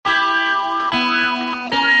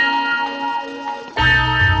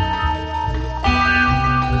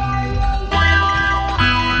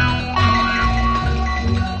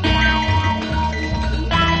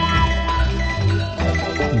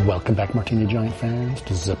Welcome back, Martini Giant fans.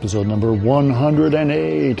 This is episode number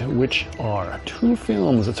 108, which are two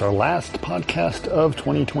films. It's our last podcast of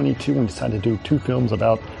 2022. We decided to do two films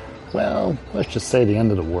about, well, let's just say the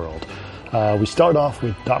end of the world. We start off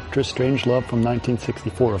with Doctor Strangelove from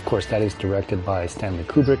 1964. Of course, that is directed by Stanley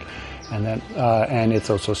Kubrick. And it's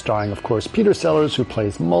also starring, of course, Peter Sellers, who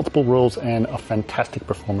plays multiple roles, and a fantastic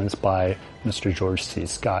performance by Mr. George C.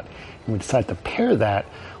 Scott. And we decided to pair that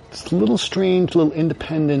with this little strange, little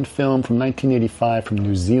independent film from 1985 from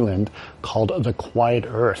New Zealand called The Quiet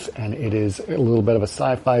Earth. And it is a little bit of a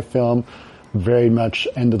sci-fi film, very much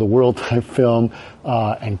end of the world type film,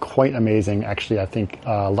 and quite amazing. Actually, I think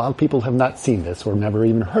a lot of people have not seen this or never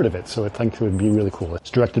even heard of it, so I think it would be really cool.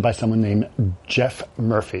 It's directed by someone named Jeff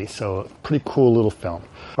Murphy, so pretty cool little film.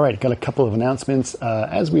 All right, got a couple of announcements.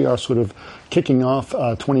 As we are sort of kicking off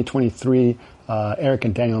 2023, Eric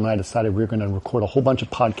and Daniel and I decided we were going to record a whole bunch of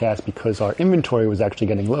podcasts because our inventory was actually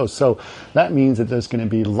getting low. So that means that there's going to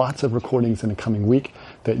be lots of recordings in the coming week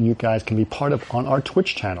that you guys can be part of on our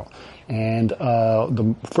Twitch channel. And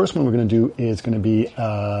the first one we're going to do is going to be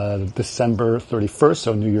December 31st,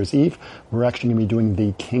 so New Year's Eve. We're actually going to be doing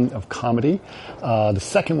The King of Comedy. The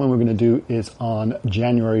second one we're going to do is on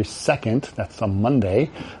January 2nd. That's a Monday.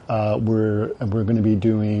 We're going to be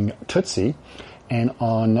doing Tootsie. And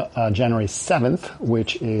on January 7th,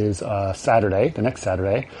 which is Saturday, the next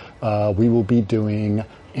Saturday, we will be doing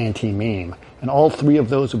Anti-Meme. And all three of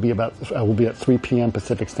those will be at 3 p.m.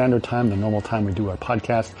 Pacific Standard Time, the normal time we do our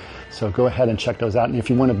podcast. So go ahead and check those out. And if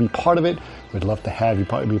you want to be part of it, we'd love to have you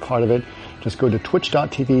be part of it. Just go to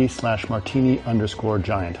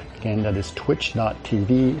twitch.tv/martini_giant. Again, that is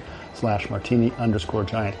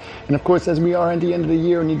twitch.tv/martini_giant. And of course, as we are at the end of the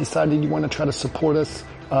year and you decided you want to try to support us,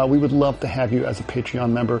 we would love to have you as a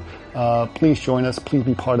Patreon member. Please join us. Please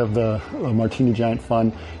be part of the Martini Giant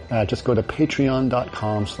Fund. Just go to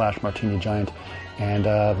patreon.com/martinigiant. And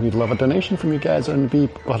we'd love a donation from you guys and be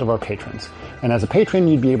part of our patrons. And as a patron,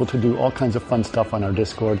 you'd be able to do all kinds of fun stuff on our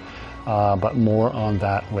Discord. But more on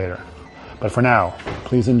that later. But for now,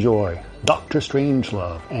 please enjoy Doctor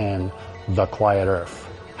Strangelove and The Quiet Earth.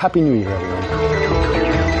 Happy New Year, everyone.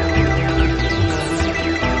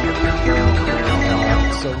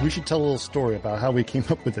 So we should tell a little story about how we came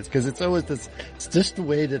up with this, because it's always this, it's just the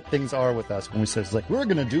way that things are with us when we say, it's like, we're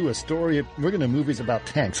going to do a story, we're going to movies about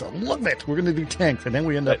tanks. I love it. We're going to do tanks. And then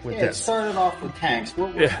we end up with this. It started off with tanks.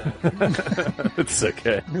 What was that? It's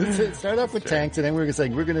okay. It started off with tanks, and then we're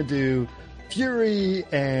saying we're going to do Fury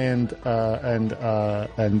and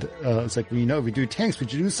it's like, we know if we do tanks, we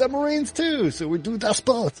should do submarines too. So we do das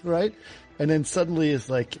both, right? And then suddenly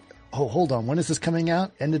it's like, oh, hold on. When is this coming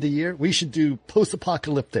out? End of the year? We should do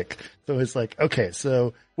post-apocalyptic. So it's like, okay,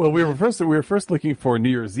 so. Well, we were first looking for New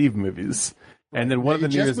Year's Eve movies. And then one of the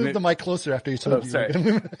New Year's just moved the mic closer after you told sorry.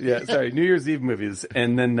 New Year's Eve movies.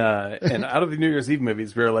 And then, and out of the New Year's Eve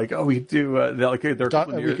movies, we were like, oh, we do,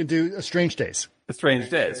 we can do Strange Days. Strange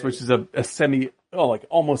Days, which is a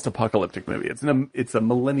almost apocalyptic movie. It's a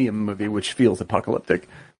millennium movie, which feels apocalyptic.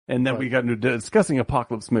 And then we got into discussing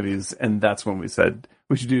apocalypse movies, and that's when we said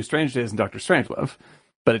we should do Strange Days and Doctor Strangelove.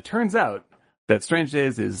 But it turns out that Strange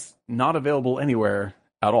Days is not available anywhere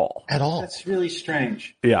at all. At all. That's really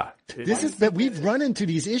strange. Yeah. This is that we've run into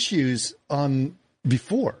these issues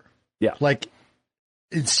before. Yeah. Like,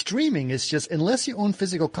 it's streaming. It's just, unless you own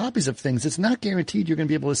physical copies of things, it's not guaranteed you're going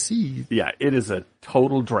to be able to see. Yeah, it is a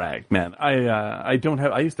total drag, man. I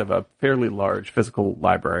used to have a fairly large physical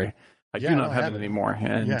library. I do not have it anymore.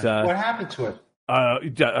 And what happened to it? I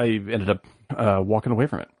ended up walking away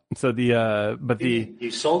from it. So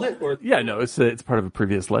you sold it, or no, it's part of a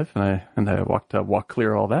previous life, and I walked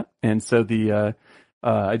clear all that, and so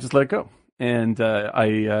I just let it go, and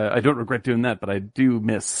I don't regret doing that, but I do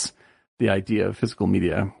miss the idea of physical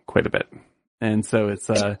media quite a bit, and so it's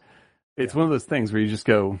one of those things where you just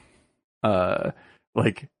go,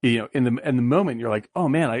 like, in the moment you're like, oh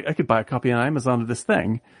man, I could buy a copy on Amazon of this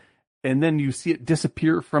thing. And then you see it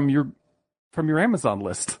disappear from your Amazon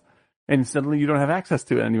list, and suddenly you don't have access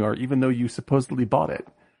to it anymore, even though you supposedly bought it.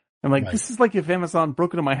 I'm like, This is like if Amazon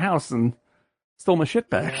broke into my house and stole my shit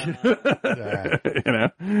back. Yeah.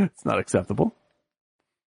 It's not acceptable.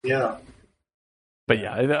 Yeah. But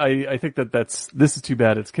yeah, I think this is too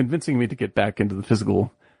bad. It's convincing me to get back into the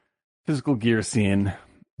physical gear scene.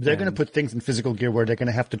 They're going to put things in physical gear where they're going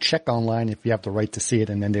to have to check online if you have the right to see it,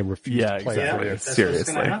 and then they refuse to play it.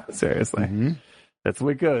 Seriously. Mm-hmm. That's the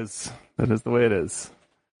way it goes. That is the way it is.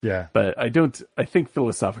 Yeah. But I think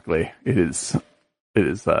philosophically it is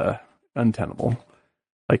untenable.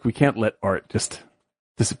 Like, we can't let art just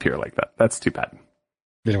disappear like that. That's too bad.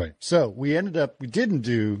 Anyway, so we didn't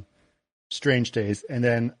do Strange Days, and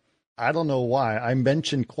then I don't know why. I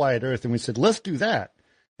mentioned Quiet Earth, and we said, let's do that.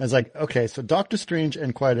 I was like, okay, so Doctor Strange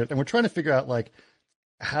and Quiet Earth, and we're trying to figure out, like,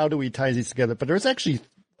 how do we tie these together? But there's actually,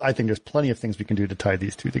 I think there's plenty of things we can do to tie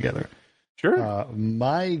these two together. Sure.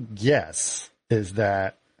 My guess is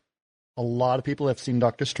that a lot of people have seen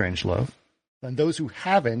Doctor Strangelove, and those who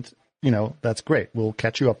haven't, that's great. We'll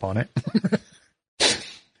catch you up on it.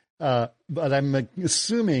 But I'm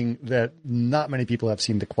assuming that not many people have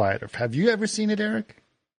seen The Quiet Earth. Have you ever seen it, Eric?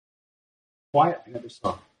 Quiet, I never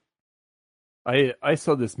saw. I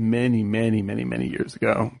saw this many, many, many, many years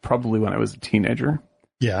ago, probably when I was a teenager.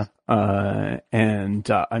 Yeah. And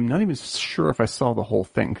I'm not even sure if I saw the whole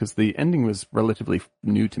thing because the ending was relatively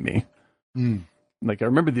new to me. Mm. Like I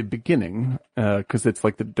remember the beginning because it's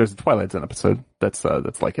like there's a Twilight Zone episode that's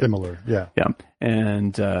like it. Similar, yeah. Yeah,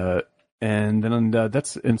 and then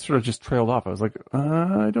that's sort of just trailed off. I was like,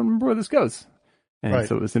 I don't remember where this goes, and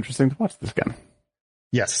so it was interesting to watch this again.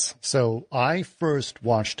 Yes. So I first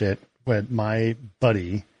watched it with my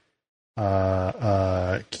buddy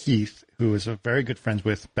Keith, who was a very good friends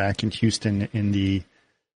with back in Houston in the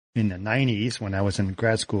 90s when I was in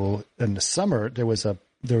grad school. In the summer, there was a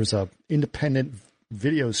independent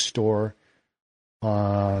video store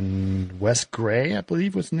on West Gray, I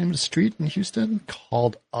believe was the name of the street in Houston,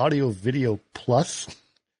 called Audio Video Plus.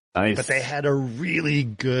 Nice. But they had a really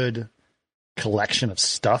good collection of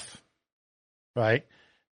stuff, right?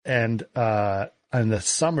 And in the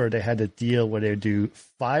summer, they had a deal where they would do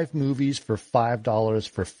 5 movies for $5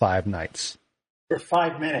 for 5 nights. For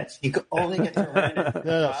 5 minutes. You could only get to rent it.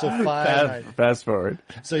 No, so 5 nights. Fast forward.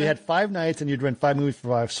 So you had 5 nights and you'd rent 5 movies for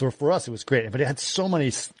 5. So for us, it was great. But it had so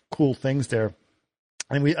many cool things there.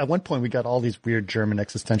 And at one point, we got all these weird German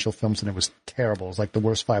existential films, and it was terrible. It was like the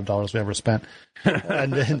worst $5 we ever spent.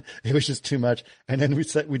 And then it was just too much. And then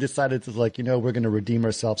we decided to, like, we're going to redeem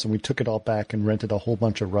ourselves, and we took it all back and rented a whole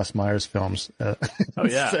bunch of Russ Myers films. Oh,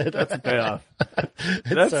 yeah. That's a payoff.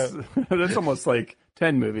 That's almost like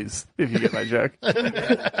 10 movies, if you get my joke.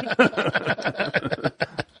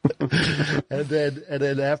 And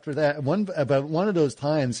then after that, one of those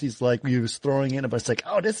times, he was throwing in, but it's like,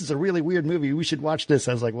 oh, this is a really weird movie. We should watch this.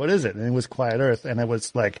 I was like, what is it? And it was Quiet Earth. And I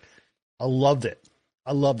was like, I loved it.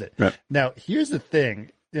 Right. Now, here's the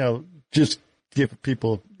thing, just give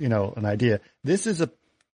people, an idea. This is a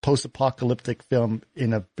post-apocalyptic film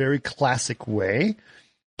in a very classic way.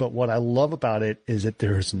 But what I love about it is that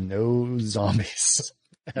there's no zombies.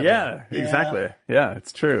 Yeah, exactly. Yeah,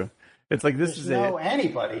 it's true. It's like there's no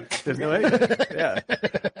anybody. There's no anybody. Yeah,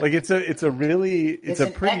 like it's a pretty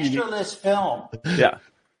extra-less film. Yeah.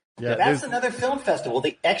 That's another film festival.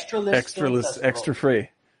 The extra-less film festival. Extra free.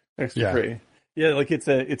 Yeah, like it's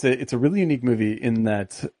a really unique movie in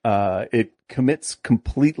that it commits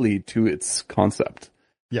completely to its concept.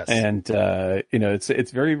 Yes, and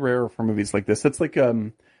it's very rare for movies like this. It's like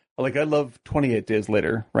I love 28 Days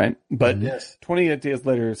Later, right? But 28 Days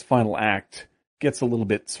Later's final act gets a little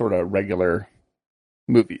bit sort of regular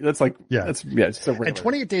movie. That's like, it's so regular. And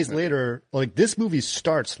 28 Days Later, like this movie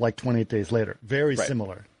starts like 28 Days Later. Very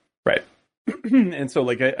similar. Right. And so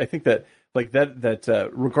like, I think that like that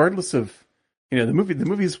regardless of, the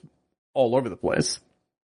movie's all over the place,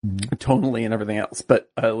 tonally and everything else. But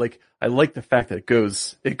I like the fact that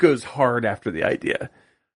it goes hard after the idea.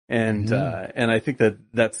 And I think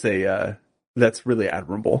that's really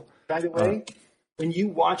admirable. By the way, when you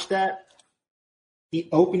watch that, the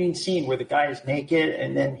opening scene where the guy is naked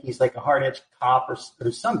and then he's like a hard-edged cop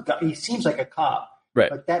or some guy. He seems like a cop. Right.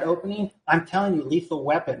 But that opening, I'm telling you, Lethal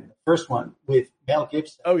Weapon, the first one with Mel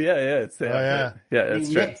Gibson. Oh, yeah. It's yeah. Yeah, that's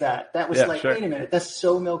true. That was wait a minute, that's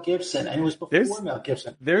so Mel Gibson. And it was before Mel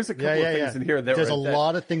Gibson. There's a couple of things in here. There's a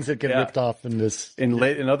lot of things that get ripped off in this.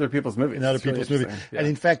 In other people's movies. In other people's movies. Yeah. And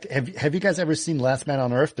in fact, have you guys ever seen Last Man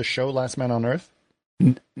on Earth, the show Last Man on Earth?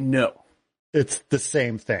 No. It's the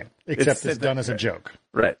same thing, except it's done as a joke.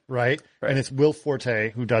 Right. And it's Will Forte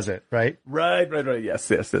who does it, right? Right.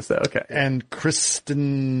 Yes. Okay. And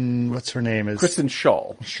Kristen, what's her name? Kristen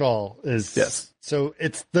Schaal. Schaal is. Yes. So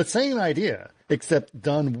it's the same idea, except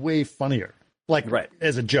done way funnier. Like,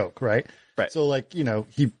 as a joke, right? Right. So, like,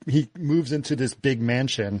 he moves into this big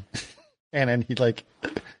mansion and then he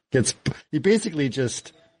basically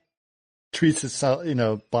just treats himself,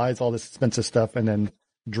 buys all this expensive stuff and then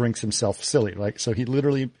drinks himself silly. Like, so he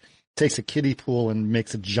literally takes a kiddie pool and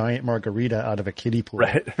makes a giant margarita out of a kiddie pool.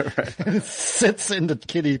 Right. And sits in the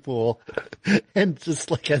kiddie pool and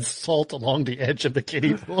just like has salt along the edge of the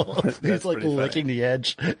kiddie pool. He's like licking the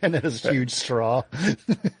edge and then has huge straw.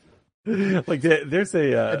 Like there's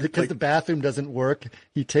a because the bathroom doesn't work,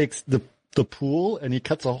 he takes the the pool and he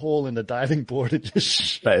cuts a hole in the diving board and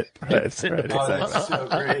just Right. Oh, that's so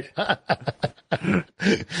great. Go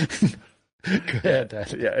ahead,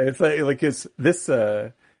 Dad. Yeah, it's like it's this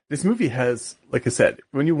movie has, like I said,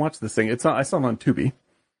 when you watch this thing, I saw it on Tubi.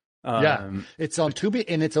 It's on Tubi,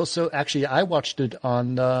 and it's also actually I watched it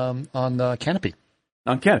on Canopy.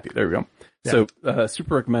 On Canopy, there we go. Yeah. So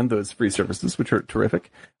super recommend those free services, which are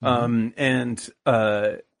terrific. And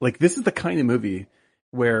like this is the kind of movie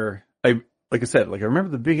where I remember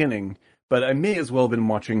the beginning, but I may as well have been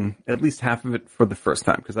watching at least half of it for the first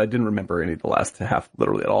time because I didn't remember any of the last half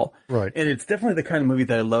literally at all. Right. And it's definitely the kind of movie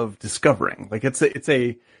that I love discovering. Like it's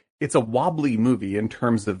a wobbly movie in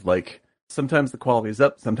terms of like sometimes the quality is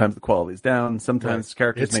up, sometimes the quality is down, sometimes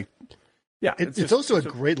characters make. Yeah, it's also a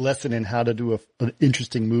great lesson in how to do an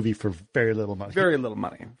interesting movie for very little money. Very little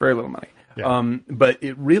money. Yeah. But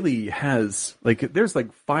it really has, like, there's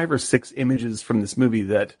like 5 or 6 images from this movie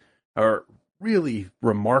that are really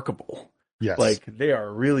remarkable. Yes. Like, they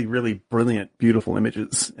are really, really brilliant, beautiful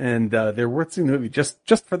images. And they're worth seeing the movie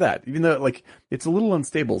just for that. Even though, like, it's a little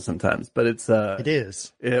unstable sometimes, but it's... it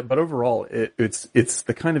is. But overall, it's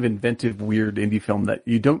the kind of inventive, weird indie film that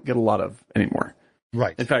you don't get a lot of anymore.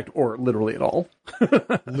 Right. In fact, or literally at all.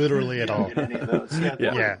 Literally at all. Get any of those.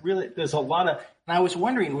 Yeah. Really, there's a lot of. And I was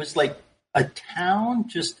wondering, was like a town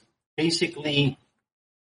just basically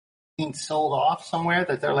being sold off somewhere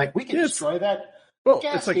that they're like, we can destroy that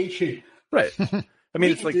gas station. Right. I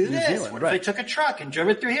mean, it's like do New this. Zealand, What right? if they took a truck and drove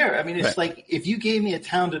it through here? I mean, it's like if you gave me a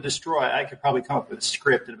town to destroy, I could probably come up with a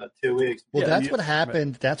script in about 2 weeks. Well, that's what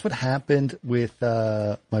happened. Right. That's what happened with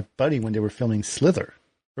my buddy when they were filming Slither.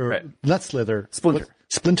 Or not Slither.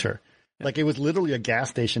 Splinter. Yeah. Like it was literally a gas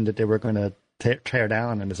station that they were going to tear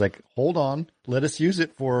down, and it's like, hold on, let us use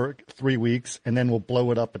it for 3 weeks, and then we'll blow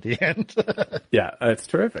it up at the end. Yeah, it's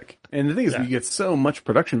terrific. And the thing is, you get so much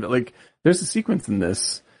production. But like, there's a sequence in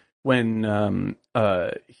this when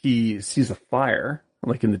he sees a fire,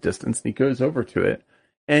 like in the distance, and he goes over to it,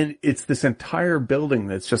 and it's this entire building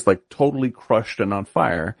that's just like totally crushed and on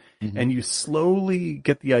fire, and you slowly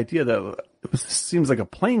get the idea that this seems like a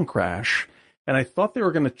plane crash. And I thought they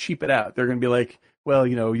were going to cheap it out. They're going to be like, well,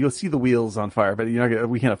 you know, you'll see the wheels on fire, but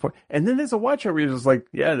we can't afford. And then there's a watch where you're just like,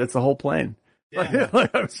 yeah, that's the whole plane. Yeah.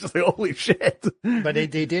 Like, I was just like, holy shit. But they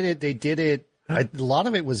did it. A lot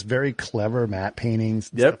of it was very clever matte paintings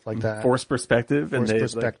and stuff like that. Forced perspective.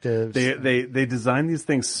 Perspectives. They design these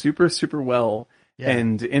things super, super well. Yeah.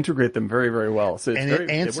 And integrate them very, very well. So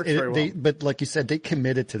it works very well. But like you said, they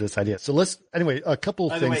committed to this idea. So a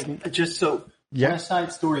couple of things. By the way, just so West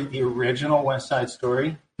Side Story, the original West Side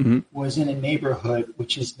Story, was in a neighborhood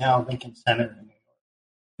which is now Lincoln Center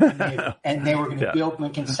in New York. And they were going to build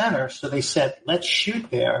Lincoln Center, so they said, let's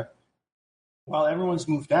shoot there while everyone's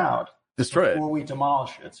moved out. Destroy it. Before we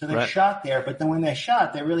demolish it. So they shot there, but then when they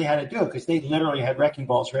shot, they really had to do it because they literally had wrecking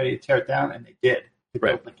balls ready to tear it down, and they did to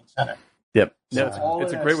build Lincoln Center. Yep. So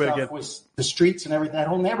it's a great way to get was the streets and everything. That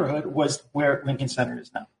whole neighborhood was where Lincoln Center is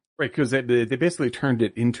now. Right, because they basically turned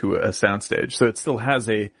it into a soundstage, so it still has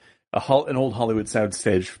an old Hollywood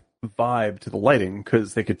soundstage vibe to the lighting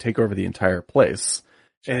because they could take over the entire place,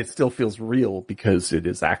 and it still feels real because it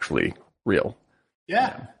is actually real.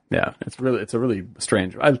 Yeah. Yeah, it's a really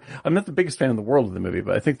strange. I'm not the biggest fan in the world of the movie,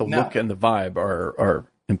 but I think the look and the vibe are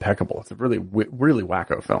impeccable. It's a really really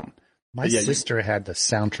wacko film. My sister had the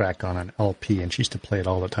soundtrack on an LP, and she used to play it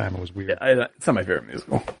all the time. It was weird. Yeah, it's not my favorite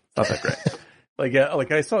musical. It's not that great.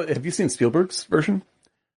 Like I saw. Have you seen Spielberg's version?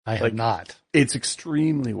 I have not. It's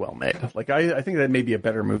extremely well made. Like I think that may be a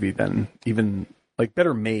better movie than even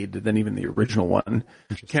better made than even the original one.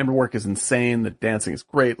 Camera work is insane. The dancing is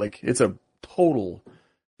great. Like it's a total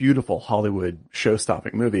beautiful Hollywood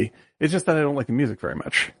show-stopping movie. It's just that I don't like the music very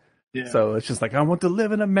much. Yeah. So it's just like, I want to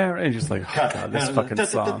live in America. And just like, oh God, this fucking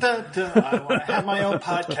song. I want to have my own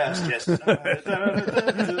podcast, yes.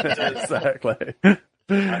 Exactly.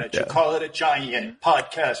 Why don't you call it a giant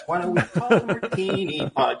podcast? Why don't we call it a martini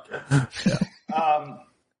podcast?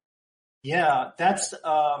 That's,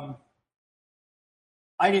 I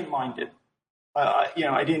didn't mind it.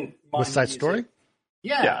 I didn't mind West Side Story?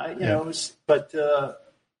 Yeah. It was, but,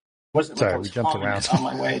 wasn't sorry, like I was we jumped around on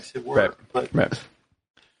my way to work, but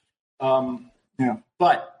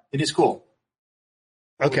it is cool.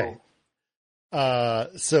 Okay.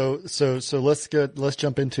 So let's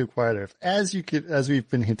jump into Quiet Earth. As we've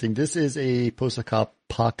been hinting, this is a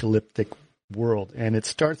post-apocalyptic world, and it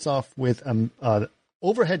starts off with an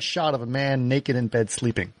overhead shot of a man naked in bed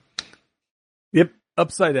sleeping. Yep,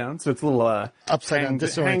 upside down. So it's a little upside down,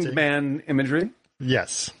 disoriented. Hanged man imagery.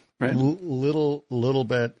 Yes. Right. Little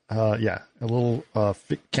bit, a little,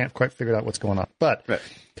 can't quite figure out what's going on. But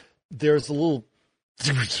there's a little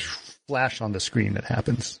flash on the screen that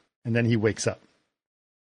happens, and then he wakes up.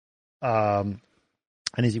 And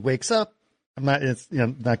as he wakes up, I'm not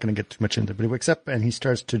going to get too much into it, but he wakes up and he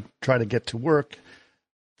starts to try to get to work.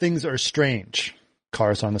 Things are strange.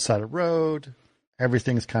 Cars on the side of the road.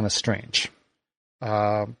 Everything's kind of strange.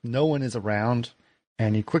 No one is around,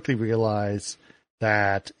 and you quickly realize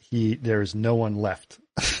that there's no one left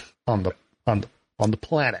on the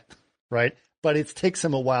planet, right? But it takes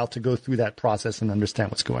him a while to go through that process and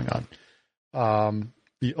understand what's going on.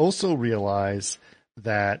 You also realize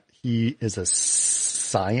that he is a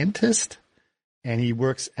scientist, and he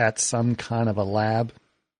works at some kind of a lab,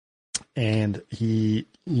 and he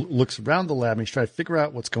looks around the lab and he's trying to figure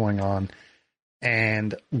out what's going on.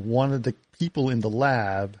 And one of the people in the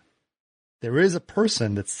lab, there is a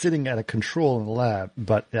person that's sitting at a control in the lab,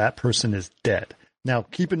 but that person is dead. Now,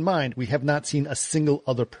 keep in mind, we have not seen a single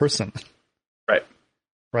other person.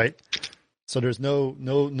 Right? So there's no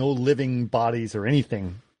living bodies or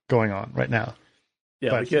anything going on right now.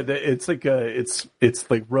 Yeah, it's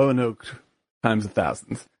like Roanoke times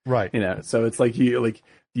 1,000. Right. So it's like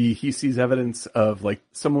he sees evidence of like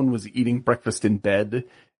someone was eating breakfast in bed,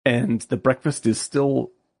 and the breakfast is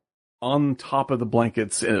still on top of the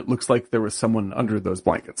blankets, and it looks like there was someone under those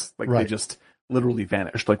blankets. Like They just literally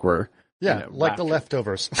vanished. Like we're like the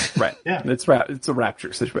leftovers. Right. Yeah. It's a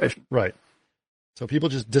rapture situation. Right. So people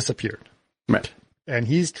just disappeared. Right. And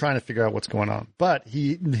he's trying to figure out what's going on. But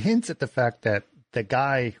he hints at the fact that the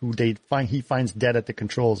guy who he finds dead at the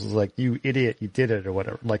controls is like, you idiot, you did it or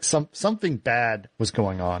whatever. Like something bad was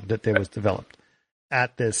going on that was developed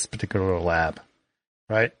at this particular lab.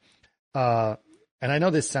 Right. And I know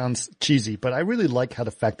this sounds cheesy, but I really like how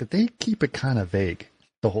the fact that they keep it kind of vague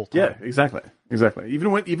the whole time. Yeah, exactly.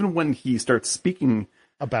 Even when he starts speaking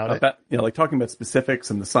about it, like talking about specifics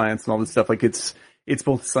and the science and all this stuff, like it's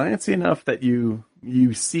both sciencey enough that you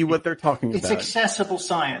see what they're talking about. It's accessible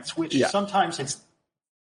science, which sometimes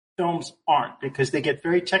films aren't, because they get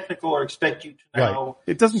very technical or expect you to know. Right.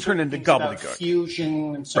 It doesn't turn into gobbledygook.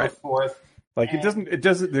 Fusion and so forth. Like it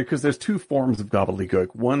doesn't, because there's two forms of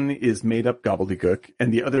gobbledygook. One is made up gobbledygook,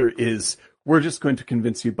 and the other is we're just going to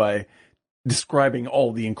convince you by describing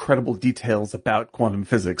all the incredible details about quantum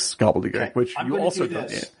physics gobbledygook, which you also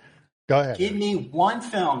don't. Go ahead. Give me one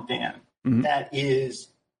film, Dan, that is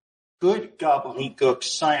good gobbledygook,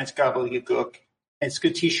 science gobbledygook. It's a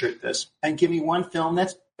good T-shirt. This, and give me one film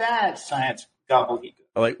that's bad science gobbledygook.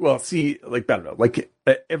 I don't know. Like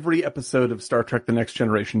every episode of Star Trek: The Next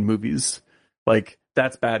Generation movies, like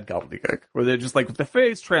that's bad gobbledygook, where they're just like the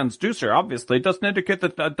phase transducer obviously doesn't indicate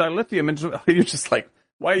that dilithium, and you're just like,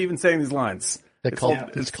 why are you even saying these lines? It's called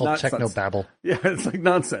technobabble. Yeah, it's like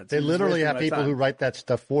nonsense. They literally have people who write that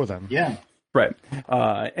stuff for them. Yeah. Right.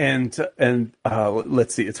 And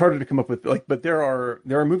let's see. It's harder to come up with, like, but there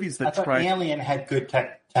are movies that try. Alien had good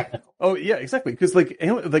technical. Oh yeah, exactly. Because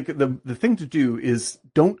the thing to do is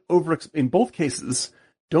in both cases,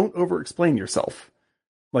 don't over explain yourself.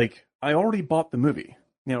 Like, I already bought the movie.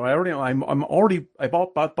 I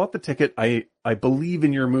bought the ticket. I believe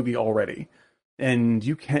in your movie already. And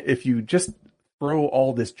you can't, if you just throw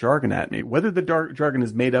all this jargon at me, whether the jargon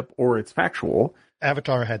is made up or it's factual.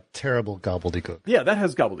 Avatar had terrible gobbledygook. Yeah, that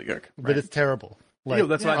has gobbledygook. But it's terrible. Like,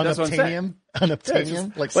 that's what I'm saying.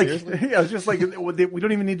 Unobtainium? Like, seriously? Yeah, it's just like, we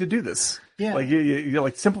don't even need to do this. Yeah. Like, you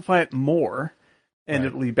like, simplify it more, and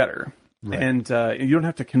it'll be better. Right. And you don't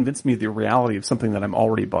have to convince me of the reality of something that I'm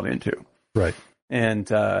already bought into. Right. And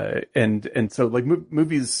so, like,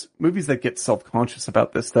 movies that get self-conscious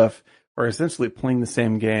about this stuff are essentially playing the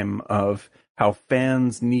same game of how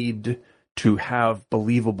fans need to have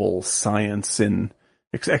believable science and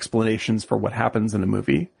explanations for what happens in a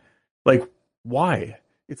movie. Like, why?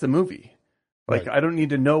 It's a movie. Like, I don't need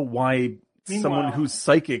to know why someone who's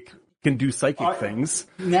psychic can do psychic things.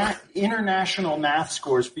 International math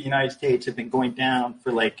scores for the United States have been going down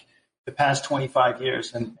for like the past 25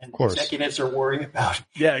 years, and executives are worried about it.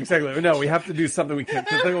 Yeah, exactly. No, we have to do something. We can't.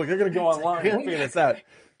 They're going to go online and figure this out.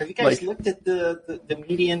 Have you guys looked at the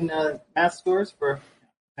median math scores for?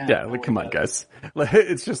 Yeah, like, come on, guys.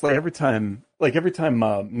 It's just like every time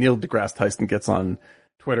Neil deGrasse Tyson gets on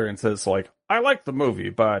Twitter and says, like, I like the movie,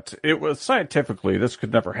 but it was scientifically, this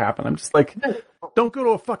could never happen. I'm just like, don't go to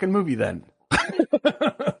a fucking movie then.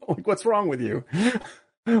 Like, what's wrong with you?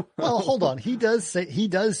 Well, hold on. He does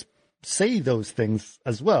say those things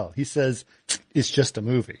as well. He says it's just a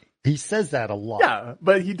movie. He says that a lot. Yeah,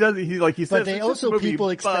 but he does. He says. But they also people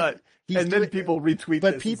expect. Then people retweet.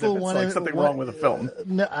 But this people want like something wrong with the film.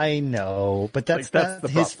 No, I know, but that's not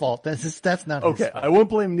his fault. That's not his fault. I won't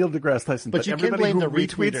blame Neil deGrasse Tyson, but you can blame the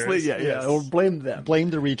retweeters. Yeah, or blame them. Blame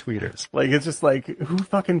the retweeters. Like, it's just like, who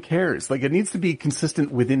fucking cares? Like, it needs to be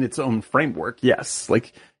consistent within its own framework. Yes,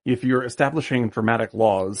 like if you're establishing dramatic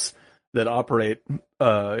laws that operate,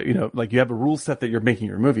 like you have a rule set that you're making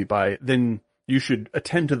your movie by, then you should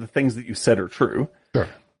attend to the things that you said are true. Sure.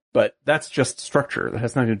 But that's just structure. That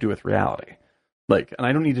has nothing to do with reality. Like, and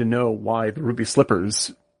I don't need to know why the ruby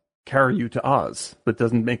slippers carry you to Oz. That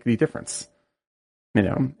doesn't make any difference.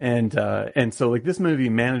 And so like this movie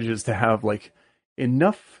manages to have like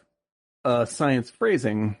enough science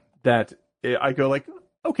phrasing that I go like,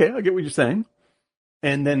 okay, I get what you're saying.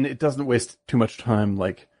 And then it doesn't waste too much time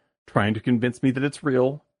like trying to convince me that it's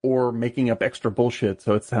real or making up extra bullshit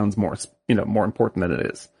so it sounds more important than it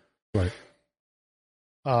is. Right.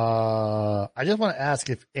 I just want to ask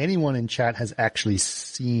if anyone in chat has actually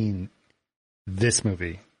seen this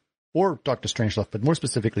movie or Doctor Strangelove, but more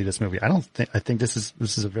specifically this movie. I think this is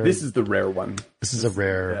the rare one. This is a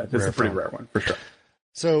rare. This is a pretty rare one for sure.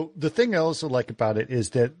 So the thing I also like about it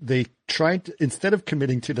is that they tried to, instead of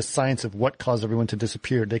committing to the science of what caused everyone to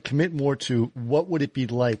disappear, they commit more to what would it be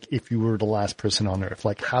like if you were the last person on Earth?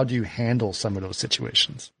 Like, how do you handle some of those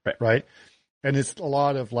situations? Right? And it's a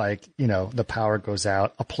lot of like, the power goes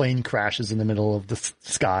out, a plane crashes in the middle of the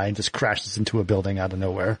sky and just crashes into a building out of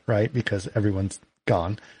nowhere, right? Because everyone's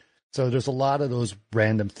gone. So there's a lot of those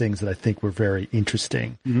random things that I think were very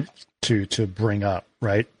interesting to bring up,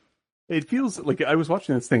 right? It feels like I was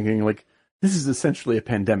watching this thinking like, this is essentially a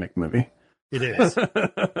pandemic movie. It is.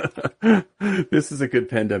 This is a good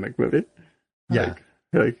pandemic movie. Yeah.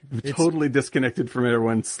 Like totally disconnected from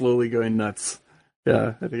everyone, slowly going nuts.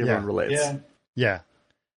 Yeah, I think everyone relates. Yeah.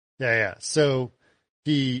 So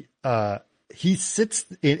he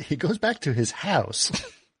goes back to his house.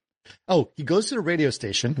 Oh, he goes to the radio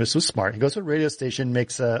station. This was smart. He goes to the radio station,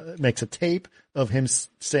 makes a tape of him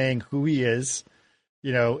saying who he is,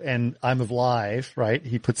 and I'm alive, right?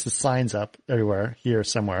 He puts the signs up everywhere, here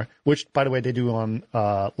somewhere, which, by the way, they do on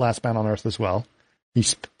Last Man on Earth as well. He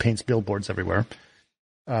paints billboards everywhere.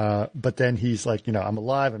 But then he's like, I'm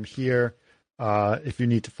alive, I'm here. If you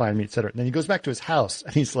need to find me, etc. And then he goes back to his house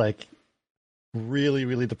and he's like really,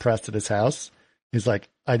 really depressed at his house. He's like,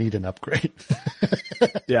 I need an upgrade.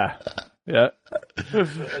 Yeah. A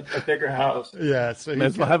bigger house. Yeah. So might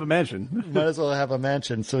as well have a mansion. Might as well have a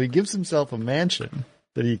mansion. So he gives himself a mansion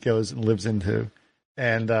that he goes and lives into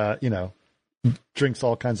and, drinks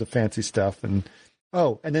all kinds of fancy stuff. And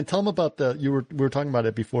then tell him about we were talking about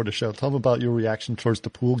it before the show. Tell him about your reaction towards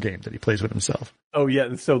the pool game that he plays with himself. Oh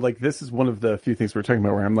yeah. So like, this is one of the few things we're talking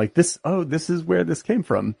about where I'm like, this is where this came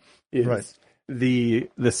from. Is right. The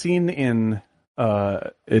scene in,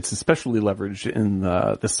 it's especially leveraged in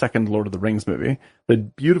the second Lord of the Rings movie. The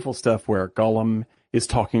beautiful stuff where Gollum is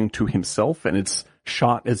talking to himself and it's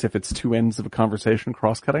shot as if it's two ends of a conversation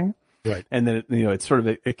cross-cutting. Right. And then it sort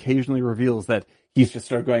of occasionally reveals that he's just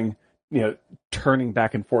sort of going, turning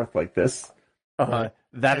back and forth like this. Right.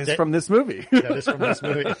 That is from this movie. That is from this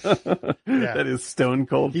movie. Yeah. That is stone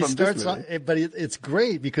cold from this movie. But it's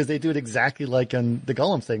great because they do it exactly like in the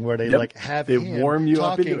Gollum thing where they have they him warm you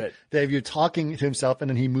talking, up into it. They have you talking to himself and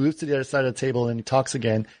then he moves to the other side of the table and he talks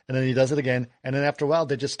again and then he does it again. And then after a while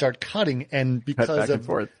they just start cutting and because of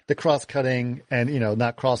the cross cutting and,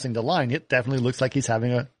 not crossing the line, it definitely looks like he's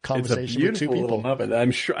having a conversation with two people. Little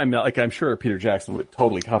Muppet. I'm sure Peter Jackson would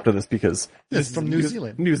totally cop to this because it's from New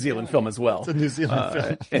Zealand. New Zealand film as well. It's a New Zealand film.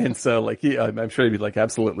 And so I'm sure he'd be like,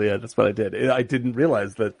 absolutely, that's what I did. I didn't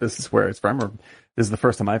realize that this is where it's from. Or this is the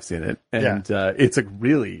first time I've seen it. And it's a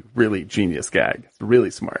really, really genius gag. It's really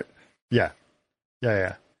smart. Yeah.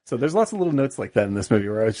 So there's lots of little notes like that in this movie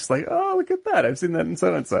where I was just like, oh, look at that. I've seen that in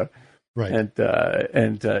so-and-so. Right. And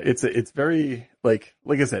it's very, like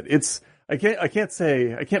I said, I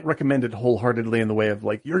can't recommend it wholeheartedly in the way of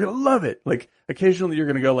like, you're going to love it. Like occasionally you're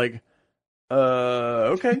going to go like,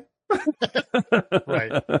 okay.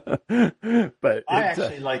 Right. But I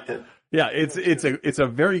actually liked it. Yeah, it's a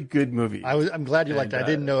very good movie. I'm glad you liked it. I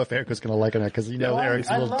didn't know if Eric was going to like it because Eric's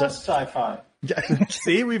a little. I love sci-fi.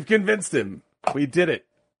 See, we've convinced him. We did it.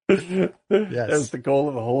 Yes, that was the goal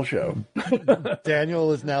of the whole show.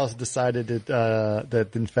 Daniel has now decided that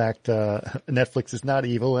in fact Netflix is not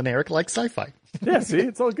evil and Eric likes sci-fi. Yeah, see,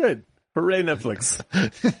 it's all good. Hooray, Netflix.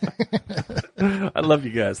 I love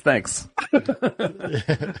you guys. Thanks.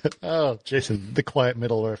 Oh, Jason, the quiet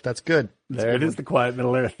Middle Earth. That's good. There it is, the quiet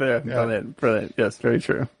Middle Earth there. Yeah. Brilliant. Yes, very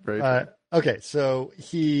true. Very true. Okay, so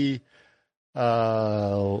he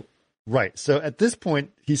Right. So at this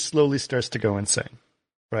point, he slowly starts to go insane,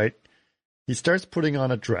 right? He starts putting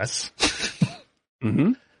on a dress.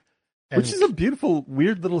 Mm-hmm. Which is a beautiful,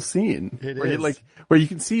 weird little scene. It where is. Where you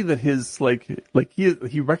can see that his,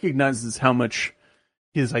 he recognizes how much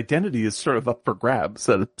his identity is sort of up for grabs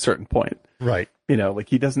at a certain point. Right.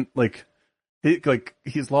 He doesn't,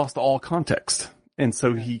 he's lost all context. And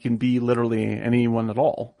so he can be literally anyone at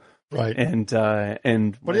all. Right.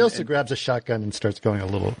 But he also grabs a shotgun and starts going a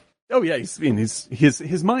little. Oh yeah,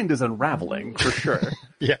 his mind is unraveling for sure.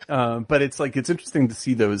 Yeah. But it's interesting to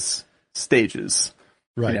see those stages,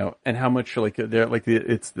 right? And how much they're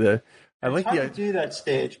it's hard to do that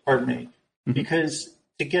stage. Pardon me, because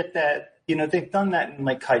to get that, they've done that in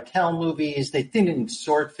Keitel movies. They did it in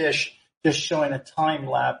Swordfish, just showing a time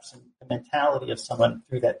lapse and the mentality of someone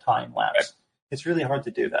through that time lapse. It's really hard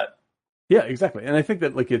to do that. Yeah, exactly. And I think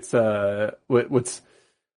that it's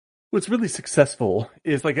what's really successful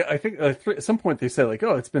is I think at some point they say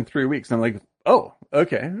oh, it's been 3 weeks. And I'm like, oh,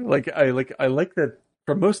 okay. I like that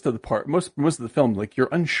for most of the film, you're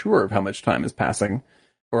unsure of how much time is passing,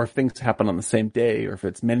 or if things happen on the same day, or if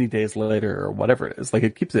it's many days later, or whatever it is.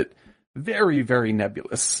 It keeps it very, very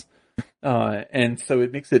nebulous. And so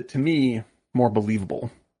it makes it, to me, more believable,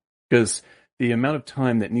 because the amount of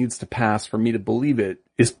time that needs to pass for me to believe it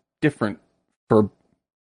is different for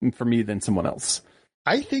me than someone else.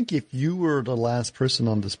 I think if you were the last person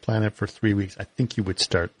on this planet for 3 weeks, I think you would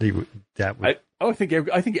start. I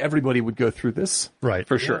think everybody would go through this, right?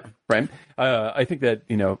 For sure, right? I think that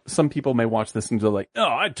some people may watch this and go oh,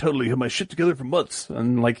 I'd totally have my shit together for months,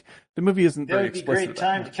 and the movie isn't very explicit. That would be a great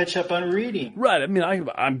time to catch up on reading, right? I mean,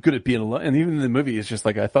 I'm good at being alone, and even in the movie, it's just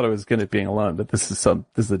I thought I was good at being alone, but this is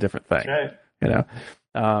a different thing, right?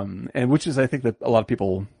 And which is I think that a lot of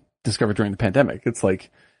people discovered during the pandemic. It's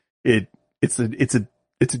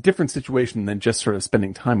it's a different situation than just sort of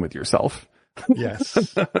spending time with yourself. Yes.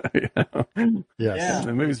 Yes. Yeah.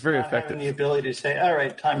 The movie's very effective. Having the ability to say, all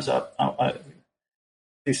right, time's up. I'll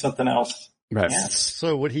do something else. Right. Yeah.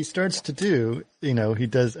 So what he starts to do, he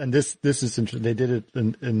does, and this is interesting. They did it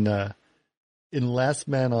in Last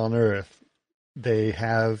Man on Earth. They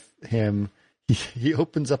have him, he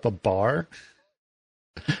opens up a bar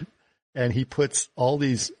and he puts all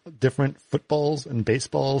these different footballs and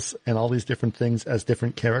baseballs and all these different things as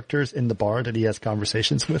different characters in the bar that he has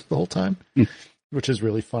conversations with the whole time, which is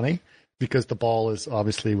really funny because the ball is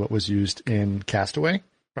obviously what was used in Castaway,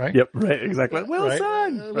 right? Yep, right, exactly.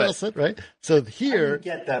 Wilson! Wilson, right? So here... How do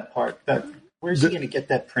you get that part? Where's he going to get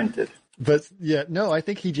that printed? But yeah, no, I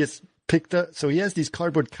think he just picked up... So he has these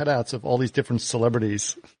cardboard cutouts of all these different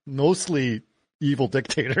celebrities, mostly evil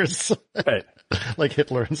dictators. Right. Like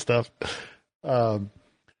Hitler and stuff. And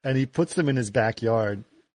he puts them in his backyard.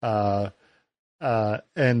 And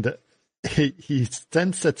he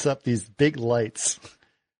then sets up these big lights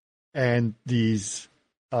and these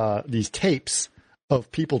tapes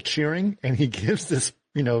of people cheering. And he gives this,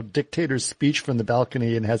 dictator's speech from the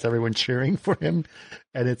balcony and has everyone cheering for him.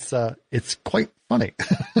 And it's quite funny,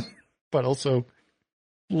 but also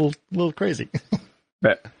a little crazy.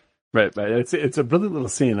 Right. It's a brilliant little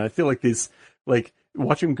scene. I feel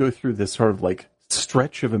watch him go through this sort of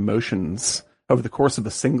stretch of emotions over the course of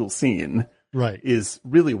a single scene, right, is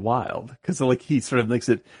really wild because he sort of makes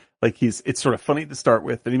it it's sort of funny to start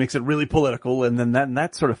with, and he makes it really political, and then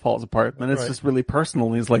that sort of falls apart, and then it's just really personal,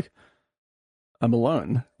 and he's like, I'm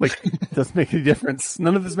alone. It doesn't make any difference.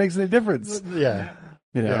 None of this makes any difference. Yeah,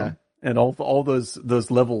 and all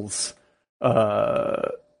those levels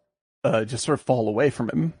just sort of fall away from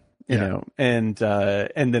him. And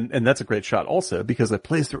that's a great shot also because it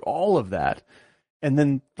plays through all of that, and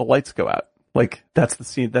then the lights go out. That's the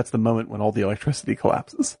scene. That's the moment when all the electricity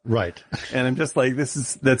collapses. Right. And I'm just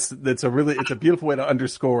that's a beautiful way to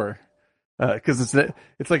underscore, because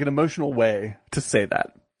it's like an emotional way to say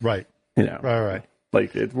that. Right. Right.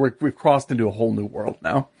 We've crossed into a whole new world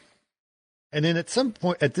now. And then at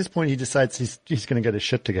this point, he decides he's going to get his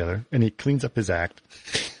shit together, and he cleans up his act.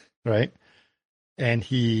 Right. And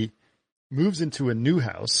he moves into a new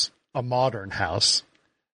house, a modern house,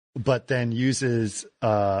 but then uses,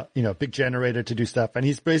 big generator to do stuff. And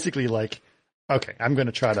he's basically okay, I'm going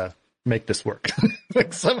to try to make this work.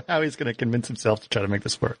 Somehow he's going to convince himself to try to make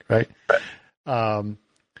this work. Right. And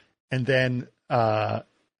then, how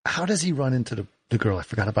does he run into the girl? I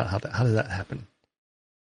forgot about how does that happen?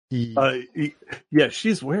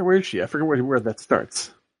 She's, where is she? I forget where that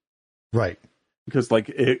starts. Right. Because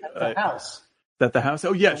the house. At the house?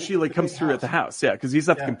 Oh, yeah, she comes through at the house. Yeah, because he's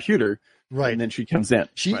at the computer, right? And then she comes in.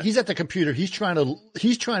 He's at the computer. He's trying to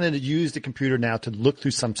use the computer now to look through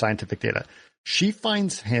some scientific data. She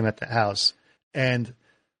finds him at the house, and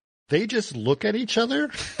they just look at each other,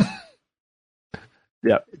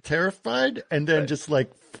 terrified, and then just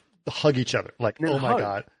like hug each other, like, oh my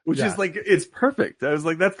God, which is like, it's perfect. I was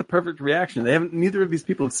like, that's the perfect reaction. Neither of these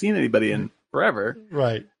people have seen anybody in forever,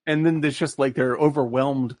 right? And then there's just like they're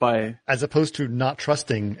overwhelmed by, as opposed to not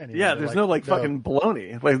trusting anyone. Yeah, there's no fucking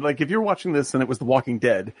baloney. Like if you're watching this and it was The Walking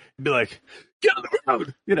Dead, you'd be like, get on the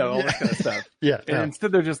ground, all that kind of stuff. And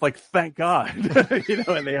instead they're just like, thank God,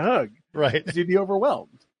 and they hug. Right. You'd be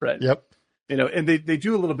overwhelmed. Right. Yep. And they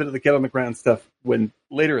do a little bit of the get on the ground stuff when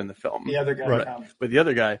later in the film. The other guy comes. With the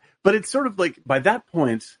other guy. But it's sort of like, by that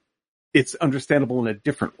point, it's understandable in a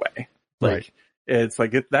different way. Like, it's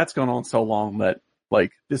like, that's gone on so long that,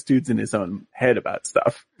 like, this dude's in his own head about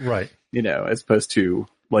stuff. Right. As opposed to,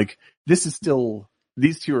 like, these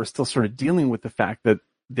two are still sort of dealing with the fact that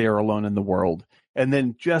they're alone in the world. And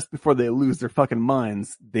then just before they lose their fucking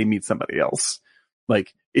minds, they meet somebody else.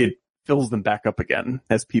 Like, it fills them back up again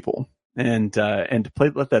as people. And to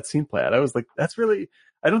let that scene play out, I was like, that's really,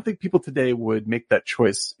 I don't think people today would make that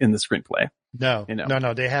choice in the screenplay. No,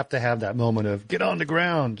 no, they have to have that moment of get on the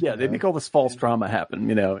ground. Yeah, they make all this false drama happen,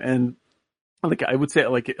 and like, I would say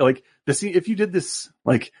like the scene, if you did this,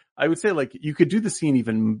 like, I would say like you could do the scene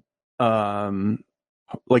even,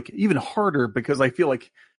 like even harder, because I feel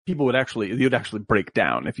like you'd actually break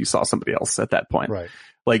down if you saw somebody else at that point. Right.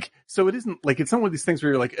 Like, so it isn't like, it's not one of these things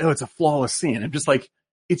where you're like, oh, it's a flawless scene. I'm just like,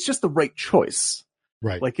 it's just the right choice.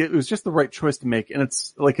 Right. Like, it was just the right choice to make. And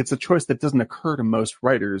it's a choice that doesn't occur to most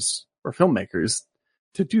writers or filmmakers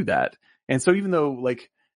to do that. And so even though like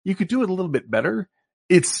you could do it a little bit better,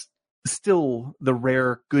 it's still the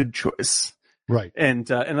rare good choice. Right. And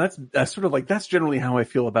that's sort of like, that's generally how I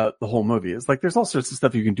feel about the whole movie. It's like, there's all sorts of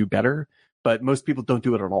stuff you can do better, but most people don't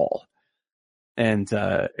do it at all. And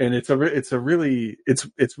it's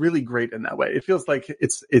really great in that way. It feels like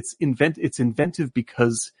it's inventive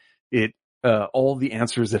because it, all the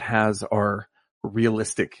answers it has are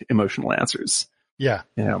realistic emotional answers. Yeah.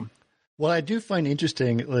 Yeah. What I do find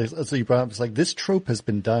interesting, so you brought up, is like this trope has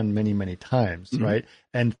been done many, many times, mm-hmm. right?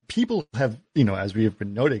 And people have, as we have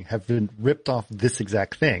been noting, have been ripped off this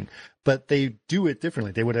exact thing, but they do it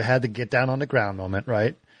differently. They would have had the get down on the ground moment,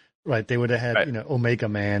 right? Right. They would have had, Omega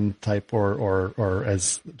Man type or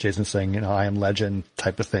as Jason's saying, I Am Legend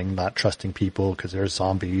type of thing, not trusting people because they're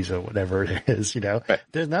zombies or whatever it is, Right.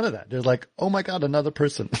 There's none of that. They're like, oh my God, another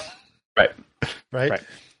person. Right. Right.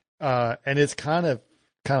 And it's kind of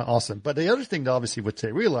awesome. But the other thing, obviously, what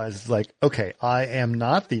they realize is like, okay, I am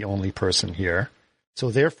not the only person here.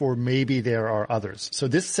 So therefore, maybe there are others. So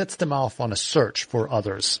this sets them off on a search for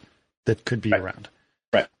others that could be around.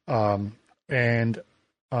 Right. And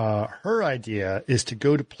her idea is to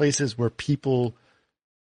go to places where people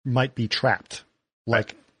might be trapped,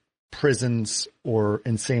 like prisons or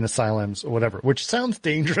insane asylums or whatever, which sounds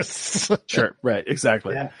dangerous. Sure. Right.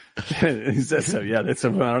 Exactly. Yeah. He says so. Yeah. I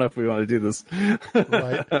don't know if we want to do this.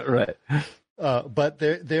 Right. Right. But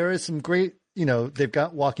there is some great, they've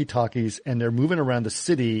got walkie-talkies and they're moving around the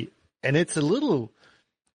city, and it's a little,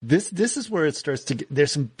 this is where it starts to get,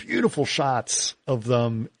 there's some beautiful shots of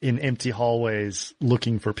them in empty hallways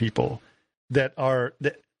looking for people that are,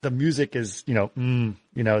 the music is,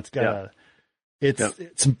 it's got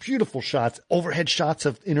it's some beautiful shots, overhead shots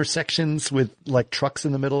of intersections with like trucks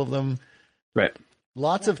in the middle of them. Right.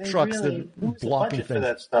 Lots of trucks that blocking things. For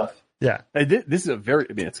that stuff. Yeah. This is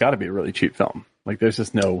it's got to be a really cheap film. Like, there's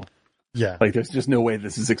just no, there's just no way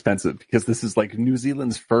this is expensive, because this is like New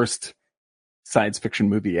Zealand's first science fiction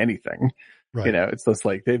movie, anything. Right. It's just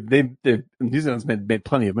like New Zealand's made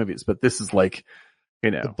plenty of movies, but this is like,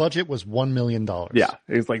 the budget was $1 million. Yeah.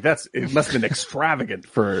 It's like, it must have been extravagant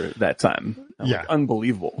for that time. Like,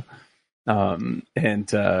 unbelievable. And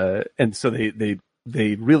so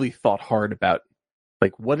they really thought hard about,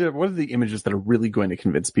 like, what are the images that are really going to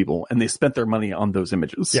convince people? And they spent their money on those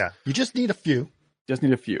images. Yeah. You just need a few.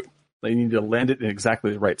 They need to land it in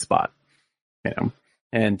exactly the right spot.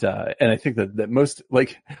 And I think that most,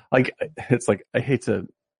 like, it's like, I hate to,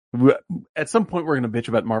 at some point we're going to bitch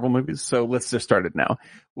about Marvel movies, so let's just start it now.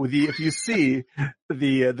 If you see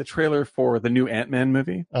the trailer for the new Ant-Man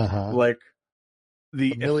movie, like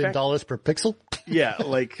the $1 million per pixel. Yeah,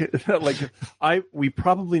 we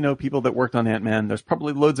probably know people that worked on Ant-Man. There's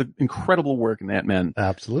probably loads of incredible work in Ant-Man.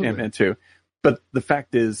 Absolutely. Ant-Man 2. But the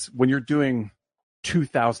fact is, when you're doing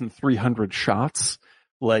 2,300 shots,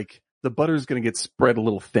 like, the butter's going to get spread a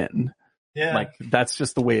little thin. Yeah. Like, that's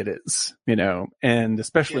just the way it is, and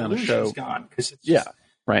especially on a show. Gone, because it's just,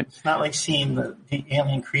 right. It's not like seeing the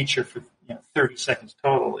alien creature for 30 seconds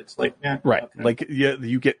total. It's like, right. Okay. Like,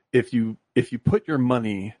 you get, if you put your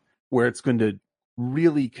money where it's going to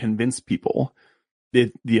really convince people,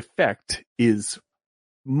 the effect is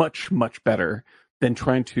much, much better than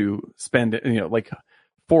trying to spend, like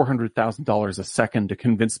 $400,000 a second to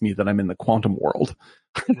convince me that I'm in the quantum world.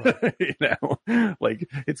 Right. Like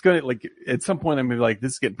it's going to, like, at some point I'm going to be like,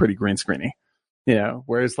 this is getting pretty green screeny,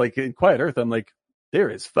 whereas like in Quiet Earth, I'm like, there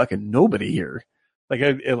is fucking nobody here. Like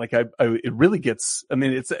it really gets, I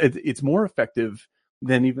mean, it's more effective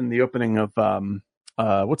than even the opening of,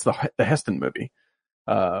 what's the Heston movie?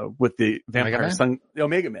 With the vampire son,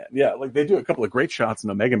 Omega Man. Yeah, like they do a couple of great shots in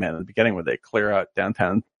Omega Man at the beginning where they clear out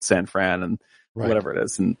downtown San Fran and whatever it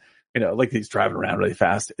is. And, like he's driving around really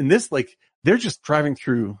fast. And this, like, they're just driving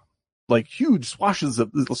through like huge swatches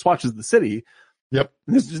of the city. Yep.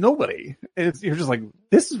 And there's just nobody. And you're just like,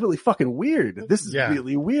 this is really fucking weird. This is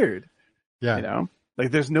really weird. Yeah.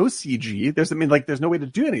 Like there's no CG. There's no way to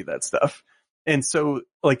do any of that stuff. And so,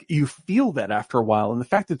 like, you feel that after a while, and the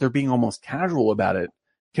fact that they're being almost casual about it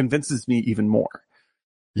convinces me even more.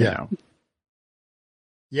 Yeah.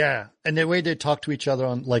 Yeah. And the way they talk to each other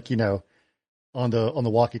on, like, on the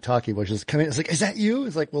walkie-talkie, which is coming, it's like, is that you?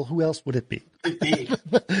 It's like, well, who else would it be?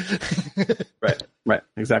 Right.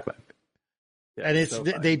 Exactly. Yeah, and it's, so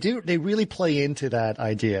they really play into that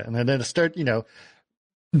idea. And then to start,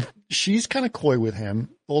 she's kind of coy with him.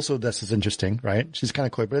 Also, this is interesting, right? She's kind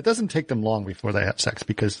of coy, but it doesn't take them long before they have sex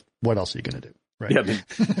because what else are you going to do? Right. Yeah,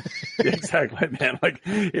 exactly, man. Like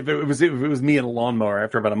if it was me and a lawnmower,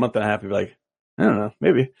 after about a month and a half, I'd be like, I don't know,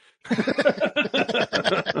 maybe.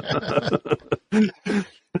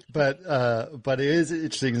 But it is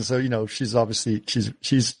interesting. So, she's obviously, she's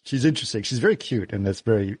interesting. She's very cute in this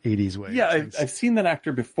very 80s way. Yeah. I've seen that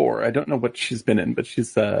actor before. I don't know what she's been in, but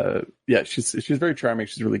she's very charming.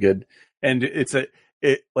 She's really good. And I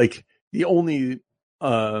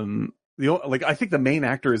think the main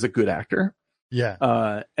actor is a good actor.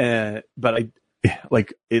 Yeah. But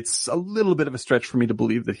it's a little bit of a stretch for me to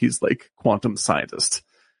believe that he's like quantum scientist.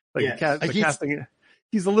 Like casting,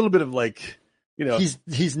 he's a little bit of like,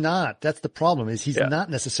 he's not. That's the problem. Is he's not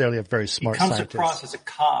necessarily a very smart scientist. He comes across as a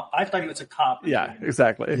cop. I thought he was a cop. Yeah,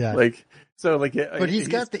 exactly. Yeah. But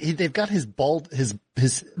they've got his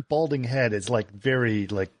balding head is like very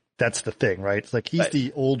like, that's the thing, right? It's like he's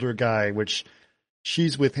the older guy, which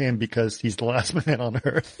she's with him because he's the last man on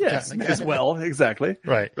Earth. Yes, as well, exactly.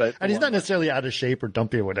 Right. And he's not necessarily out of shape or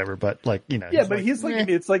dumpy or whatever, but like, Yeah, but he's like,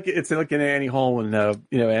 it's like in Annie Hall when,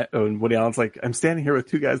 and Woody Allen's like, I'm standing here with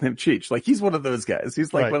two guys named Cheech. Like, he's one of those guys.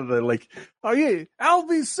 He's like one of the, like, oh yeah,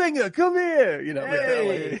 Alfie Singer, come here.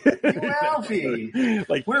 Hey, you Alfie.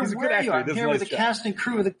 Like, where are you? I'm here with the cast and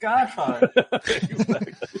crew of The Godfather.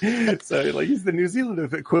 Exactly. So, like, he's the New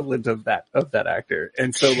Zealand equivalent of that actor.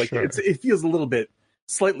 And so, like, it feels a little bit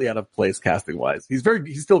slightly out of place casting wise. He's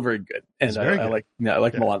still very good. And I like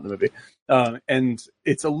him a lot in the movie. And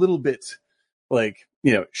it's a little bit like,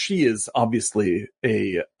 she is obviously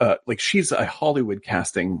she's a Hollywood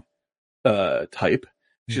casting, type.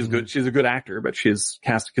 She's good. She's a good actor, but she's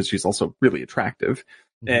cast because she's also really attractive.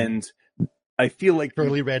 Mm-hmm. And I feel like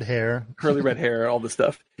curly red hair, all this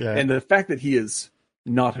stuff. Yeah. And the fact that he is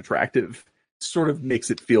not attractive sort of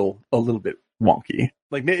makes it feel a little bit wonky.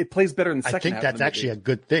 Like it plays better in the second half. I think that's actually a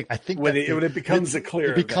good thing. I think when it becomes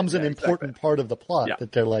an important part of the plot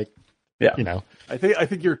that they're like, I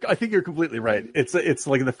think you're completely right. It's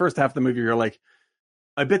like in the first half of the movie, you're like,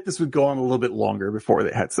 I bet this would go on a little bit longer before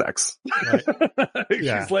they had sex. Right.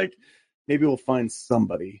 She's like, maybe we'll find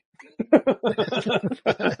somebody.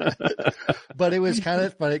 But it was kind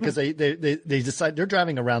of funny because they decide they're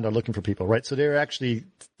driving around, they're looking for people, right? So they actually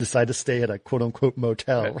decide to stay at a quote unquote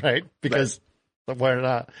motel, right? Because why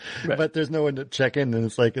not? Right. But there's no one to check in, and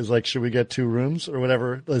it's like, should we get 2 rooms or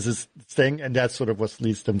whatever is this thing? And that's sort of what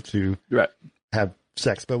leads them to have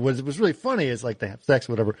sex. But what was really funny is like they have sex,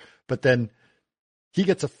 whatever, but then he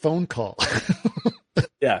gets a phone call.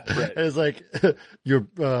 Yeah, right. And it's like, your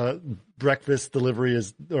breakfast delivery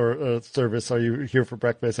or service. Are you here for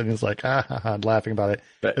breakfast? And he's like, and laughing about it.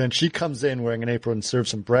 Right. And then she comes in wearing an apron and serves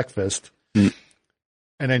some breakfast. Mm.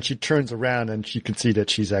 And then she turns around and you can see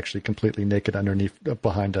that she's actually completely naked underneath,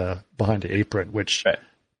 behind the apron, which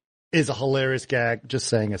is a hilarious gag. Just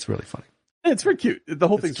saying, it's really funny. It's very cute. The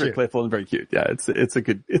whole thing's very playful and very cute. Yeah, it's a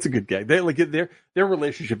good gag. They like their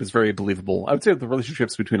relationship is very believable. I would say the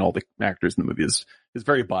relationships between all the actors in the movie is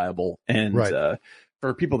very viable. And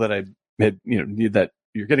for people that I had, that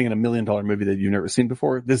you're getting in $1 million movie that you've never seen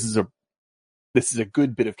before, this is a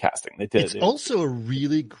good bit of casting. It's also a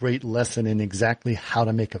really great lesson in exactly how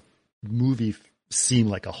to make a movie seem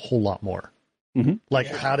like a whole lot more.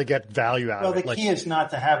 Mm-hmm. How to get value out of it. Well, the key is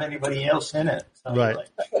not to have anybody else in it. So right.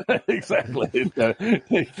 Exactly.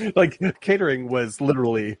 Like catering was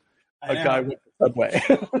literally a guy with the subway.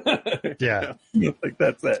 Yeah. Like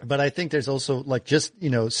that's it. But I think there's also like just,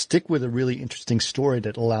 stick with a really interesting story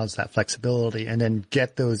that allows that flexibility and then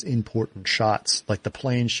get those important shots, like the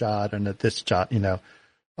plane shot and this shot,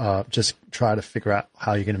 just try to figure out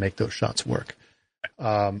how you're going to make those shots work.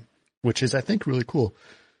 Which is, I think, really cool.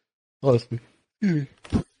 Honestly. Yeah.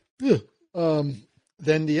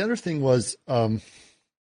 Then the other thing was,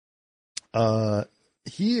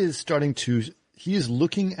 he is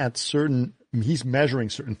looking at he's measuring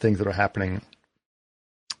certain things that are happening,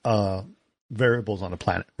 variables on the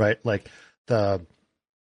planet, right? Like the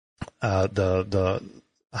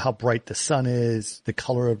how bright the sun is, the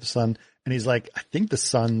color of the sun. And he's like, I think the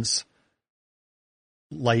sun's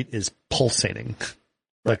light is pulsating,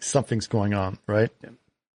 like something's going on, right? Yeah.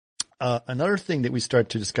 Another thing that we start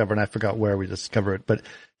to discover, and I forgot where we discover it, but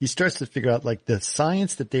he starts to figure out like the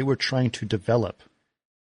science that they were trying to develop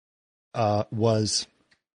was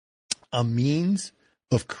a means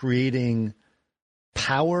of creating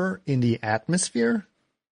power in the atmosphere.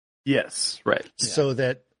 Yes, right. So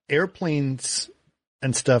that airplanes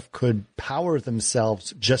and stuff could power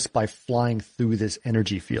themselves just by flying through this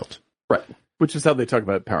energy field. Right. Which is how they talk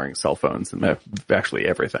about powering cell phones and actually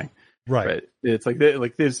everything. Right. It's like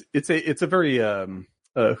it's a very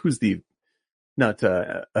it's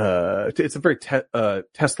a very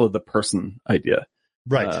Tesla the person idea.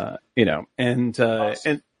 Right. And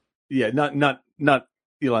yeah, not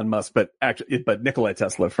Elon Musk, but Nikola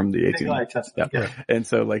Tesla from the 1800s. Nikola Tesla. Yeah. And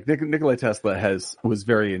so like Nikola Tesla was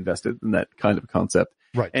very invested in that kind of concept.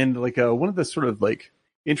 Right. And like one of the sort of like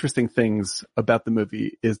interesting things about the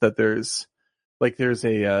movie is that there's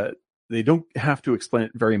they don't have to explain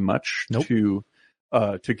it very much to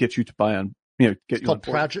get you to buy on. It's called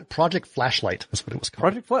Project Flashlight. That's what it was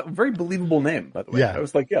called. Very believable name, by the way. Yeah. I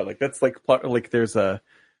was like, that's like there's a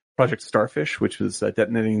Project Starfish, which was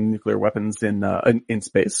detonating nuclear weapons in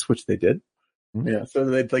space, which they did. Mm-hmm. Yeah. So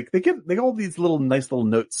they get all these nice little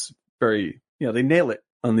notes. Very, they nail it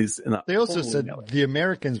on these. They also said the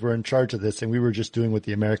Americans were in charge of this, and we were just doing what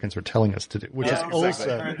the Americans were telling us to do, which is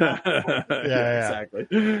also exactly.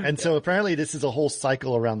 And so apparently this is a whole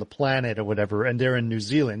cycle around the planet or whatever, and they're in New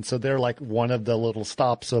Zealand, so they're like one of the little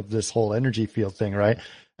stops of this whole energy field thing, right?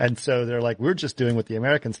 And so they're like, we're just doing what the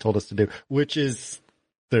Americans told us to do, which is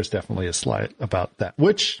there's definitely a slide about that,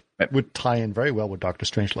 which would tie in very well with Dr.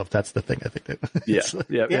 Strangelove. That's the thing I think that.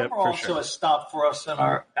 They were also a stop for us in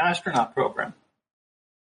our astronaut program.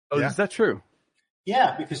 Oh, is that true?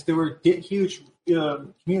 Yeah, because there were huge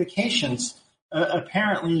communications,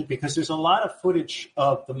 apparently, because there's a lot of footage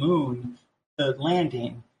of the moon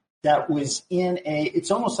landing that was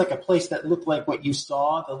it's almost like a place that looked like what you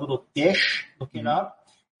saw, the little dish looking up.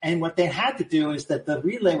 And what they had to do is that the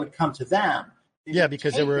relay would come to them.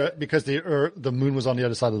 Because the moon was on the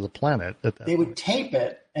other side of the planet. They would tape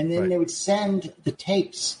it, and then they would send the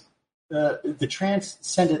tapes,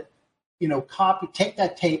 send it, take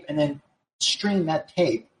that tape and then stream that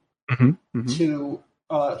tape to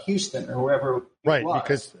Houston or wherever it was.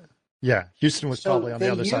 Because Houston was probably on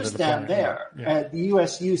the other side of the planet. The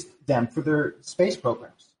U.S. used them for their space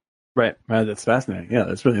programs. Right. That's fascinating. Yeah,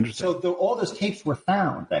 that's really interesting. So all those tapes were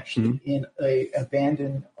found actually in a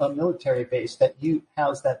abandoned military base that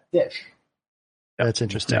housed that dish. That's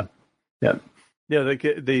interesting. Yeah. They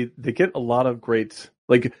get a lot of great,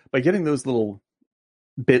 like by getting those little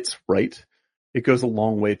bits right, it goes a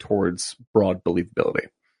long way towards broad believability.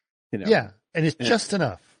 Yeah, and it's just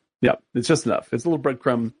enough. Yeah, it's just enough. It's a little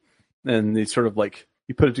breadcrumb, and they sort of like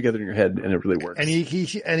you put it together in your head, and it really works. And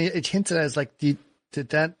it hinted as like, did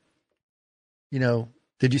that,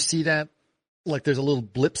 did you see that? Like, there's a little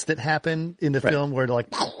blips that happen in the film where like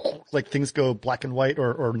things go black and white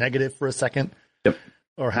or negative for a second,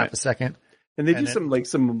 or half a second. And they do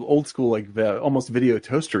some old school, almost video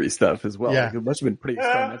toastery stuff as well. Yeah. Like, it must have been pretty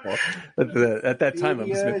experimental. At that time, it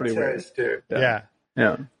must have been pretty weird.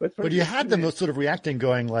 Yeah. But you had them sort of reacting,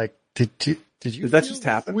 going like, did you? Did that just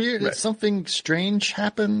happen? Weird. Did something strange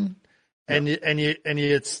happen? And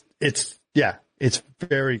it's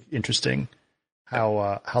very interesting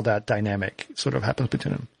how that dynamic sort of happens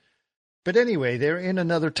between them. But anyway, they're in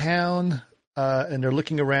another town, and they're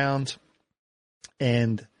looking around,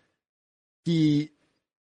 and she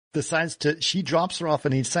drops her off,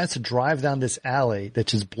 and he decides to drive down this alley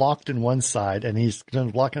that's just blocked in one side, and he's going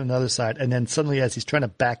to block on another side. And then suddenly, as he's trying to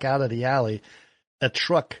back out of the alley, a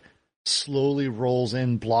truck slowly rolls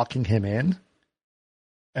in, blocking him in.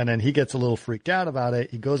 And then he gets a little freaked out about it.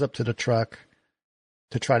 He goes up to the truck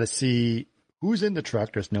to try to see who's in the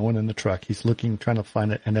truck. There's no one in the truck. He's looking, trying to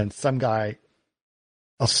find it. And then some guy,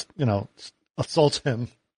 assaults him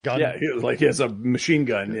gun. Yeah, he has a machine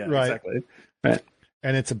gun. Yeah, right. Exactly. Right.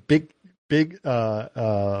 And it's a big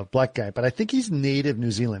black guy, but I think he's native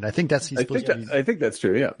New Zealand. I think that's he's supposed to be. I think that's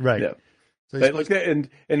true. Yeah. Right. Yeah. So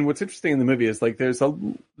and what's interesting in the movie is like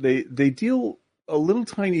they deal a little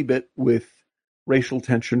tiny bit with racial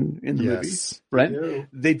tension in the movie, right?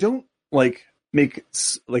 They don't like make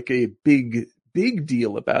like a big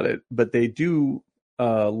deal about it, but they do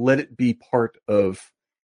let it be part of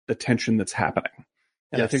the tension that's happening.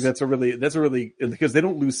 And I think that's a really because they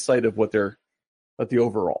don't lose sight of what the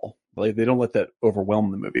overall, like they don't let that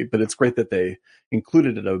overwhelm the movie. But it's great that they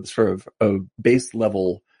included it at a sort of a base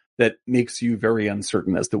level that makes you very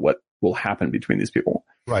uncertain as to what will happen between these people.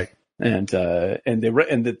 Right. And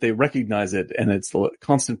that they recognize it, and it's a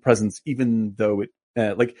constant presence, even though it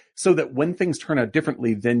so that when things turn out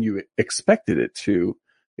differently than you expected it to,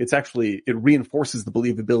 it reinforces the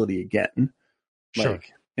believability again. Sure.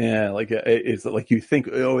 It's like you think,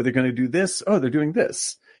 oh, they're going to do this. Oh, they're doing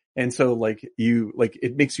this. And so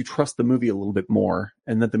it makes you trust the movie a little bit more,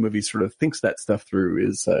 and that the movie sort of thinks that stuff through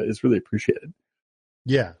is really appreciated.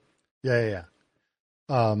 Yeah.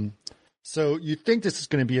 So you think this is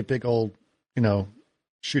going to be a big old,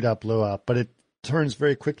 shootout, blowout, but it turns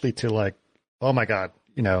very quickly to like, oh my God,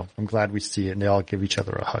 I'm glad we see it, and they all give each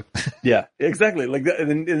other a hug. Yeah, exactly. Like that,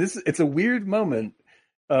 and it's a weird moment.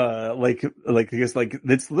 I guess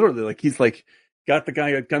it's literally like he's like got the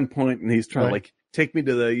guy at gunpoint, and he's trying to like take me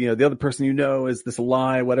to the other person is this a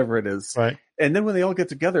lie, whatever it is. Right. And then when they all get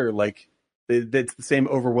together, like it's the same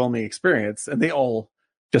overwhelming experience, and they all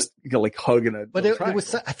just like hug in a. But it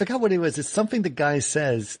was, I forgot what it was. It's something the guy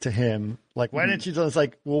says to him, like, "Why didn't you?" It's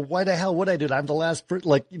like, well, why the hell would I do that? I'm the last person.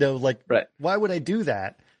 Right. Why would I do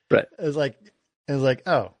that? Right. It was like,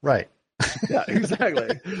 oh, right. Yeah,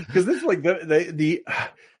 exactly. Because this is like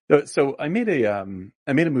so I made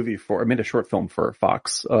a short film for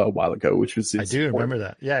Fox a while ago, which was I do remember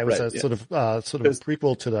that. Yeah, it was sort of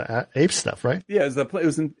prequel to the ape stuff, right? Yeah, it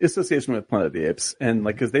was in association with Planet of the Apes, and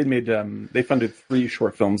because they funded 3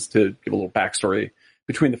 short films to give a little backstory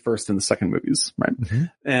between the first and the second movies, right? Mm-hmm.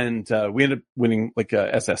 And we ended up winning like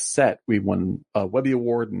a SS Set. We won a Webby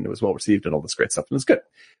Award, and it was well received and all this great stuff, and it was good.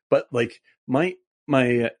 But like my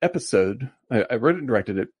episode, I wrote it and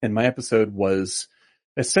directed it, and my episode was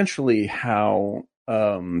essentially how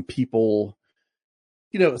people,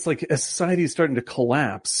 it's like as society is starting to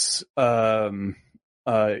collapse in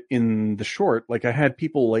the short. Like I had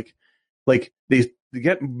people like they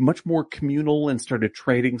get much more communal and started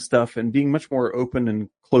trading stuff and being much more open and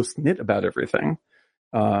close knit about everything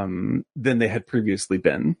than they had previously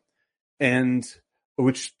been, and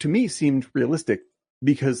which to me seemed realistic,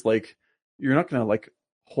 because like you're not going to like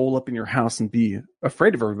hole up in your house and be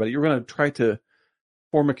afraid of everybody. You're going to try to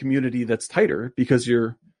form a community that's tighter because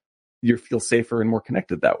you feel safer and more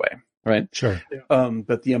connected that way, right? Sure.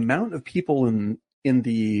 But the amount of people in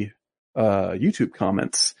the YouTube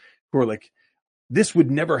comments who are like, this would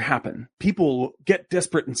never happen. People get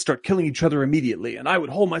desperate and start killing each other immediately, and I would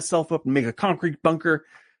hold myself up and make a concrete bunker.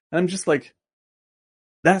 And I'm just like,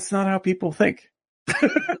 that's not how people think.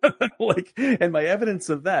 And my evidence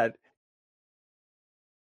of that.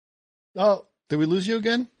 Oh, did we lose you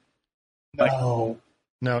again?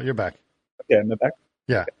 No, you're back. Okay, am I back?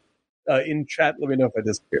 Yeah. Okay. In chat, let me know if I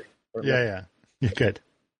disappear. Yeah, you're good.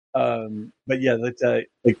 But yeah,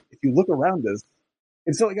 if you look around us,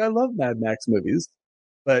 and so like I love Mad Max movies,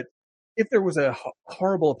 but if there was a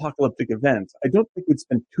horrible apocalyptic event, I don't think we'd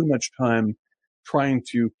spend too much time trying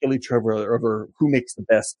to kill each other over who makes the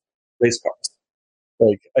best race cars.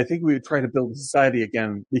 Like I think we would try to build a society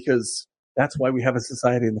again, because that's why we have a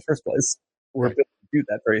society in the first place. We're built to do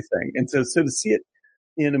that very thing. And so to see it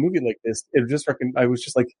in a movie like this, I was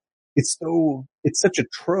just like, it's such a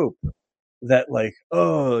trope that like,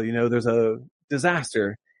 oh, there's a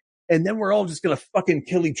disaster, and then we're all just going to fucking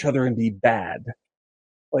kill each other and be bad.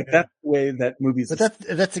 Like that's the way that movies. But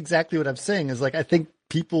that's exactly what I'm saying is like, I think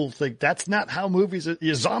people think that's not how movies are.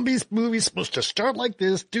 Your zombies movies supposed to start like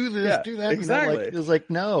this, do this, do that. Exactly. It's like,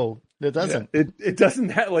 no, it doesn't. Yeah, it doesn't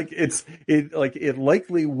have it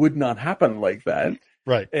likely would not happen like that.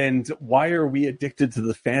 Right. And why are we addicted to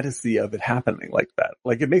the fantasy of it happening like that?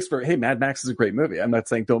 Like it makes for, hey, Mad Max is a great movie. I'm not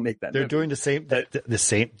saying don't make that. They're doing the same,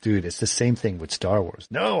 dude, it's the same thing with Star Wars.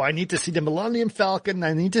 No, I need to see the Millennium Falcon.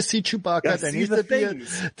 I need to see Chewbacca.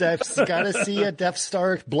 I've got to see a Death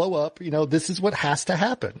Star blow up. This is what has to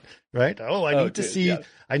happen. Right. Oh, I need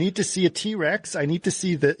to see a T-Rex. I need to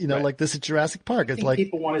see like this is Jurassic Park. It's like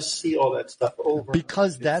people want to see all that stuff over.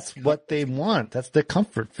 Because that's what they want. That's their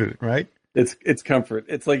comfort food, right? It's comfort.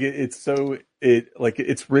 It's like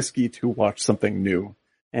it's risky to watch something new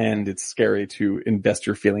and it's scary to invest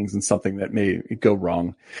your feelings in something that may go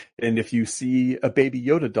wrong. And if you see a baby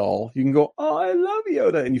Yoda doll, you can go, "Oh, I love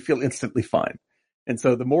Yoda," and you feel instantly fine. And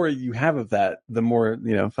so the more you have of that, the more,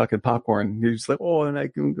 fucking popcorn, you're just like, oh, and I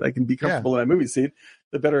can be comfortable in my movie seat,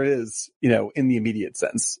 the better it is, in the immediate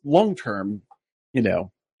sense. Long term,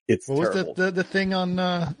 it's what terrible. Was the thing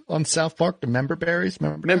on South Park, the member berries?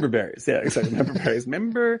 Member berries, yeah, exactly. Member berries.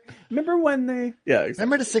 Remember when they, yeah, exactly.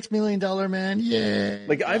 Remember the $6 million man? Yeah.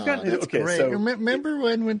 Like I've gotten, okay, great. so remember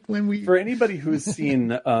when we, for anybody who's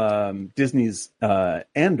seen Disney's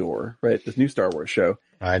Andor, right, this new Star Wars show.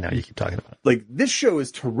 I know you keep talking about it. Like this show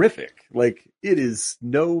is terrific. Like it is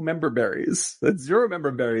no member berries. That's 0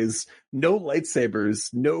 member berries. No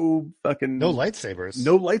lightsabers. No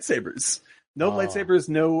lightsabers.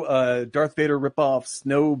 No Darth Vader ripoffs.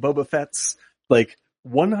 No Boba Fett's. Like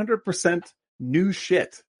 100% new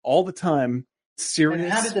shit all the time. Serious.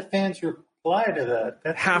 And how did the fans reply to that?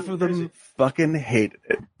 That's half of them fucking hated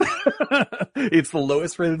it. It's the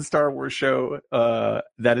lowest rated Star Wars show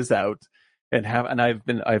that is out. And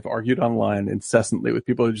I've argued online incessantly with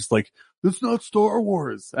people who are just like, it's not Star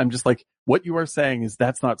Wars. I'm just like, what you are saying is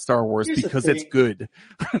that's not Star Wars because it's good.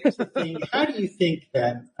 Here's the thing. How do you think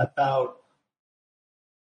then about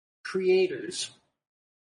creators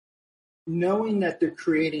knowing that they're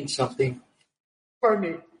creating something?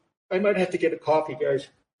 Pardon me. I might have to get a coffee, guys.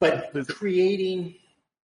 But creating,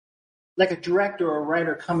 like a director or a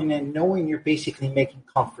writer coming in, knowing you're making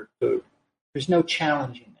comfort food. There's no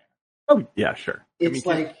challenging there. Oh yeah, sure. It's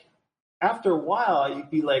after a while you'd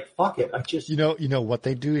be like, "Fuck it, I just." You know what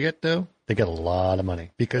they do get though? They get a lot of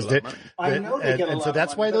money because I know they get a lot. And so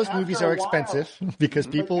that's why those movies are expensive because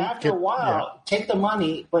people after a while take the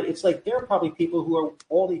money, but it's like there are probably people who are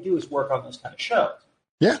all they do is work on this kind of show.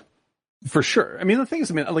 Yeah, for sure. I mean, the thing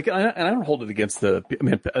is, I don't hold it against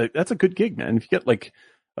that's a good gig, man. If you get like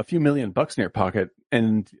a few $1 million in your pocket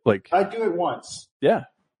and like, I'd do it once. Yeah.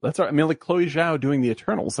 That's all right. I mean, like Chloe Zhao doing the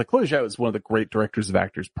Eternals. Like Chloe Zhao is one of the great directors of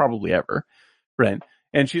actors probably ever, right?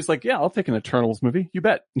 And she's like, "Yeah, I'll take an Eternals movie. You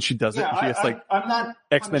bet." And she does it. And she gets I'm not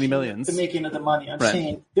X many millions. The making of the money. I'm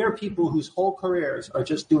saying there are people whose whole careers are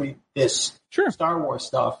just doing this Star Wars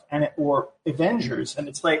stuff or Avengers, and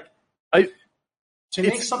it's like to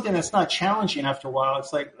make something that's not challenging after a while.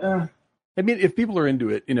 It's like. I mean, if people are into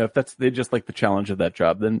it, if they just like the challenge of that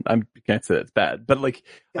job, then I can't say that's bad. But like,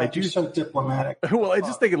 you're so diplomatic. Well, I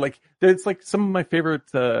just think it's like some of my favorite.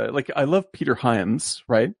 I love Peter Hyams,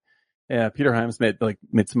 right? Yeah, Peter Hyams made some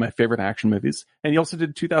of my favorite action movies, and he also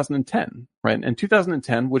did 2010, right? And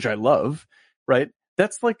 2010, which I love, right?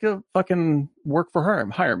 That's like a fucking work for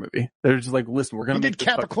hire movie. They're just like, listen, we're gonna. He did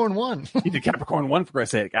Capricorn 1. He did Capricorn 1 for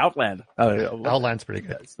Christ's sake. Outland. Outland's pretty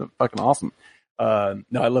good. It's fucking awesome.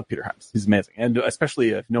 No, I love Peter Hyams. He's amazing. And especially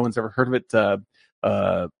if no one's ever heard of it,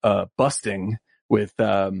 Busting with,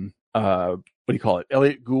 what do you call it?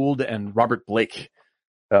 Elliot Gould and Robert Blake,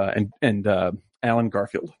 and Alan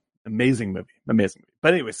Garfield. Amazing movie.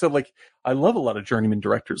 But anyway, so like, I love a lot of journeyman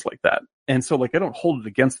directors like that. And so like, I don't hold it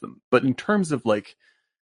against them, but in terms of like,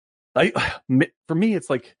 for me, it's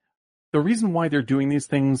like the reason why they're doing these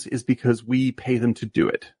things is because we pay them to do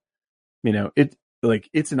it.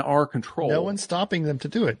 It's in our control. No one's stopping them to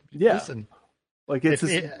do it. Yeah. Listen, like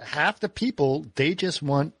half the people, they just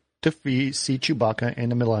want to see Chewbacca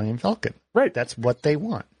and the Millennium Falcon. Right. That's what they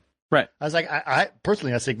want. Right. I was like, I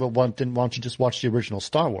personally, I think, well, why don't you just watch the original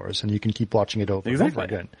Star Wars and you can keep watching it over and over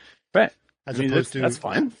again. Right. As opposed to that's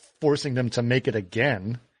fine. Forcing them to make it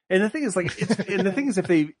again. And the thing is,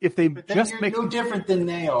 if they but then just you're make no different than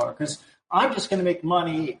they are, because I'm just going to make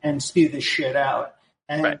money and spew this shit out.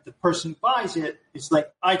 And the person who buys it is like,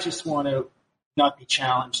 I just want to not be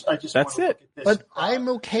challenged. I just That's want to it. look at this. But I'm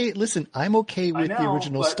okay. Listen, I'm okay with the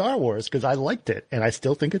original Star Wars because I liked it, and I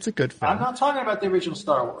still think it's a good film. I'm not talking about the original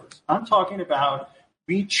Star Wars. I'm talking about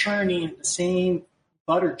rechurning the same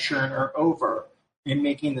butter churner over and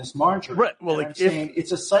making this margarine. Right. Well, I'm saying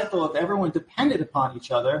it's a cycle of everyone dependent upon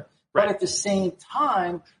each other, but at the same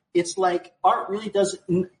time, it's like art really doesn't.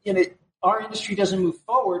 Our industry doesn't move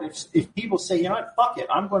forward if people say, you know what, fuck it,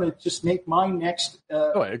 I'm going to just make my next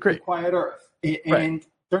Quiet Earth. And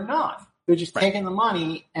they're not. They're just taking the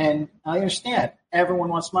money, and I understand. Everyone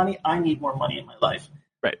wants money. I need more money in my life.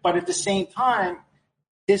 Right. But at the same time,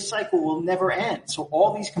 this cycle will never end. So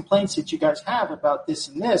all these complaints that you guys have about this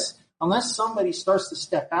and this, unless somebody starts to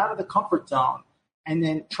step out of the comfort zone and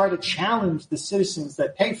then try to challenge the citizens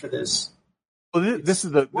that pay for this, this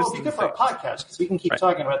is the good for a podcast because we can keep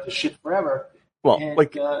talking about this shit forever. Well, and,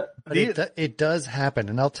 it does happen,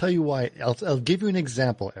 and I'll tell you why. I'll give you an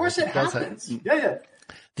example. Of course, it happens. Yeah.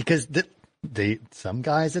 Because some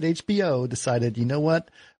guys at HBO decided, you know what?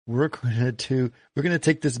 We're going to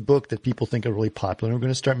take this book that people think are really popular, and we're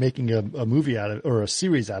going to start making a movie out of it, or a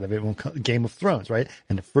series out of it. We'll call it Game of Thrones, right?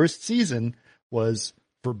 And the first season was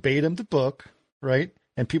verbatim the book, right?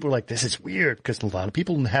 And people were like, this is weird, because a lot of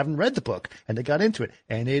people haven't read the book, and they got into it,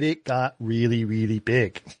 and it got really, really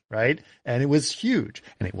big, right? And it was huge,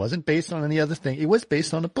 and it wasn't based on any other thing. It was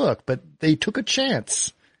based on a book, but they took a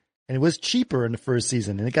chance. And it was cheaper in the first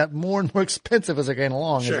season, and it got more and more expensive as it came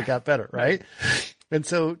along, as it got better, right? And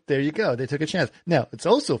so there you go. They took a chance. Now, it's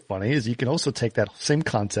also funny is you can also take that same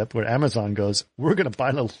concept where Amazon goes, we're going to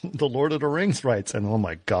buy the Lord of the Rings rights. And oh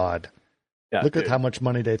my God, look at how much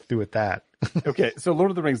money they threw at that. Okay. So Lord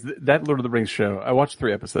of the Rings, that Lord of the Rings show, I watched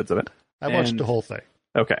 3 episodes of it. I watched the whole thing.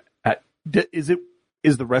 Okay. Is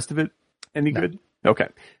the rest of it any good? Okay.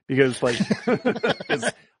 Because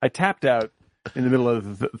I tapped out in the middle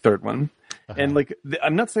of the third one. And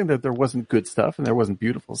I'm not saying that there wasn't good stuff and there wasn't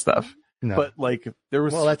beautiful stuff. No. But there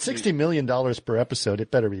was at $60 million per episode,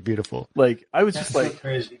 it better be beautiful. I was just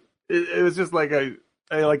crazy. It was just I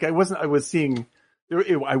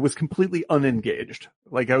was completely unengaged.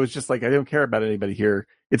 I was just I don't care about anybody here.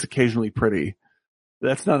 It's occasionally pretty.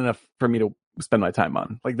 That's not enough for me to spend my time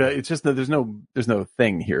on. It's just there's no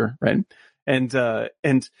thing here, right? And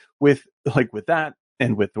with that.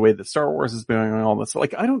 And with the way that Star Wars is going on, all this,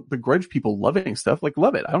 I don't begrudge people loving stuff.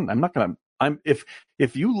 Love it.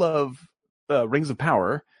 If you love Rings of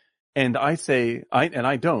Power, and I say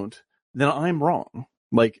I don't, then I'm wrong.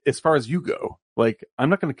 As far as you go, I'm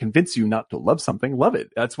not going to convince you not to love something. Love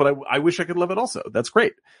it. That's what I wish I could love it also. That's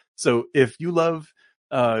great. So if you love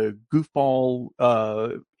goofball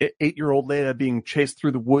 8-year-old Leia being chased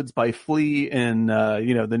through the woods by Flea in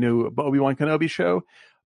the new Obi-Wan Kenobi show,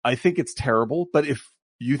 I think it's terrible, but if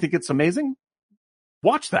you think it's amazing,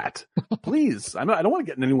 watch that, please. I don't want to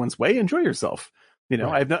get in anyone's way. Enjoy yourself.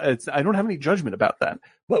 Right. I don't have any judgment about that.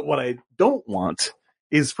 But what I don't want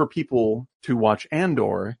is for people to watch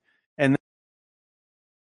Andor and.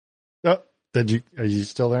 Oh, are you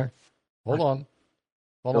still there? Hold on.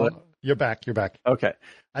 You're back. Okay.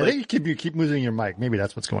 I think you keep moving your mic. Maybe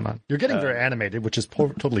that's what's going on. You're getting very animated, which is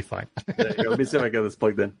totally fine. There you go. Let me see if I get this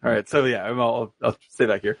plugged in. All right. So yeah, I'll stay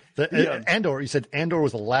back here. Andor. You said Andor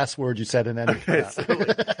was the last word you said, and then so,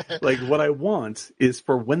 what I want is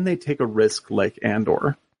for when they take a risk like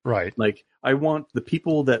Andor, right? I want the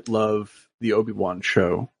people that love the Obi-Wan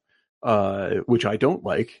show, which I don't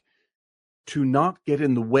like, to not get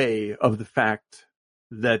in the way of the fact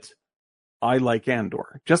that I like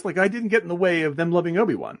Andor, just like I didn't get in the way of them loving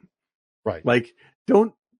Obi-Wan. Right.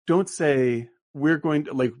 Don't say we're going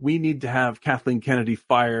to we need to have Kathleen Kennedy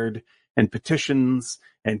fired and petitions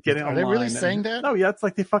and get online. Are they really saying that? Oh yeah, it's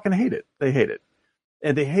they fucking hate it. They hate it.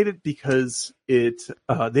 And they hate it because they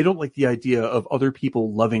don't like the idea of other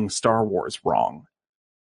people loving Star Wars wrong.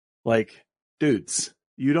 Dudes,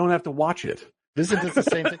 you don't have to watch it. Isn't this the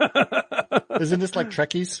same thing? Isn't this like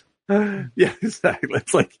Trekkies? Yeah, exactly.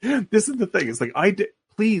 It's this is the thing. It's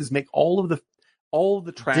please make all of the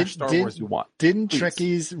trash Star Wars you want. Didn't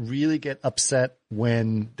Trekkies really get upset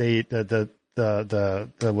when the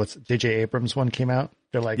what's J.J. Abrams one came out?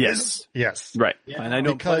 They're like, yes, right. Yeah. And I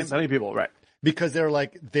know many people, right? Because they're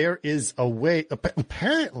like, there is a way,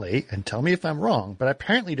 apparently, and tell me if I'm wrong, but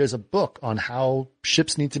apparently there's a book on how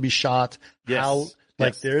ships need to be shot, how.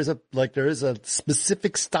 There is a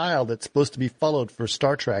specific style that's supposed to be followed for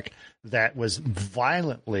Star Trek that was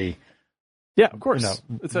violently, of course,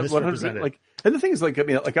 it's misrepresented. And the thing is,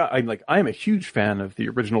 I am a huge fan of the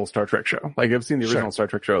original Star Trek show. I've seen the original Star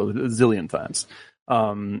Trek show a zillion times.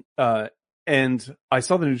 And I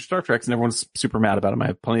saw the new Star Treks, and everyone's super mad about them. I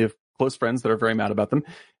have plenty of close friends that are very mad about them,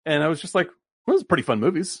 and I was just those are pretty fun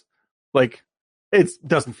movies. It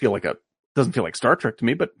doesn't feel like Star Trek to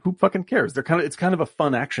me, but who fucking cares? It's kind of a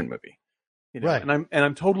fun action movie, right? And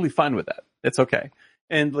I'm totally fine with that. It's okay.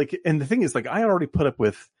 And the thing is, I already put up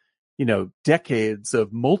with, decades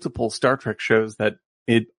of multiple Star Trek shows that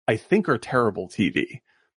I think are terrible TV,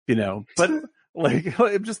 but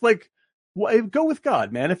I'm just go with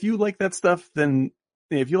God, man. If you like that stuff, then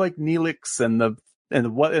if you like Neelix and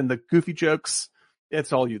the goofy jokes,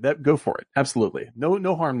 it's all you. That go for it. Absolutely.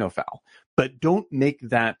 No harm, no foul. But don't make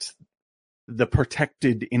that the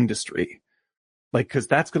protected industry, because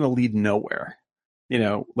that's going to lead nowhere.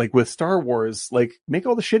 With Star Wars, make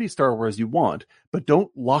all the shitty Star Wars you want, but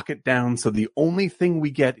don't lock it down so the only thing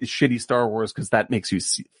we get is shitty Star Wars, because that makes you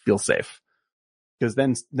feel safe. Because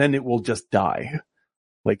then it will just die.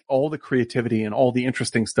 All the creativity and all the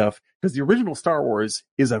interesting stuff, because the original Star Wars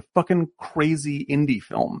is a fucking crazy indie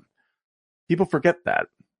film. People forget that,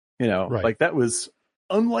 right. That was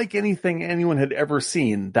unlike anything anyone had ever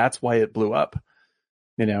seen. That's why it blew up,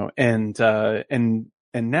 and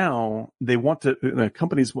now they want to,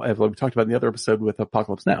 companies, like we talked about in the other episode with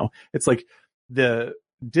Apocalypse Now, it's like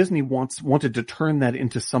Disney wanted to turn that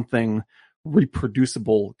into something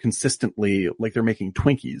reproducible consistently, like they're making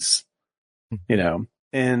Twinkies,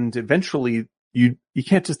 and eventually you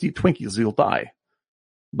can't just eat Twinkies, you'll die.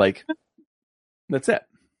 Like, that's it.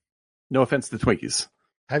 No offense to Twinkies.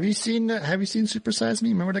 Have you seen Super Size Me?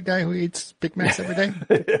 Remember that guy who eats Big Macs every day?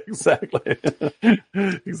 Exactly.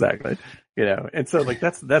 And so like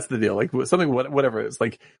that's the deal. Like something, whatever it is,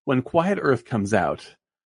 like when Quiet Earth comes out,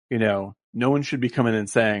 no one should be coming in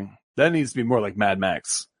saying that needs to be more like Mad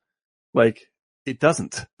Max. Like, it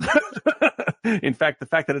doesn't. In fact, the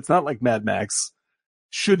fact that it's not like Mad Max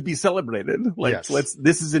should be celebrated. Like, yes.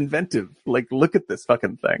 This is inventive. Like, look at this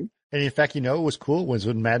fucking thing. And in fact, what was cool was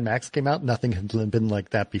when Mad Max came out, nothing had been like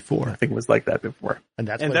that before. Nothing was like that before. And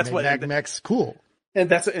that's what made Mad Max cool. And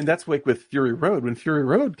that's like with Fury Road. When Fury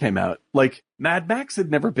Road came out, like, Mad Max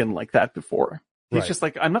had never been like that before. He's just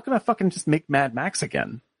like, I'm not going to fucking just make Mad Max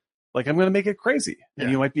again. Like, I'm going to make it crazy. Yeah.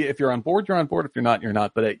 And you might be, if you're on board, you're on board. If you're not, you're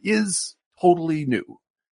not. But it is totally new.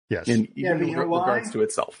 Yes. In regards to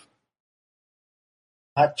itself.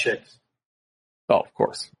 Hot chicks. Oh, of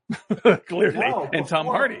course. Clearly. No, and Tom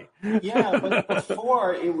Hardy. Yeah, but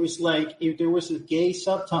before it was like, there was a gay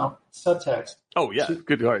subtext. Oh, yeah.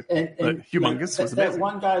 Good God. And Humongous was amazing. That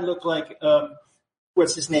one guy looked like,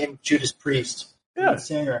 what's his name? Judas Priest. Yeah. The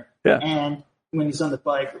singer. Yeah. And when he's on the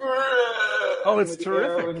bike. Oh, it's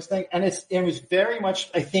terrific. And it was very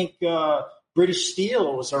much, I think, British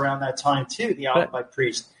Steel was around that time too, the album by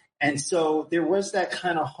Priest. And so there was that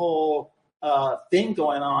kind of whole thing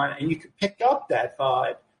going on, and you could pick up that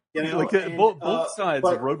vibe. Like both sides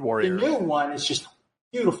of Road Warrior. The new one is just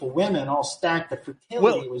beautiful women all stacked. The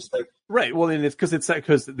fertility was like... Right. Well, and it's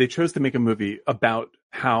because they chose to make a movie about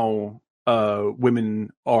how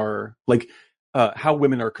women are, like, how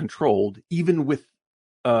women are controlled, even with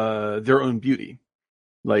their own beauty.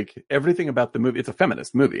 Like, everything about the movie, it's a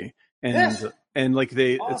feminist movie. And like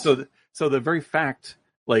they, awesome. So the very fact,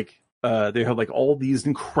 like, they have like all these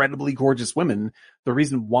incredibly gorgeous women. The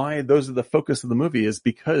reason why those are the focus of the movie is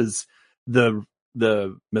because the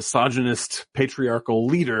misogynist patriarchal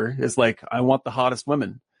leader is like, I want the hottest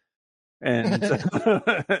women. And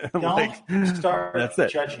don't start that's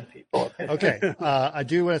it. Judging people. Okay. I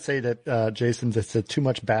do want to say that Jason just said too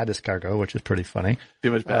much bad escargot, which is pretty funny.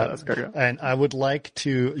 Too much bad escargot. And I would like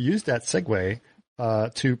to use that segue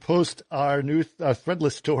to post our new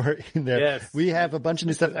Threadless store in there. Yes. We have a bunch of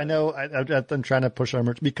new stuff. I know I'm trying to push our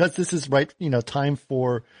merch because this is time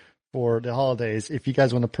for the holidays. If you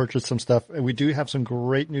guys want to purchase some stuff, and we do have some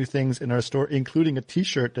great new things in our store, including a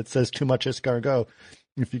t-shirt that says too much escargot.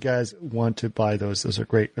 If you guys want to buy those are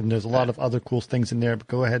great. And there's a lot of other cool things in there, but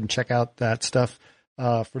go ahead and check out that stuff.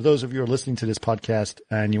 For those of you who are listening to this podcast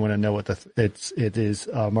and you want to know what it is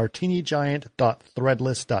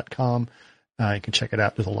martinigiant.threadless.com. You can check it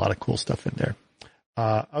out. There's a lot of cool stuff in there.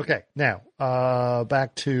 Okay. Now,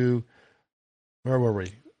 back to, where were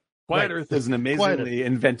we? Quiet Earth is an amazingly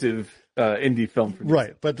inventive indie film.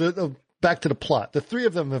 Right. But back to the plot. The three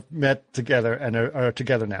of them have met together and are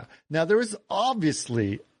together now. Now, there is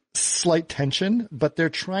obviously slight tension, but they're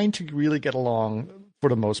trying to really get along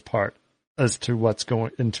for the most part as to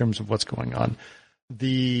in terms of what's going on.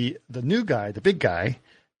 The new guy, the big guy,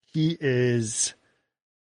 he is,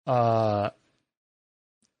 oh,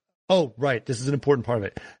 right. This is an important part of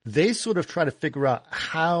it. They sort of try to figure out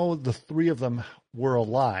how the three of them were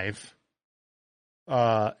alive,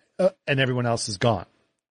 and everyone else is gone,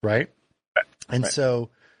 right? And so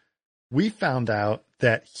we found out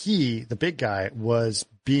that he, the big guy, was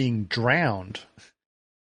being drowned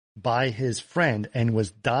by his friend and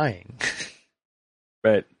was dying.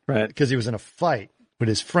 Right. Because he was in a fight with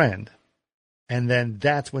his friend. And then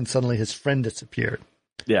that's when suddenly his friend disappeared.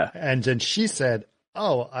 Yeah. And then she said,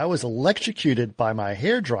 oh, I was electrocuted by my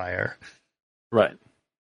hairdryer. Right.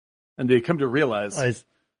 And they come to realize,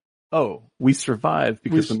 we survived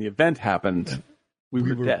because when the event happened, we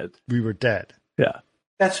were dead. We were dead. Yeah.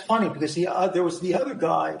 That's funny because there was the other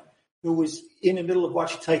guy who was in the middle of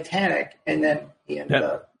watching Titanic, and then he ended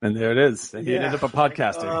up. And there it is. And he ended up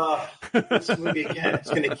podcasting. This movie again, it's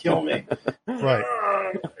going to kill me. Right.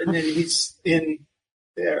 And then he's in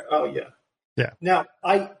there. Oh, yeah. Yeah. Now,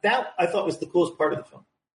 I thought was the coolest part of the film.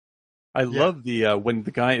 I love the when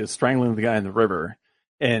the guy is strangling the guy in the river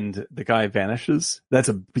and the guy vanishes. That's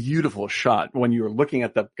a beautiful shot when you're looking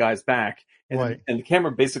at the guy's back and the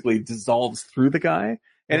camera basically dissolves through the guy.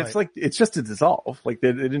 And it's like, it's just a dissolve. Like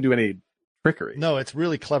they didn't do any trickery. No, it's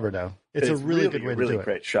really clever now. It's a really good way to do it. Really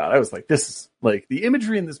great shot. I was like, this is like the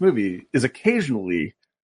imagery in this movie is occasionally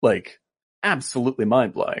like absolutely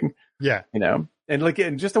mind blowing. Yeah. You know, and like,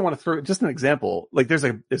 and just I want to throw just an example. Like there's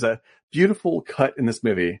a beautiful cut in this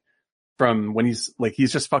movie from when he's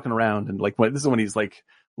just fucking around and like this is when he's like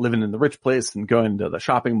living in the rich place and going to the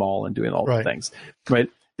shopping mall and doing all the things. Right.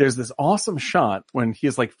 There's this awesome shot when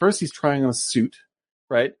he's like, first he's trying on a suit.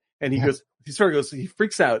 Right. And he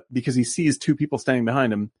freaks out because he sees two people standing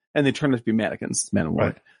behind him and they turn out to be mannequins, man and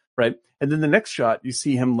woman. Right. And then the next shot, you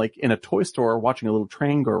see him like in a toy store watching a little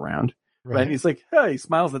train go around. Right. And he's like, hey, he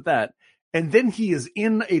smiles at that. And then he is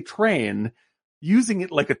in a train using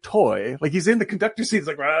it like a toy. Like he's in the conductor's seat.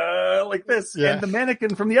 It's like this. Yeah. And the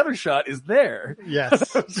mannequin from the other shot is there.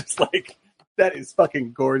 Yes. It's just like, that is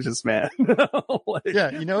fucking gorgeous, man. Like,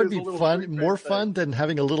 yeah, you know, it'd be fun, more fun than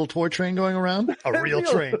having a little toy train going around. A real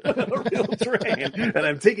train. A real train. And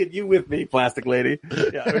I'm taking you with me, plastic lady.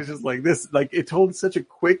 Yeah, it was just like this, like it told such a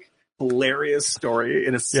quick, hilarious story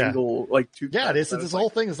in a single, like 2 Yeah, it is. This whole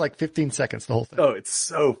thing is like 15 seconds, the whole thing. Oh, it's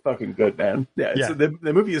so fucking good, man. Yeah. So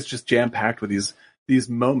the movie is just jam-packed with these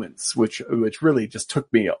moments, which really just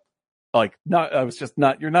took me up. Like,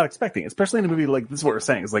 you're not expecting, especially in a movie like this is what we're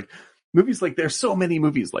saying. It's like, movies like there's so many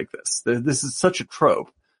movies like this. This is such a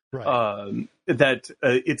trope, right. That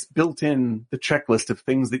it's built in the checklist of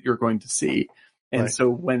things that you're going to see. And so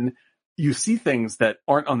when you see things that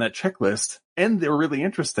aren't on that checklist and they're really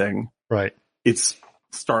interesting, right? It's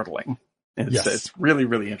startling. And it's really,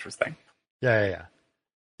 really interesting. Yeah.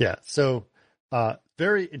 So,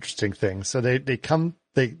 very interesting thing. So they get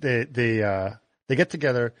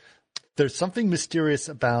together. There's something mysterious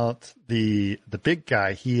about the big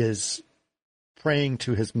guy. He is praying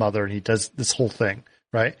to his mother and he does this whole thing,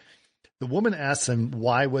 right? The woman asks him,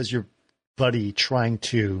 why was your buddy trying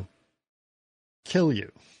to kill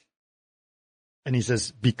you? And he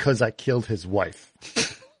says, because I killed his wife.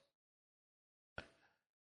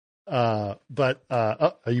 Are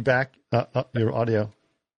you back? Your audio's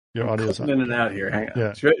in and out here. Hang on.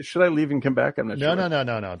 Yeah. Should I leave and come back? I'm not sure.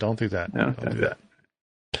 No. Don't do that. No, don't do that.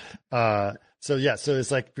 So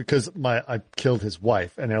it's like, because I killed his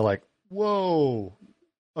wife, and they're like, whoa,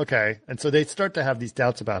 okay. And so they start to have these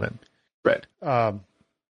doubts about him. Right.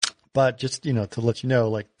 But just, to let you know,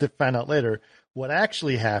 like to find out later, what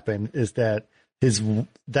actually happened is that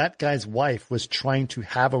that guy's wife was trying to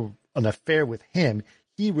have an affair with him.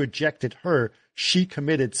 He rejected her. She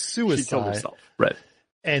committed suicide. She killed herself. Right.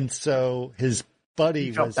 And so his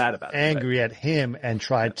buddy was angry at him and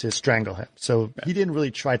tried to strangle him. So he didn't really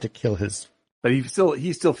try to kill his. But he still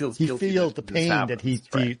feels guilty. He feels the pain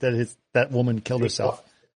that that woman killed herself.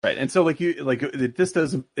 Right. And so this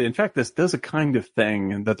does a kind of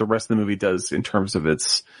thing that the rest of the movie does in terms of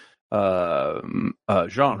its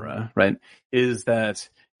genre, right? Is that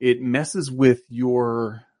it messes with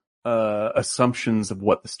your assumptions of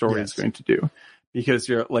what the story is going to do, because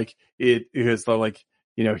you're like here's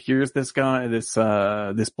this guy, this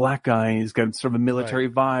black guy, he's got sort of a military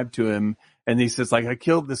vibe to him, and he says like, I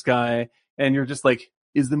killed this guy, and you're just like,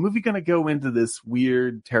 is the movie going to go into this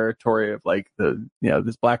weird territory of like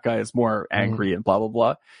this black guy is more angry and blah blah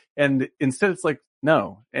blah, and instead it's like,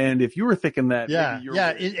 no. And if you were thinking that, and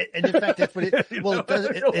in fact, that's what it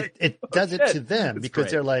does it to them,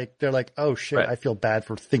 because they're like, oh shit, I feel bad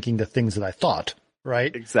for thinking the things that I thought,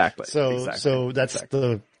 right? Exactly. So that's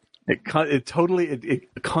it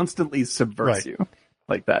constantly subverts you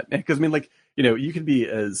like that. Because I mean, like, you can be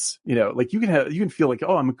as, like you can feel like,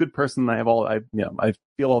 oh, I'm a good person. I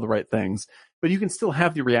feel all the right things, but you can still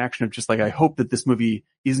have the reaction of just like, I hope that this movie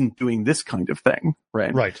isn't doing this kind of thing.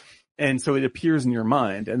 Right. Right. And so it appears in your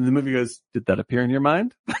mind, and the movie goes, did that appear in your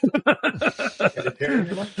mind? Did it appear in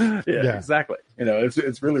your mind? Yeah, exactly.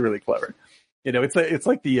 It's really, really clever. It's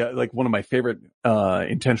like the, like one of my favorite,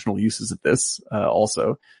 intentional uses of this,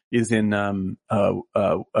 also is in,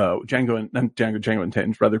 Django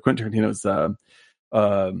Unchained, rather, Quentin Tarantino's,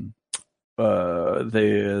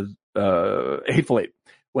 the Hateful Eight,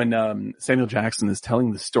 when, Samuel Jackson is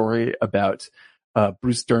telling the story about,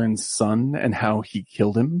 Bruce Dern's son and how he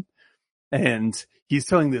killed him. And he's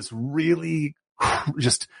telling this really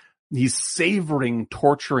he's savoring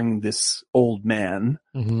torturing this old man,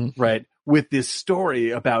 right? With this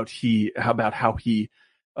story about how he,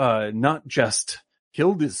 not just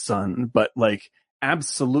killed his son, but like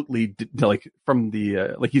absolutely like from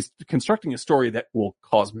the, like he's constructing a story that will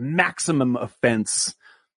cause maximum offense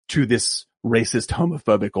to this racist,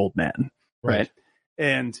 homophobic old man. Right.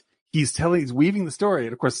 And he's weaving the story.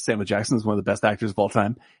 And of course, Samuel Jackson is one of the best actors of all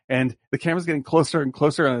time. And the camera's getting closer and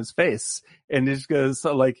closer on his face. And it just goes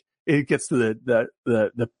like, it gets to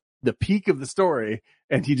the the peak of the story,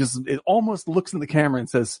 and it almost looks in the camera and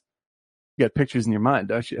says, "You got pictures in your mind,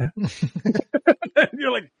 don't you?" And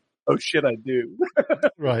you're like, "Oh shit, I do."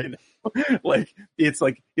 Right. You know? Like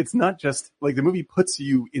it's not just like the movie puts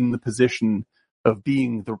you in the position of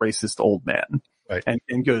being the racist old man, right?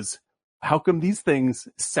 And goes, "How come these things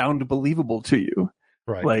sound believable to you?"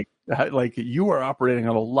 Right. Like you are operating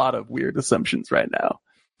on a lot of weird assumptions right now.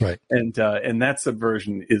 Right. And that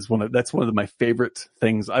subversion is one of my favorite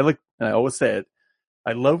things. I like, and I always say it,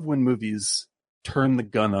 I love when movies turn the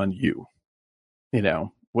gun on you, you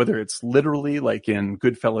know, whether it's literally like in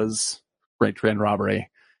Goodfellas, Great Train Robbery,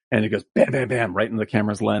 and it goes bam, bam, bam, right in the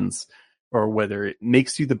camera's lens, or whether it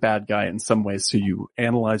makes you the bad guy in some ways so you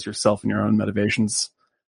analyze yourself and your own motivations.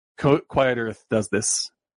 Quiet Earth does this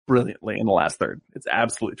brilliantly in the last third. It's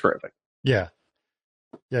absolutely terrific. Yeah.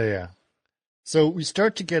 So we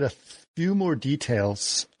start to get a few more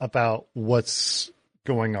details about what's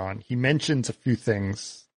going on. He mentions a few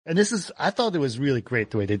things. And I thought it was really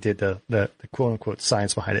great the way they did the quote unquote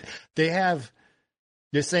science behind it.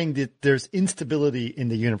 They're saying that there's instability in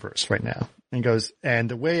the universe right now. And goes, and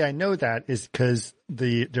the way I know that is because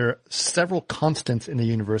there are several constants in the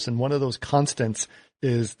universe, and one of those constants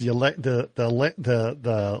is the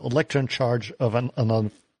electron charge of an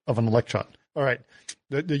electron. All right,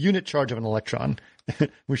 the unit charge of an electron,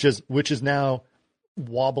 which is now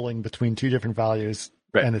wobbling between two different values,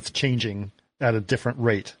 right. And it's changing at a different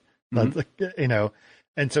rate. You know,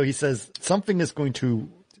 and so he says something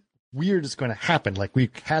weird is going to happen. Like we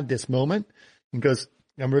had this moment, and goes,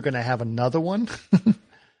 and we're going to have another one.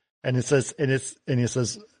 And he says,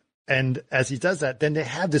 and as he does that, then they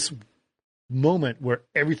have this moment where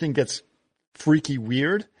everything gets freaky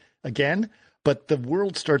weird again, but the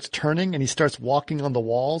world starts turning and he starts walking on the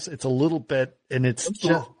walls. It's a little bit, and it's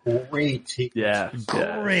just great. Yeah.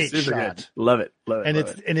 Great shot. Good. Love it. And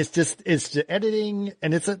it's the editing,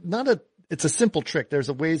 and it's a simple trick.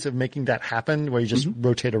 There's ways of making that happen where you just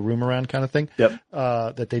rotate a room around kind of thing. Yep.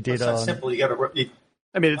 That they did. It's not simple. You got to.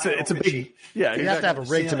 I mean, it's a big, yeah. You have to have a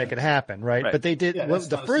rig to make it happen, right? But they did.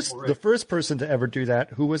 The first person to ever do that.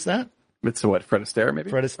 Who was that? It's what, Fred Astaire,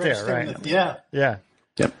 maybe. Fred Astaire, right? Yeah.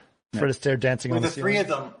 Yep. Fred Astaire dancing on the ceiling. Three of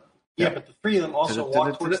them. Yeah, but the three of them also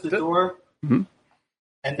walk towards the door. Mm-hmm.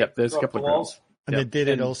 And there's a couple of walls. And they did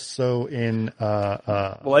it also in.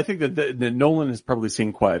 Well, I think that Nolan has probably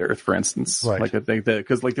seen Quiet Earth, for instance. Right. Like I think that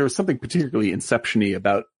because like there was something particularly Inception-y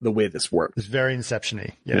about the way this worked. It's very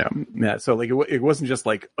Inception-y. Yeah. Yeah. So like it wasn't just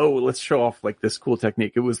like, oh, let's show off like this cool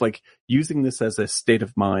technique. It was like using this as a state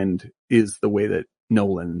of mind is the way that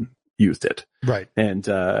Nolan used it. Right. And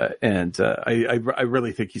I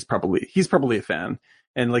really think he's probably a fan.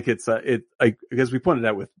 And like as we pointed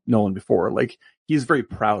out with Nolan before, like he's very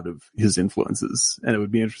proud of his influences, and it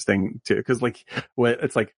would be interesting to, cause like,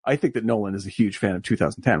 it's like, I think that Nolan is a huge fan of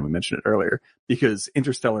 2010. We mentioned it earlier because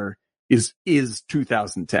Interstellar is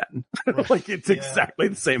 2010. Right. Like it's exactly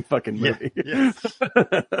the same fucking movie. Yeah.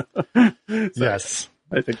 Yes. Yes.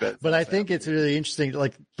 I think that. But I think it's really interesting,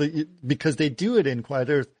 like, because they do it in Quiet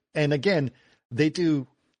Earth. And again, they do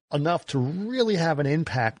enough to really have an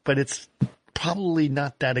impact, but it's probably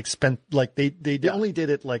not that expensive. Like they only did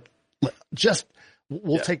it like just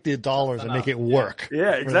we'll take the dollars and make it work.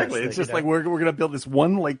 Yeah, exactly. It's just like we're gonna build this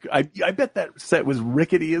one. Like I bet that set was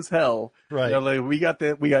rickety as hell. Right. You know,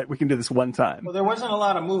 like we can do this one time. Well, there wasn't a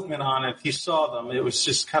lot of movement on it. If you saw them, it was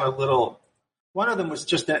just kind of little. One of them was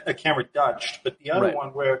just a camera dodged, but the other one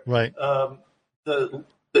where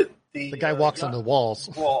the guy walks on the walls.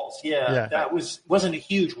 That wasn't a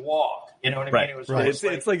huge walk. You know what I mean? It was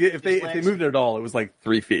it's like if they moved it at all, it was like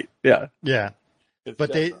 3 feet. Yeah. Yeah.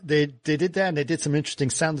 But they did that, and they did some interesting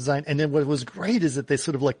sound design. And then what was great is that they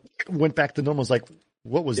sort of like went back to normal. It was like,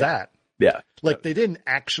 what was that? Yeah. Like they didn't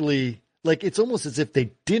actually, like it's almost as if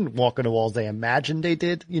they didn't walk on the walls. They imagined they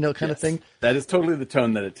did, kind of thing. That is totally the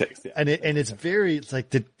tone that it takes. Yeah. And it's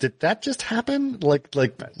like, did that just happen? Like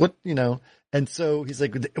what, And so he's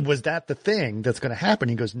like, was that the thing that's going to happen?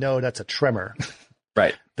 He goes, no, that's a tremor.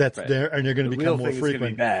 Right. That's there, and they're going to become more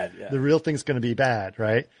frequent. Bad, yeah. The real thing's going to be bad,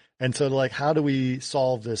 right? And so, like, how do we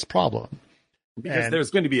solve this problem? Because there's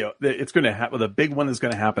going to be it's going to happen. The big one is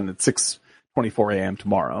going to happen at 6:24 a.m.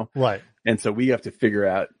 tomorrow, right? And so we have to figure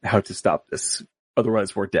out how to stop this.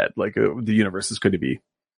 Otherwise, we're dead. Like the universe is going to be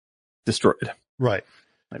destroyed, right?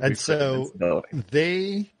 And so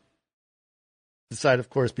they decide, of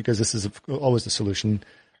course, because this is always the solution.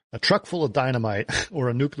 A truck full of dynamite or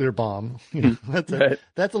a nuclear bomb. That's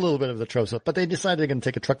a little bit of the trope. But they decided they're going to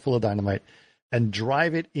take a truck full of dynamite and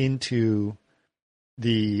drive it into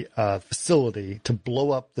the facility to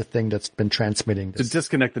blow up the thing that's been transmitting to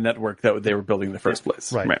disconnect the network that they were building in the first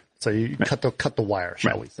place. Right. So you cut the wire,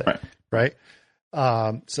 shall we say? Right.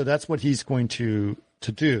 So that's what he's going to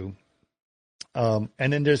do. And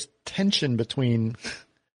then there's tension between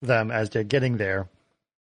them as they're getting there.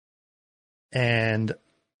 And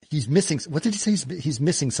he's missing. What did he say? He's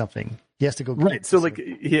missing something. He has to go. Right. So like,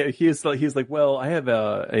 he's like, well, I have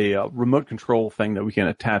a remote control thing that we can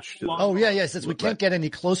attach to. Oh yeah. He says we can't get any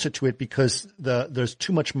closer to it because there's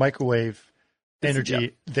too much microwave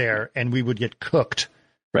energy there, and we would get cooked.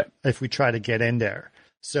 Right. If we try to get in there.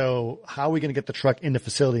 So how are we going to get the truck in the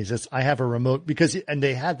facility? He says, I have a remote and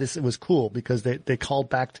they had this. It was cool because they called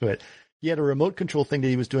back to it. He had a remote control thing that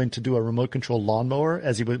he was doing to do a remote control lawnmower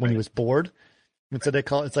when he was bored. And so they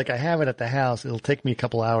call it's like, I have it at the house. It'll take me a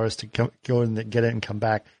couple hours to go and get it and come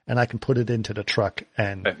back, and I can put it into the truck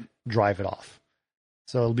and drive it off.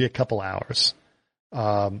 So it'll be a couple hours.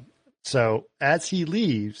 So as he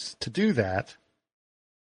leaves to do that,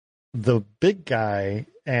 the big guy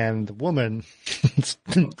and the woman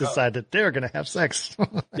decide that they're going to have sex.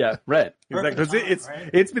 Yeah, right. Exactly.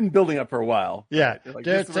 It's been building up for a while. Yeah. Like,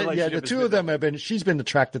 the two of them she's been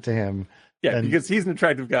attracted to him. Yeah, because he's an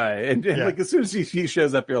attractive guy. And like as soon as she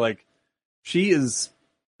shows up, you're like, she is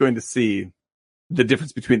going to see the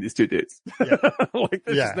difference between these two dudes. Yeah. Like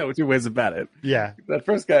there's just no two ways about it. Yeah. That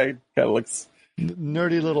first guy kind of looks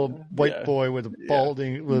nerdy little white boy with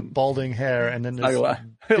balding hair, and then this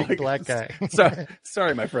big black guy.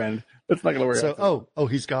 Sorry, my friend. That's not going to work. So,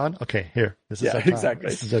 he's gone. Okay, here. This is our time. Exactly.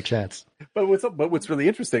 This is our chance. But what's really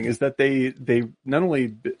interesting is that they not only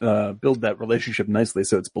build that relationship nicely,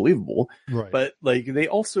 so it's believable, right, but like they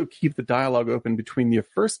also keep the dialogue open between the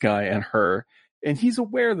first guy and her, and he's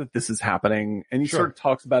aware that this is happening, and he sort of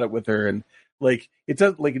talks about it with her, and like it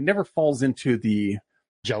never falls into the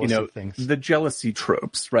jealousy things, the jealousy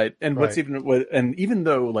tropes, right? And even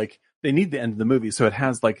though like they need the end of the movie, so it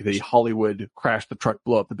has like the Hollywood crash the truck,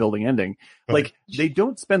 blow up the building ending. Right. Like they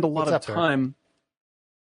don't spend a lot of time.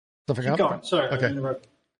 Keep going. Sorry. Okay.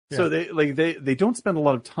 So they don't spend a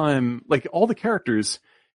lot of time. Like all the characters,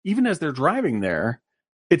 even as they're driving there,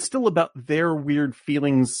 it's still about their weird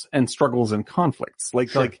feelings and struggles and conflicts.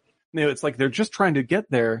 Like it's like they're just trying to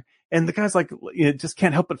get there. And the guy's like, just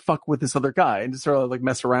can't help but fuck with this other guy and just sort of like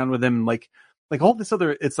mess around with him. Like all this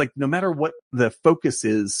other, it's like no matter what the focus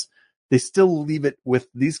is, they still leave it with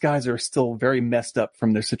these guys are still very messed up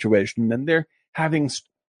from their situation and they're having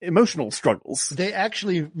emotional struggles. They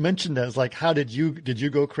actually mentioned that. It's like, how did you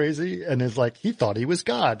go crazy? And it's like, he thought he was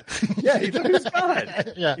God. Yeah, he thought he was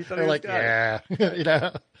God. Yeah. They're like, God.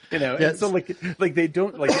 And so like they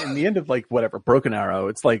don't like in the end of like whatever Broken Arrow,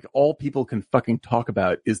 it's like all people can fucking talk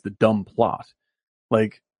about is the dumb plot.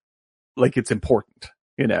 Like it's important,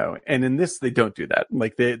 and in this, they don't do that.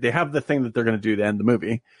 Like they have the thing that they're going to do to end the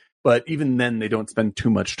movie, but even then they don't spend too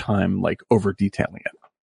much time like over detailing it.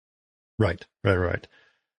 Right.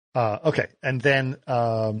 Okay. And then,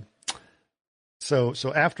 so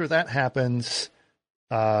after that happens,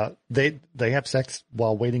 they have sex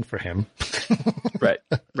while waiting for him. Right.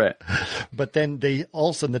 But then all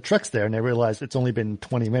of a sudden the truck's there and they realize it's only been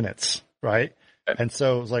 20 minutes. Right. And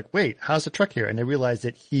so it's like, wait, how's the truck here? And they realize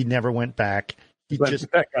that he never went back. He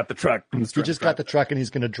just got the truck. He just got the truck and he's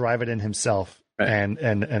going to drive it in himself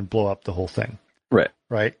and blow up the whole thing.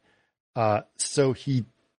 Right. So he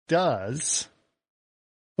does.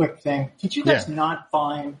 Quick thing. Did you guys not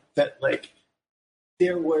find that like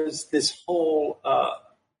there was this whole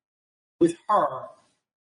with her?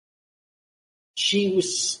 She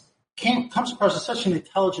comes across as such an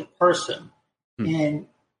intelligent person and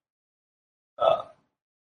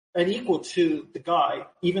equal to the guy,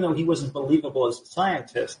 even though he wasn't believable as a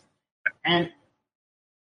scientist. And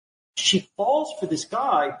she falls for this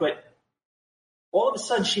guy, but all of a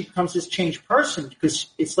sudden she becomes this changed person because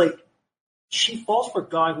it's like she falls for a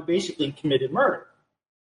guy who basically committed murder.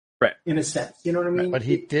 Right. In a sense. You know what I mean? But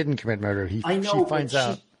he didn't commit murder. I know, she finds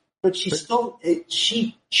out. But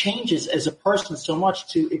she changes as a person so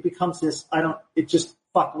much it becomes this, it just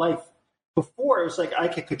fuck life. Before it was like I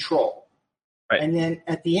could control. Right. And then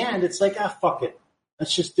at the end it's like, fuck it.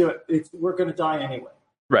 Let's just do it. We're going to die anyway.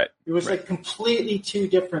 Right. It was like completely two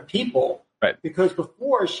different people. Right. Because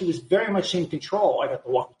before she was very much in control. I got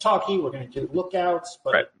the walkie-talkie. We're going to do lookouts.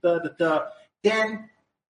 But then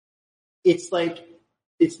it's like,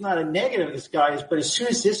 it's not a negative this guy is, but as soon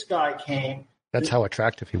as this guy came. That's how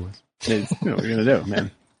attractive he was. What are you going to do,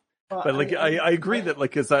 man? But like, I agree that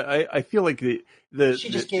like, cause I feel like she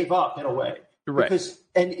just gave up in a way. Right.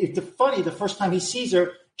 The first time he sees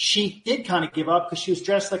her, she did kind of give up because she was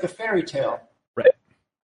dressed like a fairy tale. Right.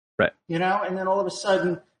 Right. And then all of a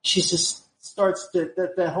sudden she just starts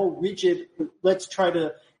the whole rigid, let's try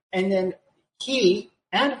to, and then he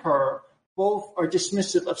and her both are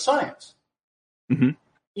dismissive of science. Mm-hmm.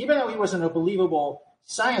 Even though he wasn't a believable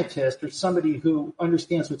scientist or somebody who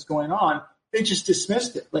understands what's going on, they just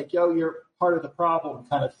dismissed it. Like, yo, you're part of the problem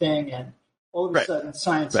kind of thing. And all of a sudden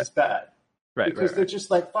science is bad. Right. Because they're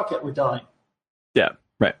just like, fuck it, we're dying. Yeah.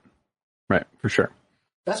 Right. Right. For sure.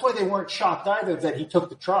 That's why they weren't shocked either that he took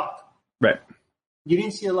the truck. Right. You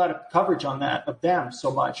didn't see a lot of coverage on that of them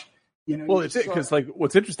so much. Well, it's because like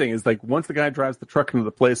what's interesting is like once the guy drives the truck into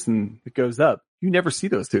the place and it goes up, you never see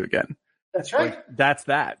those two again. That's right. Like, that's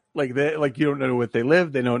that. Like you don't know what they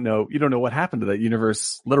live. You don't know what happened to that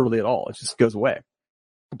universe literally at all. It just goes away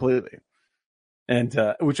completely. And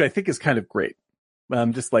which I think is kind of great.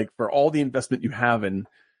 Just like for all the investment you have in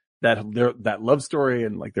that love story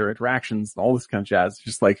and like their interactions and all this kind of jazz,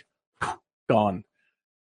 just like gone.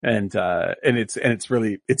 And it's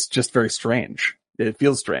really, it's just very strange. It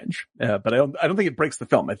feels strange, but I don't think it breaks the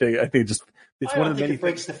film. I think it's one of the many things. It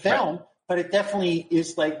breaks the film, right. But it definitely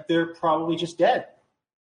is like they're probably just dead.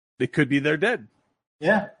 It could be they're dead.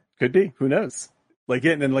 Yeah, could be. Who knows? Like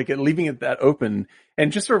it and like it, leaving it that open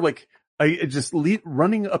and just sort of like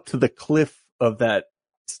running up to the cliff of that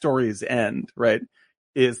story's end. Right?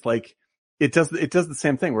 Is like it does the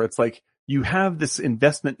same thing where it's like you have this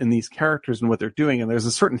investment in these characters and what they're doing, and there's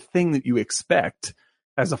a certain thing that you expect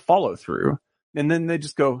as a follow through. And then they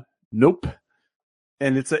just go, nope.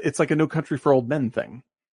 And it's like a No Country for Old Men thing,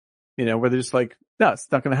 where they're just like, no, it's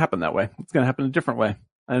not going to happen that way. It's going to happen a different way.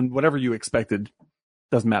 And whatever you expected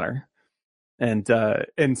doesn't matter. And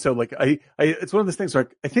so like, it's one of those things where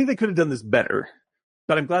I think they could have done this better,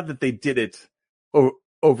 but I'm glad that they did it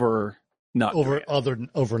over not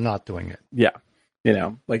doing it.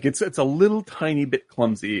 Yeah. Like it's a little tiny bit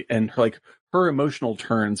clumsy and her emotional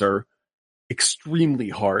turns are extremely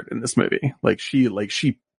hard in this movie.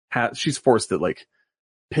 She's forced to like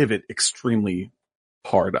pivot extremely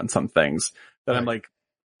hard on some things that I'm like,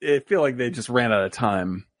 I feel like they just ran out of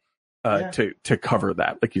time to cover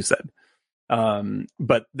that, like you said.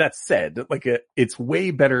 But that said, like it's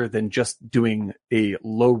way better than just doing a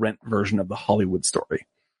low rent version of the Hollywood story.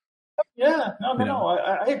 Yeah, no.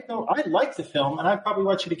 I like the film and I'd probably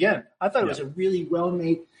watch it again. I thought it was a really well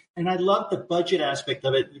made. And I love the budget aspect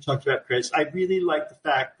of it you talked about, Chris. I really like the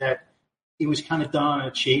fact that it was kind of done on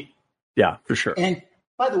a cheap. Yeah, for sure. And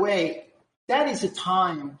by the way, that is a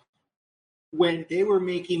time when they were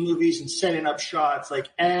making movies and setting up shots like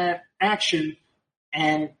action,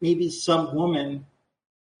 and maybe some woman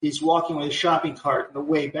is walking with a shopping cart on the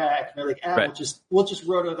way back. And they're like, we'll just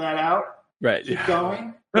roto that out. Right. Keep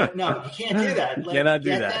going. But no, you can't do that. You cannot do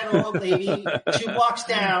get that. That old lady 2 blocks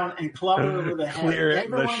down and club her over the head. Clear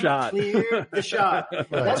the shot. Clear the shot.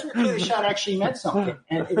 That's where clear the shot actually meant something.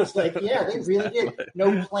 And it was like, yeah, they really did.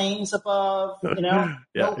 No planes above, some really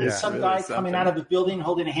guy coming out of the building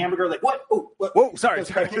holding a hamburger like, what? Oh, what? Whoa, sorry.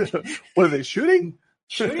 What are they shooting?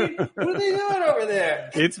 Shooting? What are they doing over there?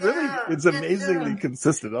 It's amazingly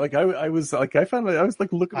consistent. Like I was like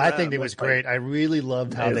looking around. I think it was great. I really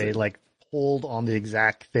loved how they pulled on the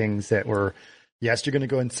exact things that were, yes, you're going to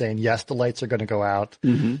go insane. Yes, the lights are going to go out.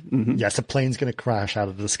 Mm-hmm, mm-hmm. Yes, a plane's going to crash out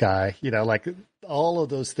of the sky. All of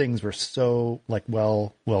those things were so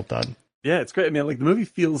well done. Yeah, it's great. I mean, like the movie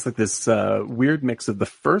feels like this weird mix of the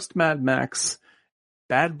first Mad Max,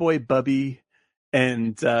 Bad Boy Bubby,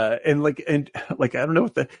 and I don't know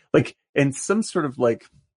what and some sort of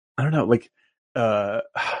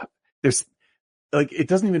there's it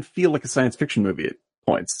doesn't even feel like a science fiction movie at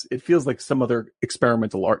points. It feels like some other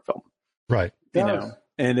experimental art film, right?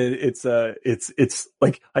 And it's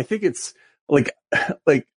like I think it's like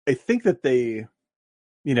I think that they,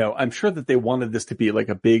 I'm sure that they wanted this to be like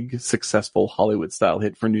a big successful Hollywood style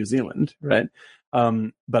hit for New Zealand, right?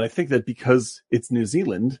 But I think that because it's New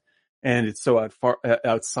Zealand and it's so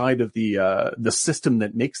outside of the system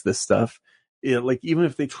that makes this stuff, even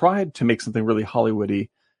if they tried to make something really Hollywoody,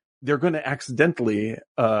 they're going to accidentally,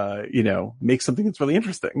 make something that's really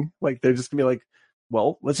interesting. Like they're just gonna be like,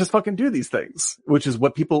 well, let's just fucking do these things, which is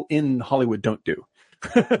what people in Hollywood don't do.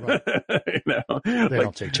 Right. They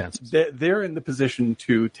don't take chances. They're in the position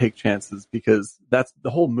to take chances because that's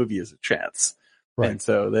the whole movie is a chance. Right. And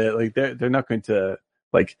so they're not going to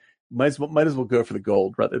might as well go for the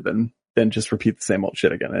gold rather than just repeat the same old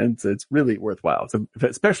shit again. And it's really worthwhile.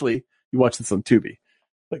 Especially you watch this on Tubi.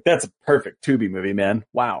 Like that's a perfect Tubi movie, man.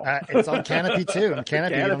 Wow. It's on Canopy too. On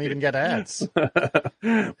Canopy, you don't even get ads.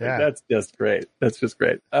 Yeah. That's just great. That's just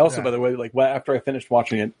great. I also, by the way, after I finished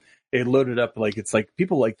watching it, it loaded up, it's like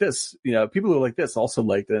people like this, people who are like this also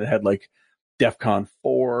liked it. It had DEFCON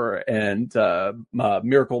 4 and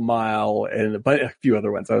Miracle Mile and a few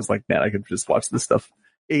other ones. I was like, man, I could just watch this stuff.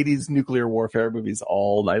 80s nuclear warfare movies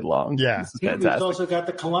all night long. Yeah. This is fantastic. We've also got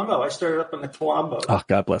the Columbo. I started up on the Columbo. Oh,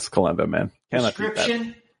 God bless Columbo, man. Cannot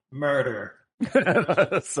Prescription murder.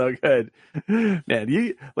 So good. Man,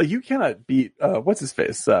 you cannot beat, what's his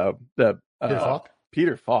face? Peter Falk?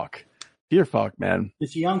 Peter Falk. Peter Falk, man.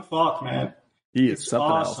 It's young Falk, man. He is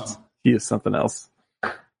something awesome. else. He is something else.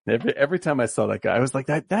 Every time I saw that guy, I was like,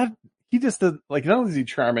 that he just does, like, not only is he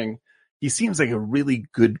charming, he seems like a really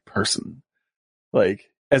good person. Like,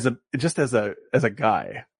 as a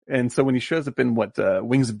guy. And so when he shows up in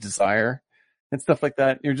Wings of Desire and stuff like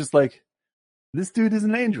that, you're just like, this dude is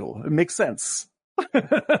an angel. It makes sense.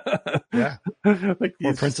 Yeah. Like,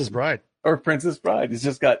 or Princess Bride. Or Princess Bride. He's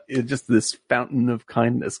just got just this fountain of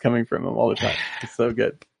kindness coming from him all the time. It's so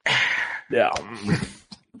good. Yeah.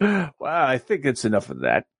 Wow, I think it's enough of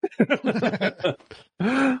that.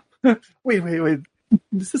 Wait.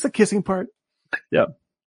 Is this a kissing part? Yeah.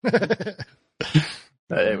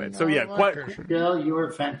 Anyway, so yeah, Bill, you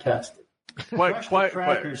were fantastic. Quite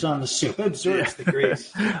crackers on the soup. Absorbs the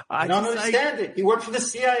grease. I don't understand it. You work for the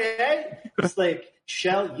CIA? It's like,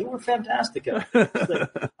 Shell, you were fantastic. It's like,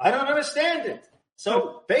 I don't understand it.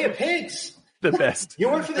 So, Bay of Pigs. The best. You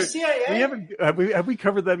work for the CIA? Have we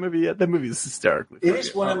covered that movie yet? That movie is hysterically funny. It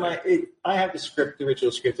is one of my. I have the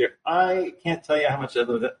original script here. I can't tell you how much I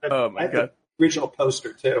love it. Oh my God. The original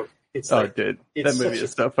poster too. It's dude, that movie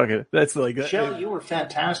is so fucking. That's like. Shell, you were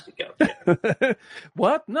fantastic out there.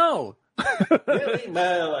 What? No. Really?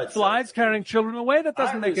 Well, Slides carrying children away? That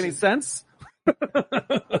doesn't make any sense.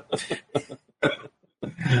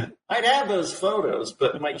 I'd have those photos,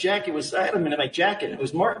 but my jacket I had them in my jacket. It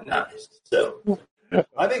was Martinized. So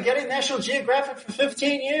I've been getting National Geographic for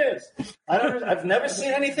 15 years. I've never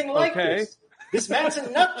seen anything like this. This man's a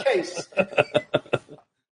nutcase.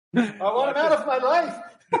 I want him out of my life.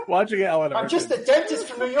 Watching Alan Arkin. I'm just a dentist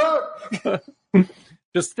from New York.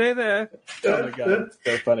 Just stay there. Oh my God, it's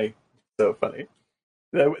so funny. So funny.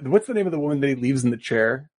 What's the name of the woman that he leaves in the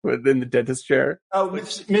chair, in the dentist chair? Oh,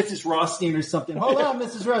 Mrs. Rothstein or something. Hold on,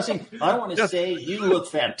 Mrs. Rothstein. I want to say you look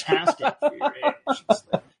fantastic for your age.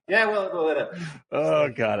 Yeah, well, whatever. Oh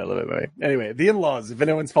God, I love it. Anyway, The In-Laws. If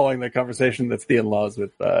anyone's following that conversation, that's The In-Laws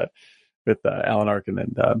with Alan Arkin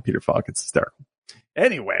and Peter Falk. It's hysterical.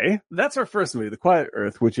 Anyway, that's our first movie, The Quiet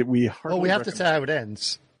Earth, which we hardly we have recommend. to say how it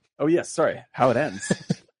ends. Oh yes, sorry, how it ends.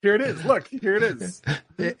 Here it is. Look, here it is.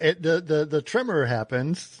 The tremor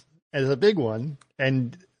happens as a big one,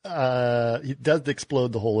 and it does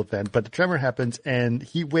explode the whole event. But the tremor happens, and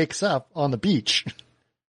he wakes up on the beach,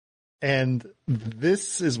 and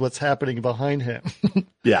this is what's happening behind him.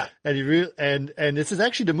 Yeah, and and this is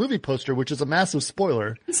actually the movie poster, which is a massive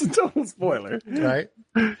spoiler. It's a total spoiler, right?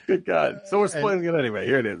 Good God! So we're spoiling it anyway.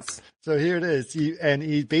 Here it is. So here it is.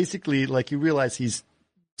 He basically, like, you realize he's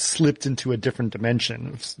slipped into a different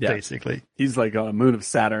dimension, basically. He's like on a moon of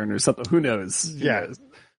Saturn or something. Who knows? Who knows?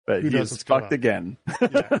 But he's fucked again.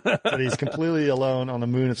 But he's completely alone on the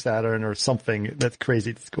moon of Saturn or something that's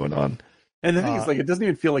crazy that's going on. And the thing is, like, it doesn't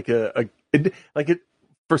even feel like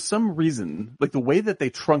for some reason, like the way that they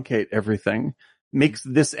truncate everything makes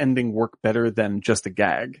this ending work better than just a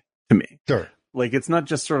gag to me. Sure. Like, it's not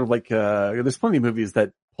just sort of like, there's plenty of movies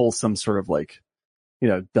that pull some sort of like,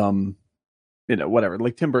 dumb, whatever.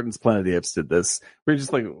 Like Tim Burton's Planet of the Apes did this. We're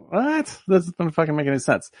just like, what? That doesn't fucking make any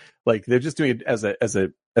sense. Like, they're just doing it as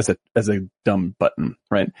a dumb button,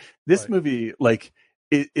 right? This movie, like,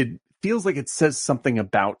 it feels like it says something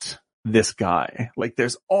about this guy. Like,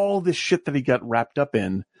 there's all this shit that he got wrapped up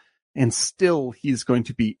in, and still he's going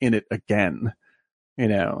to be in it again.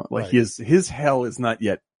 His hell is not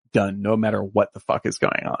yet done, no matter what the fuck is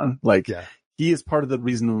going on. Like, he is part of the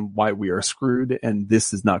reason why we are screwed, and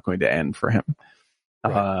this is not going to end for him.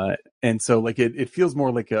 Right. And so, like, it feels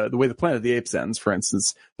more like the way the Planet of the Apes ends, for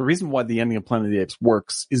instance. The reason why the ending of Planet of the Apes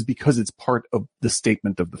works is because it's part of the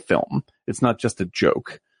statement of the film. It's not just a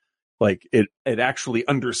joke. Like, it actually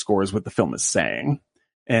underscores what the film is saying.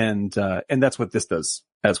 And that's what this does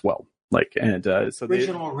as well. Like, so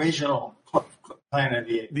original Planet of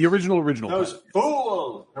the Apes. The original. Those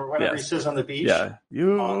fools, or whatever he says on the beach. Yeah,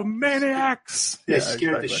 you maniacs. They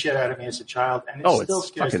scared the shit out of me as a child, and it still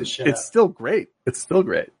scares the shit out of me. It's still great. It's still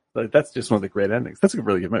great. Like, that's just one of the great endings. That's a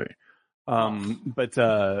really good movie. But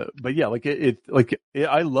yeah, like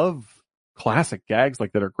I love classic gags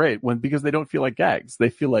like that are great because they don't feel like gags. They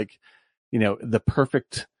feel like, the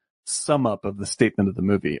perfect sum up of the statement of the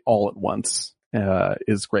movie all at once.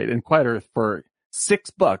 Is great. And Quiet Earth for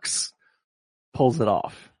 $6 pulls it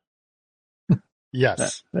off.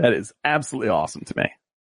 Yes. That is absolutely awesome to me.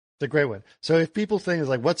 It's a great one. So if people think,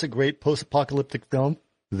 like, what's a great post-apocalyptic film?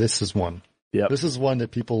 This is one. Yeah. This is one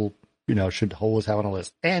that people, should always have on a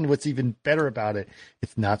list. And what's even better about it,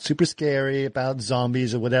 it's not super scary about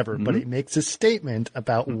zombies or whatever, but it makes a statement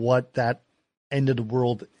about what that end of the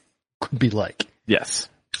world could be like. Yes.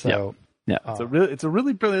 So yeah, it's a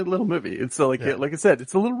really brilliant little movie. It's like I said,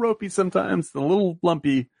 it's a little ropey sometimes, a little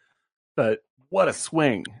lumpy, but what a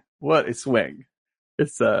swing! What a swing!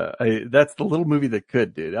 It's that's the little movie that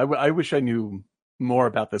could, dude. I wish I knew more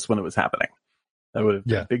about this when it was happening. I would have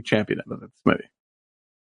been a big champion of this movie.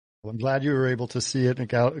 Well, I'm glad you were able to see it, and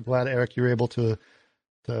glad, Eric, you were able to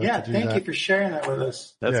do thank you for sharing that with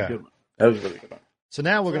us. That's a good one. That was a really good one. So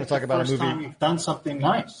now we're going to talk about a movie. First time you've done something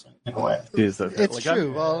nice in a way. It's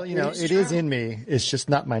true. Well, it is in me. It's just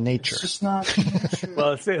not my nature. It's just not true.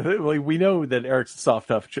 Well, we know that Eric's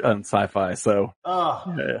soft up on sci-fi, so.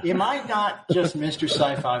 Am I not just Mr.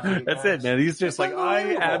 Sci-Fi? That's it, man. He's just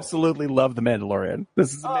I absolutely love The Mandalorian.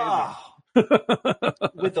 This is amazing.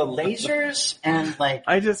 With the lasers and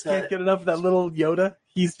I just can't get enough of that little Yoda.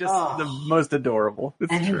 He's just the most adorable.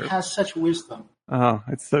 It's true. He has such wisdom. Oh,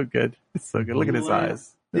 it's so good. It's so good. Look at his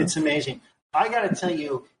eyes. It's amazing. I got to tell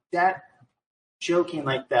you, that joking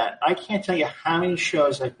like that, I can't tell you how many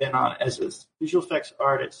shows I've been on as a visual effects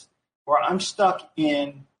artist where I'm stuck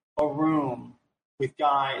in a room with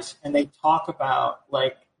guys and they talk about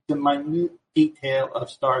the minute detail of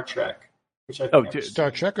Star Trek.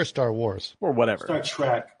 Star Trek or Star Wars? Or whatever. Star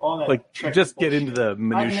Trek. All that Trek just bullshit. get into the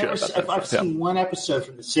minutiae. I've seen one episode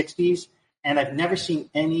from the 60s, and I've never seen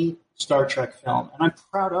any Star Trek film, and I'm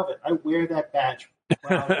proud of it. I wear that badge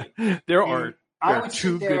proudly. There are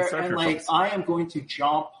two good Star Trek films. I am going to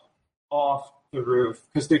jump off the roof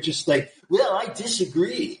because they're just well, I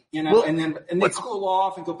disagree, and they cool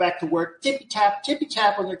off and go back to work, tippy tap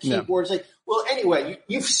on their keyboards. Well, anyway,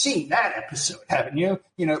 you've seen that episode, haven't you?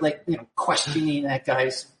 Questioning that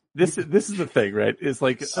guy's. This is the thing, right? It's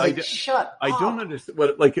shut up. I don't understand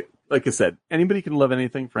what, like I said, anybody can love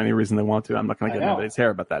anything for any reason they want to. I'm not going to get anybody's hair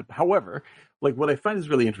about that. However, what I find is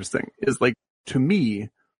really interesting is to me,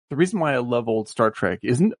 the reason why I love old Star Trek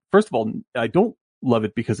isn't, first of all, I don't love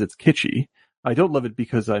it because it's kitschy. I don't love it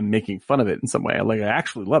because I'm making fun of it in some way. I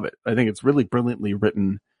actually love it. I think it's really brilliantly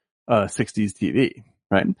written, 60s TV,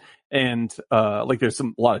 right? And, there's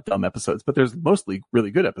a lot of dumb episodes, but there's mostly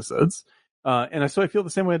really good episodes. So I feel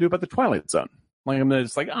the same way I do about the Twilight Zone. I'm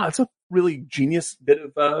just it's a really genius bit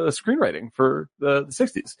of, screenwriting for the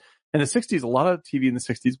 60s. In the 60s, a lot of TV in the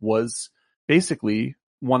 60s was basically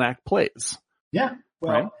one-act plays. Yeah.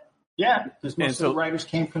 Well, right? Yeah, because most of the writers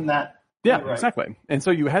came from that. Yeah, right. Exactly. And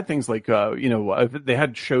so you had things they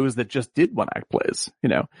had shows that just did one-act plays,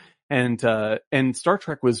 and Star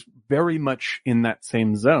Trek was very much in that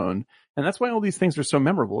same zone. And that's why all these things are so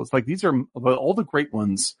memorable. It's these are all the great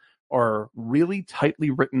ones are really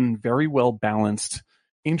tightly written, very well balanced,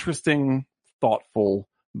 interesting, thoughtful,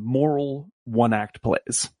 moral one-act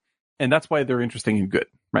plays. And that's why they're interesting and good,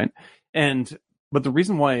 right? But the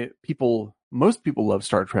reason why most people love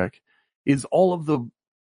Star Trek is all of the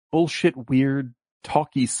bullshit, weird,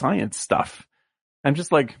 talky science stuff. I'm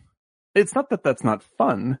just it's not that that's not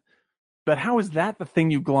fun, but how is that the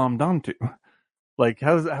thing you glommed onto?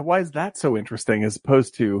 Why is that so interesting as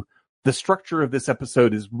opposed to the structure of this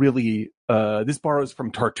episode is really, this borrows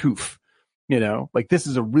from Tartuffe, this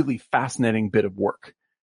is a really fascinating bit of work,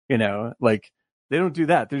 they don't do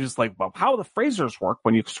that. They're just well, how the phasers work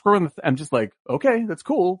when you screw in I'm just okay, that's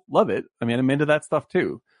cool. Love it. I mean, I'm into that stuff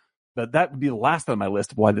too. But that would be the last on my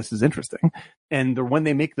list of why this is interesting. And when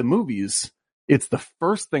they make the movies, it's the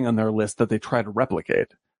first thing on their list that they try to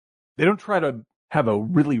replicate. They don't try to have a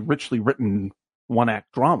really richly written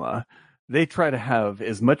one-act drama. They try to have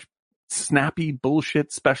as much snappy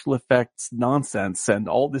bullshit, special effects, nonsense, and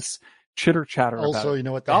all this chitter-chatter about Also, you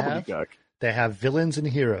know what they have? They have villains and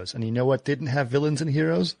heroes. And you know what didn't have villains and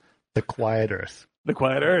heroes? The Quiet Earth. The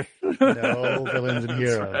Quiet Earth. No villains and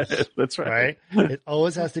heroes. That's right. It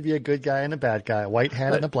always has to be a good guy and a bad guy, a white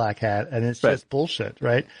hat and a black hat, and it's just bullshit,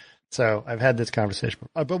 right? So I've had this conversation.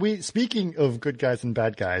 But speaking of good guys and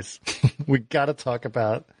bad guys, we got to talk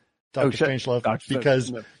about Dr. Strangelove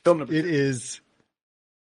because it is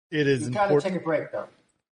We've important. got to take a break, though.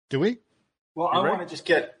 Do we? Well, I want to just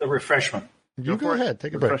get a refreshment. You go ahead.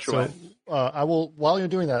 Take a break. So I will. While you're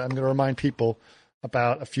doing that, I'm going to remind people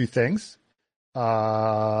about a few things.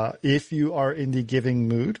 If you are in the giving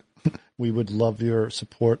mood, we would love your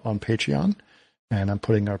support on Patreon. And I'm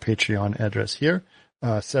putting our Patreon address here.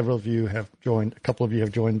 Several of you have joined. A couple of you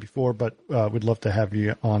have joined before, but we'd love to have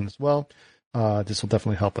you on as well. This will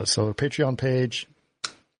definitely help us. So the Patreon page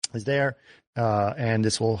is there. and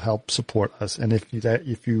this will help support us. And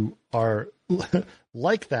if you are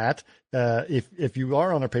like that, if you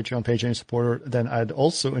are on our Patreon page and a supporter, then I'd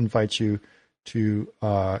also invite you to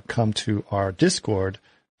come to our Discord,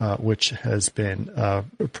 which has been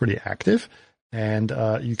pretty active, and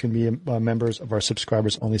you can be members of our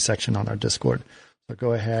subscribers only section on our Discord. So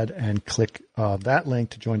go ahead and click that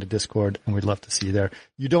link to join the Discord, and we'd love to see you there.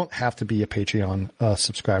 You don't have to be a Patreon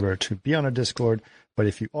subscriber to be on our Discord, but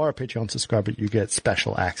if you are a Patreon subscriber, you get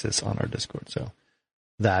special access on our Discord. So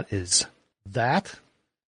that is that.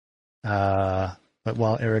 But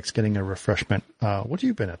while Eric's getting a refreshment, what have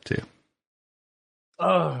you been up to?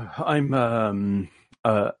 I'm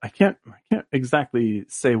I can't exactly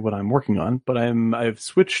say what I'm working on, but I've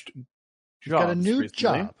switched jobs. You've got a new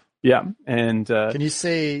recently. job. Yeah, and can you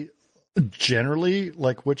say generally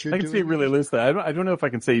like what you're doing? I can say really loosely. I don't know if I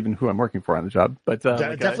can say even who I'm working for on the job, but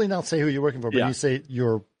definitely not say who you're working for. But you say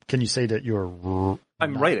Can you say that you're?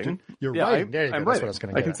 I'm writing. You're writing. There you go. I'm That's writing. what I was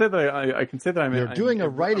going to get. I can say that I'm. You're doing a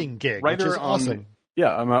writing gig, which is awesome.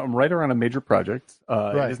 Yeah, I'm a writer on a major project.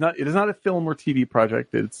 Right. It is not a film or TV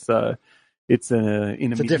project. It's in a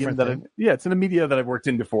medium that it's in a media that I've worked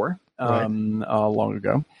in before, long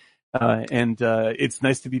ago. And it's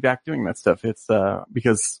nice to be back doing that stuff. It's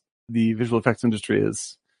because the visual effects industry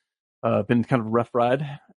has been kind of a rough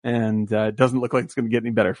ride, and it doesn't look like it's going to get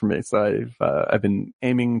any better for me. So I've been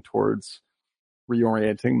aiming towards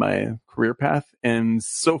reorienting my career path, and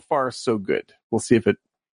so far so good. We'll see if it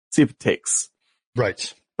takes.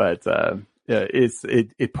 Right. But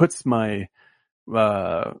it puts my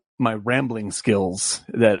my rambling skills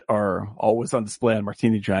that are always on display on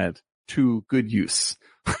Martini Giant to good use.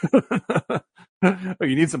 Oh,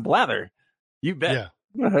 you need some blather? You bet.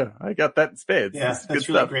 Yeah. I got that in spades. Yeah, that's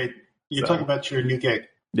really great. You're talking about your new gig.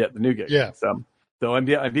 Yeah, the new gig. Yeah. So I'm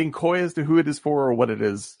being coy as to who it is for or what it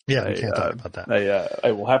is. Yeah, I can't talk about that.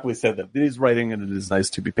 I will happily say that it is writing, and it is nice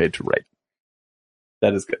to be paid to write.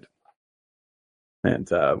 That is good. And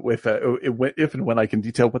if and when I can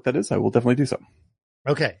detail what that is, I will definitely do so.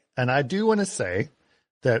 Okay, and I do want to say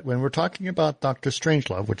that when we're talking about Dr.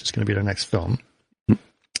 Strangelove, which is going to be our next film,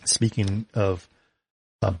 speaking of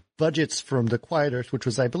budgets from The Quiet Earth, which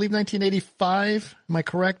was, I believe, 1985. Am I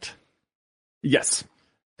correct? Yes.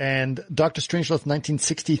 And Dr. Strangelove,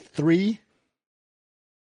 1963.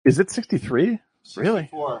 Is it 63? 64. Really?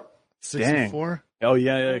 64? Oh,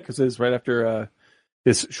 yeah, because it was right after...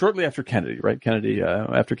 It's shortly after Kennedy, right?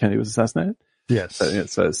 After Kennedy was assassinated? Yes. So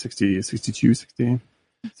it's 60, 62, 60,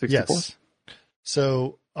 64? Yes.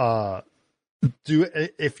 So, do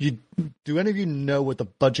any of you know what the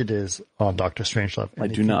budget is on Dr. Strangelove? I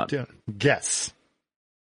do not. Guess.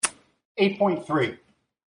 8.3.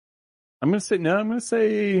 I'm going to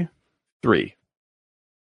say 3.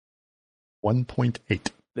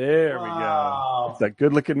 1.8. There we go. It's a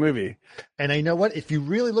good looking movie. And I know what? If you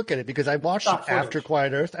really look at it, because I watched it after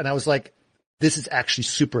Quiet Earth, and I was like, this is actually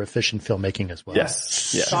super efficient filmmaking as well. Yes.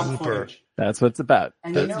 Super. That's what it's about.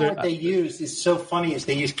 And you know what they used is so funny is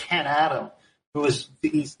they used Ken Adam,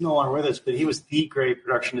 he's no longer with us, but he was the great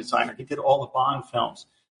production designer. He did all the Bond films.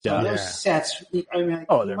 So those sets, they're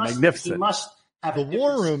magnificent. He must have the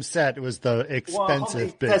War Room set was the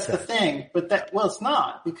expensive bit. That's the thing, but it's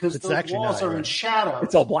not, because those walls are in shadow.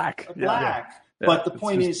 It's all black. Yeah. But the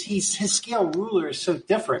point is, his scale ruler is so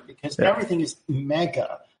different because everything is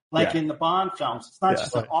mega. Like in the Bond films, it's not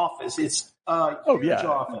just an office; it's a huge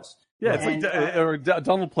office. Yeah, it's like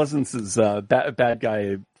Donald Pleasance's bad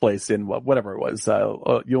guy place in whatever it was.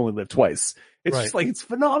 You Only Live Twice. It's just like, it's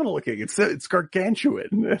phenomenal looking. It's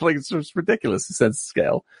gargantuan. Like, it's just ridiculous, the sense of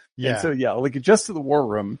scale. Yeah. And so like just to the War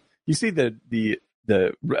Room, you see the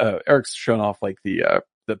Eric's shown off like the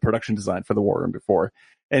production design for the War Room before,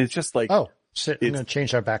 and it's just like, oh shit, I'm going to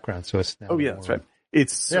change our background so it's now. Oh yeah, that's right.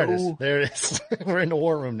 It's so there it is. We're in the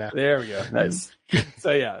War Room now. There we go. Nice.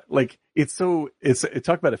 So yeah, like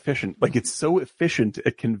talk about efficient. Like, it's so efficient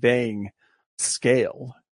at conveying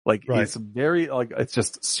scale. Like it's very it's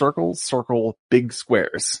just circle, big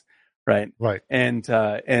squares. Right. Right. And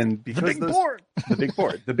because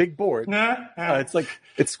the big board, it's like,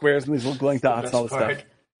 it squares and these little glowing dots and all this stuff.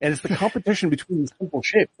 And it's the competition between these simple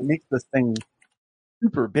shapes that makes this thing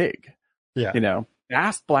super big. Yeah.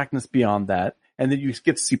 Vast blackness beyond that. And then you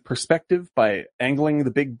get to see perspective by angling the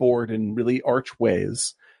big board in really arch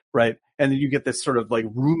ways, right? And then you get this sort of like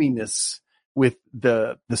roominess with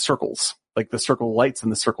the circles, like the circle lights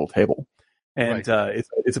and the circle table. And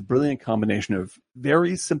it's a brilliant combination of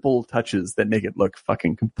very simple touches that make it look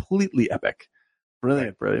fucking completely epic.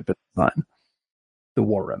 Brilliant bit of design. The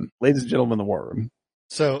War Room. Ladies and gentlemen, the War Room.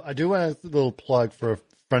 So I do want a little plug for a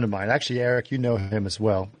friend of mine. Actually, Eric, you know him as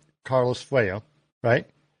well. Carlos Fuego, right?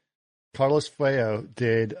 Carlos Fuego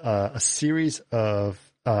did a series of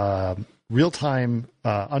real-time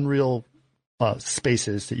Unreal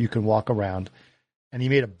spaces that you can walk around, and he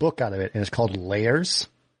made a book out of it, and it's called Layers.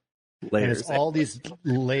 And it's all these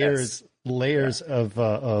layers of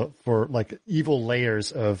for like evil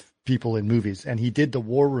layers of people in movies, and he did the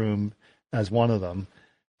War Room as one of them.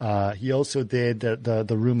 He also did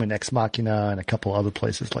the room in Ex Machina and a couple other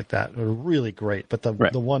places like that. They're really great. But the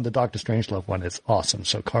Doctor Strangelove one is awesome.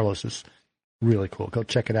 So Carlos is really cool. Go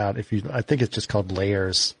check it out. I think it's just called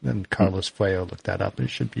Layers, and Carlos Fuego, look that up. You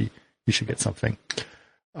should get something.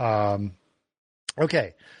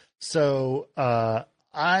 Okay. So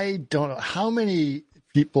I don't know how many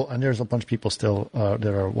people, and there's a bunch of people still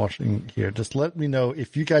that are watching here. Just let me know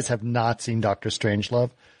if you guys have not seen Doctor Strangelove.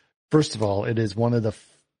 First of all, it is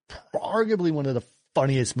arguably one of the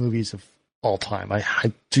funniest movies of all time.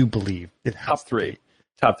 I do believe it has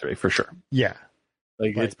top three for sure. Yeah,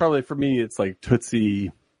 like it's probably, for me, it's like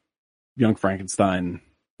Tootsie, Young Frankenstein,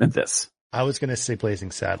 and this. I was going to say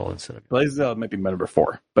Blazing Saddle instead of Blazing Saddle. Might be my number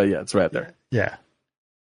 4, but yeah, it's right there. Yeah.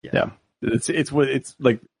 It's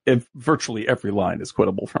like virtually every line is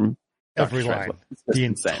quotable from every line. The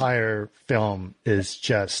entire film is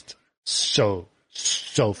just so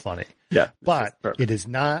funny. Yeah, but it is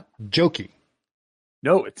not jokey.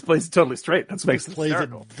 No, it plays it totally straight. That's what makes it plays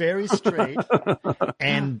hysterical. It very straight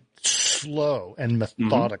and slow and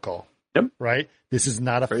methodical. Mm-hmm. Yep. Right. This is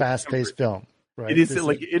not a fast-paced film. Right.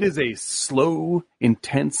 It is a slow,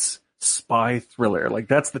 intense spy thriller. Like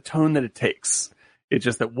that's the tone that it takes. It's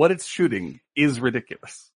just that what it's shooting is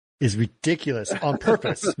ridiculous. Is ridiculous on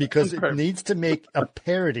purpose because it needs to make a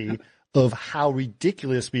parody of how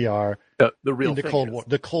ridiculous we are the real in the Cold War.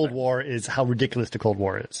 The Cold War is how ridiculous the Cold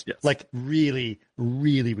War is. Yes. Like really,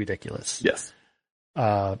 really ridiculous. Yes.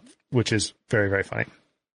 Which is very, very funny.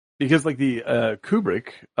 Because like the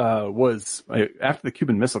Kubrick was after the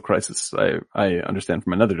Cuban Missile Crisis, I understand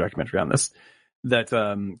from another documentary on this, that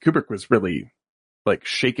Kubrick was really like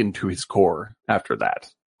shaken to his core after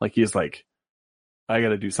that. Like he's like, I got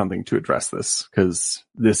to do something to address this because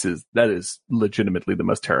that is legitimately the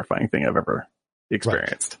most terrifying thing I've ever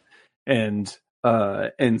experienced. Right.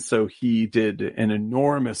 And so he did an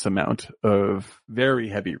enormous amount of very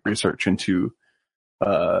heavy research into,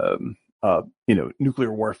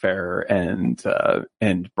 nuclear warfare and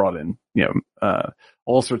brought in,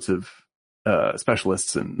 all sorts of,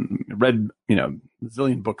 specialists and read, a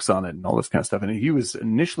zillion books on it and all this kind of stuff. And he was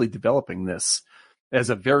initially developing this as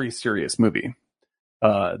a very serious movie.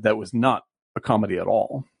 That was not a comedy at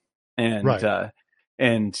all. And, right.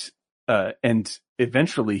 And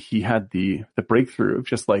eventually he had the breakthrough of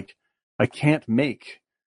just like, I can't make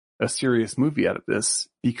a serious movie out of this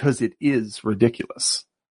because it is ridiculous.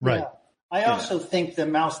 Right. Yeah. I also think The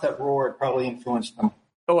Mouse That Roared probably influenced him.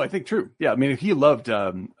 Oh, I think true. Yeah. I mean, he loved,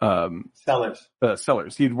 Sellers.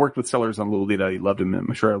 Sellers. He'd worked with Sellers on Lolita. He loved him.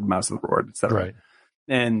 I'm sure The Mouse That Roared, et cetera.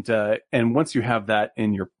 Right. And once you have that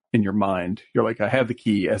in your mind, you're like, I have the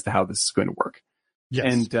key as to how this is going to work.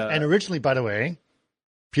 Yes. And originally, by the way,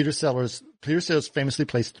 Peter Sellers famously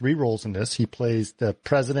plays 3 roles in this. He plays the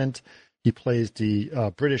president, he plays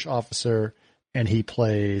the British officer, and he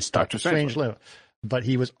plays Dr. Strangelove. But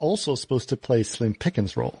he was also supposed to play Slim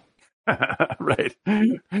Pickens' role. Right.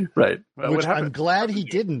 Well, which I'm glad he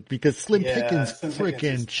didn't, because Slim Pickens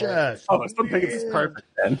freaking just... Oh, Slim Pickens is perfect,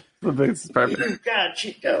 man. Slim Pickens is perfect. You got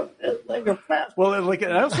Chico. Like a fast. Well, like,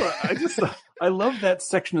 I love that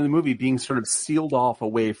section of the movie being sort of sealed off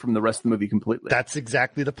away from the rest of the movie completely. That's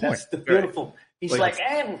exactly the point. That's the beautiful. He's like,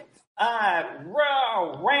 and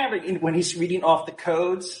when he's reading off the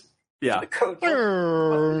codes. Yeah. The code.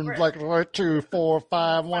 Like 2, 4,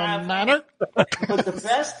 5, 1, 9. But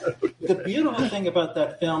the beautiful thing about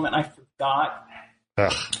that film, and I forgot. I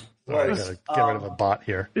gotta get rid of a bot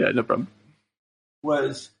here. Yeah, no problem.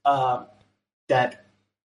 Was that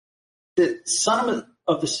some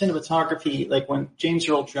of the cinematography, like when James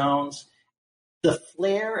Earl Jones, the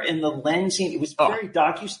flare and the lensing, it was very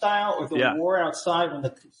docu-style, or the war outside when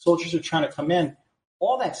the soldiers are trying to come in.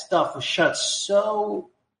 All that stuff was shot so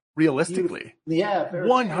realistically. Yeah,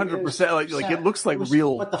 100%. Like it looks like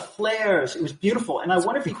real. But the flares, it was beautiful. And I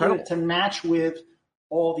wonder if he did it to match with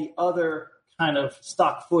all the other kind of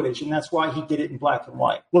stock footage, and that's why he did it in black and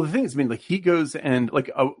white. Well, the thing is, I mean, like he goes and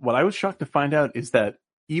like what I was shocked to find out is that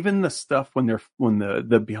even the stuff when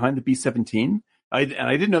the behind the B-17, I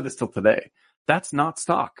didn't know this till today. That's not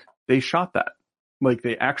stock. They shot that. Like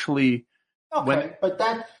they actually. Okay, but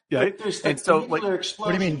that there's the nuclear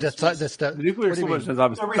explosion. What do you mean? The nuclear explosion is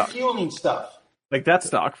obviously the refueling stuff. Like that's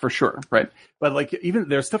stock for sure, right? But like even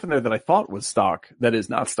there's stuff in there that I thought was stock that is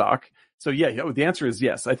not stock. So yeah, the answer is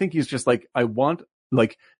yes. I think he's just like, I want,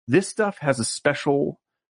 like, this stuff has a special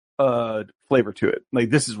flavor to it.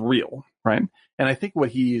 Like this is real, right? And I think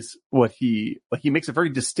he makes a very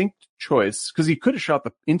distinct choice, because he could have shot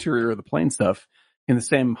the interior of the plane stuff in the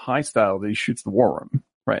same high style that he shoots the War Room,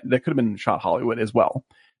 right? That could have been shot Hollywood as well,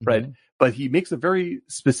 right? Mm-hmm. But he makes a very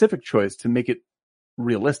specific choice to make it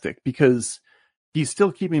realistic, because he's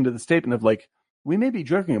still keeping to the statement of like, we may be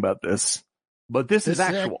joking about this, but this is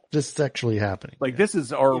actual. This is actually happening. Like this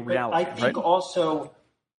is our reality. I think also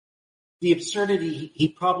the absurdity he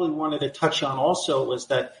probably wanted to touch on also was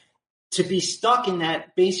that to be stuck in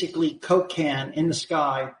that basically Coke can in the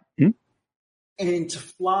sky, and to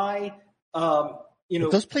fly, but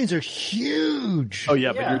those planes are huge. Oh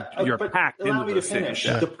yeah, but you're packed into me to finish.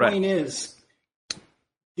 The point is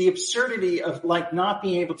the absurdity of like not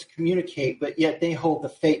being able to communicate, but yet they hold the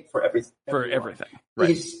fate for everything.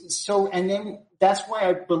 Right. And then that's why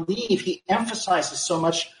I believe he emphasizes so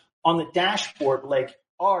much on the dashboard, like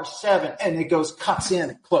R7, and it goes cuts in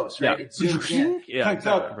and close, right? Yeah. It zooms in. Yeah,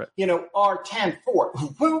 exactly, right. R10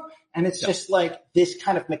 4, and it's just like this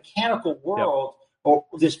kind of mechanical world, or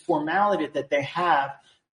this formality that they have.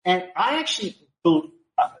 And I actually,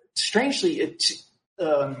 strangely,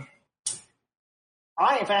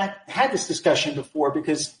 I have had this discussion before,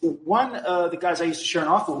 because one of the guys I used to share an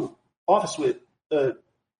office with,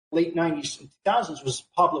 late 90s and 2000s, was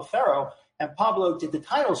Pablo Ferro, and Pablo did the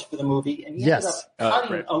titles for the movie, and he ended up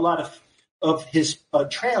cutting a lot of his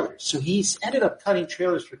trailers. So he's ended up cutting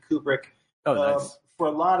trailers for Kubrick for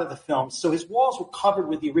a lot of the films. So his walls were covered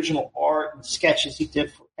with the original art and sketches he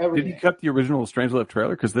did for everything. Did he cut the original Strangelove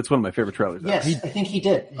trailer? Because that's one of my favorite trailers. Yes, I think he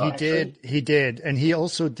did. He did. And he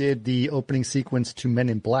also did the opening sequence to Men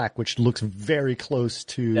in Black, which looks very close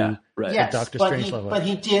to Dr. Strangelove. But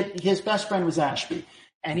he did, his best friend was Ashby.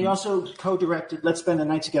 And he also co-directed Let's Spend the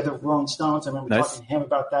Night Together with Rolling Stones. I remember talking to him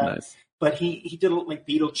about that. Nice. But he did like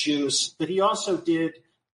Beetlejuice. But he also did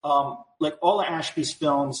like all of Ashby's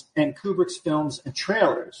films and Kubrick's films and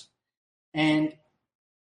trailers. And,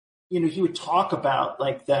 he would talk about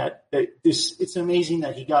like that it's amazing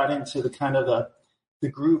that he got into the kind of the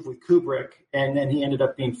groove with Kubrick, and then he ended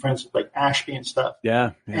up being friends with like Ashby and stuff.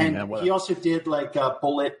 Yeah. He also did like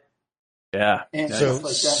Bullet. Yeah. And stuff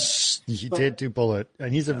like that. He did do Bullet,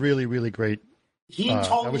 and he's a really, really great. He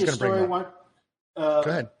told me a story one. Go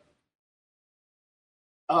ahead.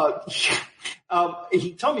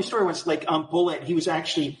 He told me a story once, like on Bullet. He was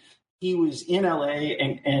in LA,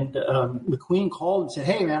 and McQueen called and said,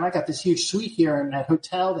 "Hey man, I got this huge suite here in that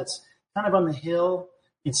hotel that's kind of on the hill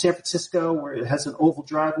in San Francisco, where it has an oval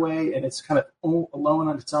driveway, and it's kind of alone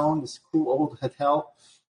on its own. This cool old hotel,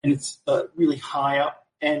 and it's really high up,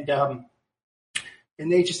 and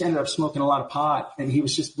they just ended up smoking a lot of pot, and he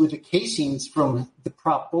was just with the casings from the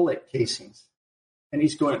prop Bullet casings, and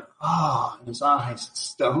he's going, and his eyes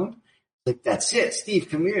stoned, like, that's it, Steve,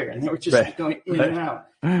 come here, and they were just going in and out.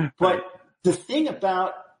 But the thing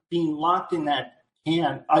about being locked in that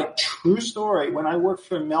can, true story, when I worked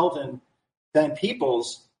for Melvin Van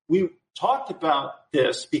Peebles, we talked about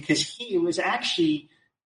this, because he is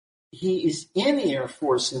in the Air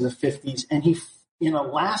Force in the 50s, and in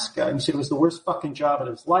Alaska, and he said it was the worst fucking job of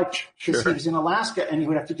his life, because he was in Alaska and he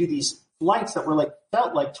would have to do these flights that were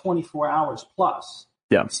felt like 24 hours plus.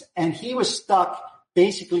 Yeah. And he was stuck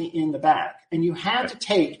basically in the back, and you had to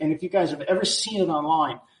take, and if you guys have ever seen it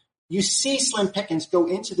online, you see Slim Pickens go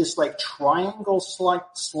into this triangle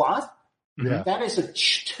slot. Yeah. That is a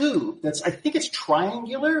tube I think it's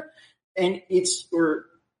triangular, and it's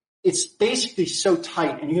basically so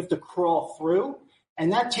tight, and you have to crawl through.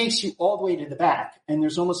 And that takes you all the way to the back. And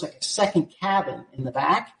there's almost like a second cabin in the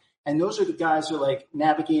back. And those are the guys who are like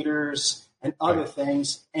navigators and other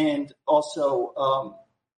things. And also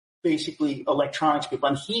basically electronics people.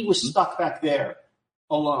 And he was stuck back there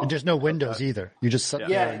alone. And there's no windows either. You just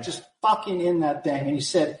just fucking in that thing. And he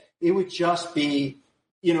said it would just be,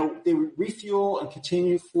 they would refuel and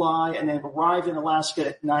continue to fly, and then arrive in Alaska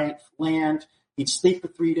at night, land. He'd sleep for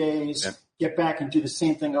 3 days. Yeah. Get back and do the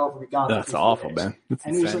same thing over again. That's awful, man. That's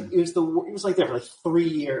insane. He was like there for 3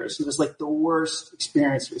 years. It was like the worst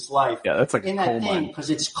experience of his life. Yeah, that's like in that thing, because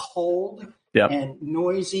it's cold and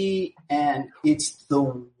noisy, and it's the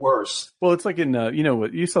worst. Well, it's like in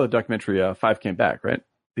you saw the documentary Five Came Back, right?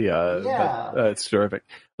 It's terrific.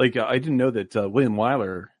 Like I didn't know that William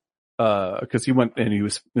Wyler, because he went and he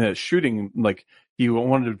was shooting, like he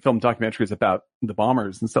wanted to film documentaries about the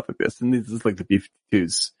bombers and stuff like this, and this is like the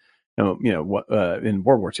B-52s. In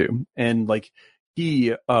World War II, and like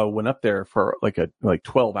he went up there for like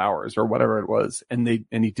 12 hours or whatever it was, and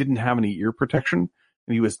he didn't have any ear protection,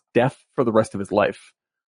 and he was deaf for the rest of his life.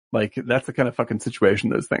 Like, that's the kind of fucking situation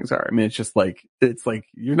those things are. I mean, it's like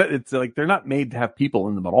they're not made to have people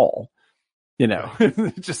in them at all. You know,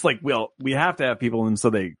 it's just like, well, we have to have people in them so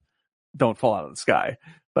they don't fall out of the sky.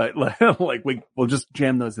 But like we'll just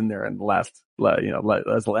jam those in there in the last,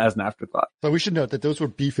 as an afterthought. But we should note that those were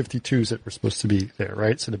B-52s that were supposed to be there,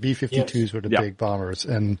 right? So the B-52s were the big bombers,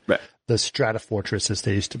 and the Stratofortress, as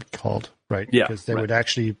they used to be called, right? Yeah, because they would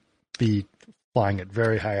actually be flying at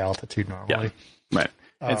very high altitude normally. Yeah. Right.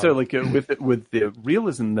 And so like with the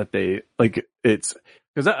realism that they like, it's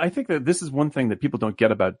because I think that this is one thing that people don't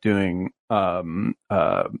get about doing, not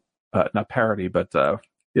parody, but the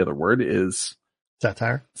other word is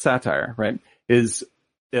satire, right? Is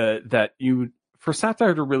that for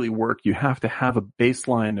satire to really work, you have to have a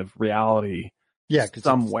baseline of reality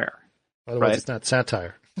somewhere. Otherwise, it's not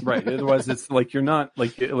satire. Right. Otherwise, it's like you're not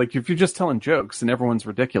like if you're just telling jokes and everyone's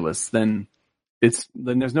ridiculous, then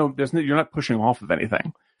there's no you're not pushing off of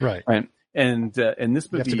anything. Right. Right. And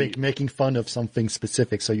this movie, you have to be making fun of something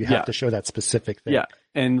specific, so you have to show that specific thing. Yeah.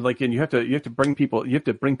 And you have to bring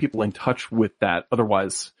people in touch with that.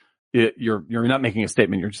 Otherwise, you're not making a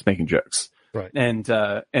statement, you're just making jokes. Right. And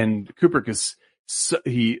Kubrick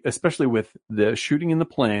especially with the shooting in the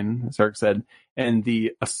plane, as Eric said, and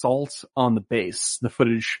the assault on the base, the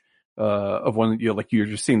footage of one, you're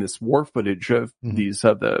just seeing this war footage of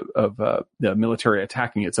the military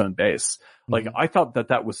attacking its own base. Like, I thought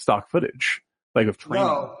that was stock footage, like of training.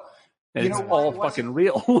 No. And it's all fucking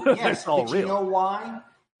real. Yes, it's all but real. You know why?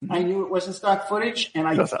 I knew it wasn't stock footage, and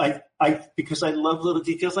I because I love little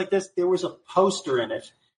details like this. There was a poster in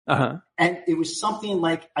it, and it was something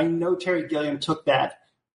like, I know Terry Gilliam took that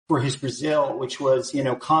for his Brazil, which was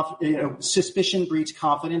suspicion breeds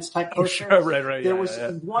confidence type poster. Right. There was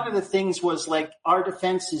one of the things was like, our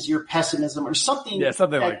defense is your pessimism or something. Yeah,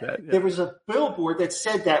 something like that. Yeah. There was a billboard that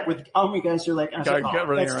said that with Army guys are like,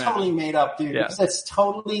 that's totally made up, dude. Yeah. Because that's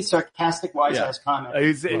totally sarcastic, wise-ass comment.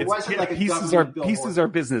 It wasn't like pieces are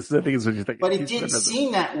business. I think is what you're thinking. But it did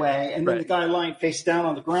seem that way, and then the guy lying face down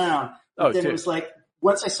on the ground. But then it was like,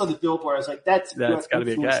 once I saw the billboard, I was like, that's got to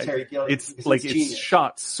be a gag. Terry Gilliam. It's like, it's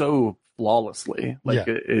shot so flawlessly. Like,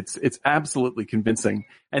 it's absolutely convincing.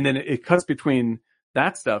 And then it cuts between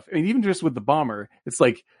that stuff. I mean, even just with the bomber, it's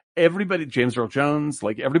like everybody, James Earl Jones,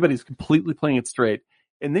 like everybody's completely playing it straight.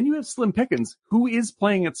 And then you have Slim Pickens, who is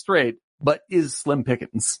playing it straight, but is Slim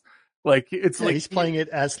Pickens. Like, it's like he's playing it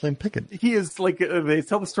as Slim Pickens. He is like, they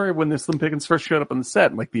tell the story of when the Slim Pickens first showed up on the set,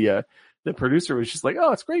 and like the producer was just like,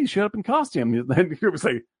 "Oh, it's great, you showed up in costume." And he was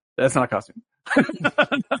like, "That's not a costume.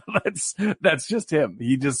 that's just him.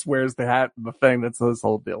 He just wears the hat and the thing. That's his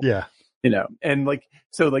whole deal." Yeah. And like,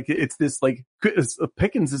 so like, it's this like,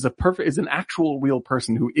 Pickens is an actual real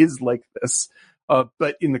person who is like this.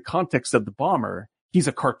 But in the context of the bomber, he's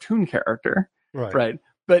a cartoon character. Right.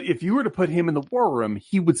 But if you were to put him in the war room,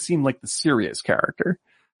 he would seem like the serious character.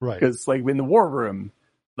 Right. Because like in the war room,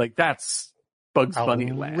 like that's Bugs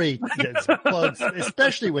Bunny land. Bugs,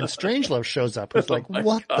 especially when Strangelove shows up. It's like,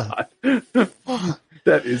 what the fuck?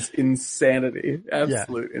 That is insanity.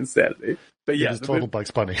 Absolute insanity. But yeah, it's total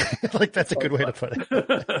Bugs Bunny. Like, that's a good way to put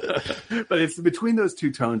it. But it's between those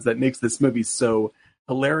two tones that makes this movie so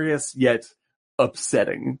hilarious yet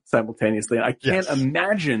upsetting simultaneously. And I can't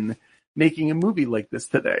imagine making a movie like this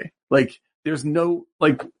today. Like, there's no,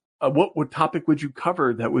 like, what topic would you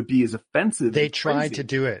cover that would be as offensive? They tried to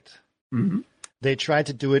do it. Mm-hmm. They tried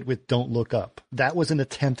to do it with Don't Look Up. That was an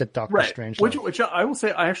attempt at Doctor Strangelove. Which I will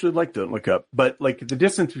say I actually like Don't Look Up, but like the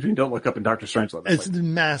distance between Don't Look Up and Doctor Strangelove is it's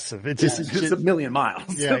massive. It's a million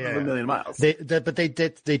miles. Yeah. A million miles. But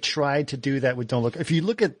they tried to do that with Don't Look Up. If you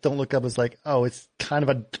look at Don't Look Up, it's like, oh, it's kind of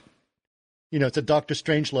a, it's a Doctor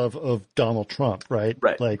Strangelove of Donald Trump, right?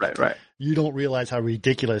 Right. You don't realize how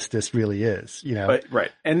ridiculous this really is,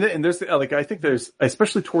 Right. And there's like, I think there's,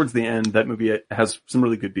 especially towards the end, that movie has some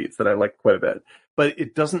really good beats that I like quite a bit, but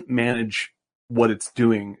it doesn't manage what it's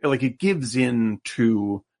doing. Like, it gives in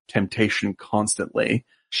to temptation constantly.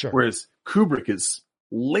 Sure. Whereas Kubrick is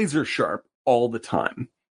laser sharp all the time.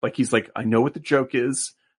 Like, he's like, I know what the joke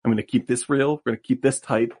is. I'm going to keep this real. We're going to keep this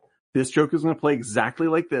tight. This joke is going to play exactly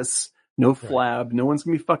like this. No flab. Right. No one's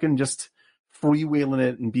going to be fucking just freewheeling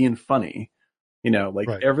it and being funny.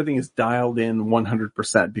 Everything is dialed in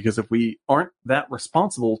 100%, because if we aren't that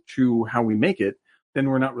responsible to how we make it, then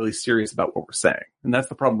we're not really serious about what we're saying. And that's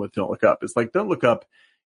the problem with Don't Look Up. It's like, Don't Look Up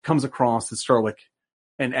comes across as sort of like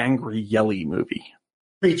an angry, yelly movie.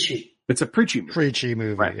 Preachy. It's a preachy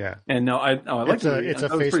movie. Right. Yeah. And no, I like it. It's a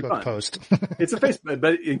Facebook post. It's a Facebook,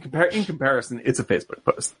 but in comparison, it's a Facebook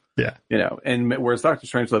post. Yeah. And whereas Doctor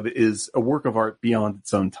Strangelove is a work of art beyond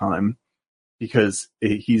its own time, because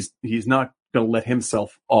he's not going to let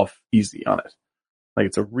himself off easy on it. Like,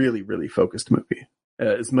 it's a really, really focused movie,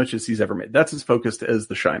 as much as he's ever made. That's as focused as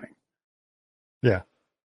The Shining. Yeah.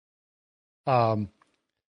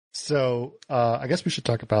 So I guess we should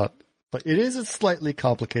talk about. But it is a slightly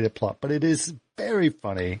complicated plot, but it is very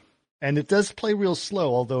funny, and it does play real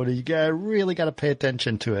slow. Although you really got to pay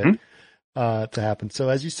attention to it to happen. So,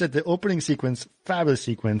 as you said, the opening sequence, fabulous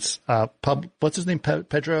sequence. What's his name?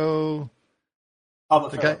 Pablo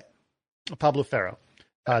Ferro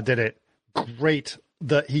did it great.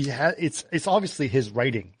 It's obviously his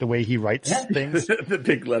writing, the way he writes things. The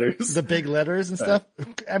big letters and stuff.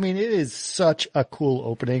 I mean, it is such a cool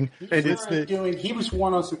opening. He was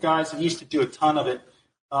one of the guys that used to do a ton of it.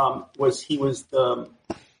 He was the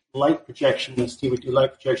light projectionist. He would do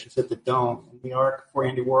light projections at the Dome in New York for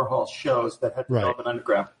Andy Warhol's shows that had Velvet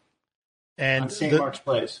Underground and on St. Mark's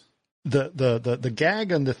Place. The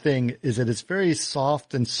gag on the thing is that it's very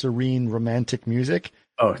soft and serene, romantic music.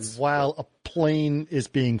 While a plane is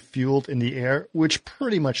being fueled in the air, which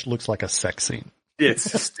pretty much looks like a sex scene.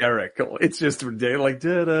 It's hysterical. It's just like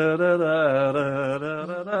da da da da da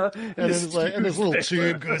da da, and it's like, and this little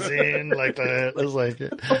tube goes in like that. It's like,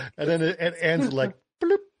 and then it ends like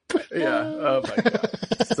bloop. Yeah. Oh my god.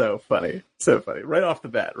 So funny. Right off the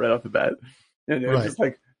bat. And it was just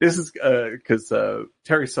like, this is because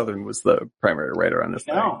Terry Southern was the primary writer on this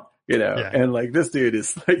thing. And like, this dude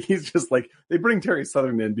is like, he's just like, they bring Terry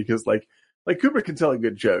Southern in because like Kubrick can tell a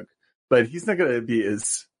good joke, but he's not going to be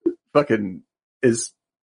as fucking as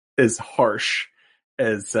harsh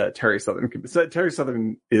as Terry Southern can be. So Terry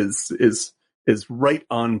Southern is right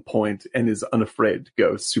on point and is unafraid to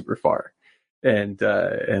go super far. And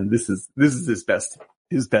this is his best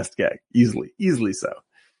gag, easily so.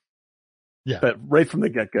 Yeah. But right from the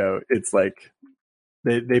get-go, it's like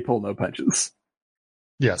they pull no punches.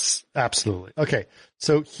 Yes, absolutely. Okay,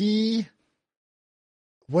 so it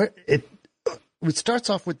starts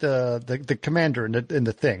off with the commander in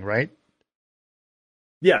the thing, right?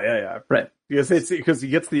 Yeah, right. Because he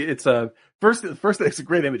gets the first thing, it's a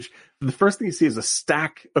great image. The first thing you see is a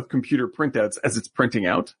stack of computer printouts as it's printing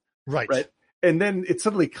out. Right. And then it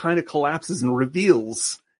suddenly kind of collapses and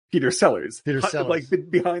reveals Peter Sellers. Like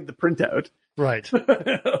behind the printout. Right.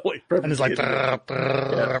 And it's like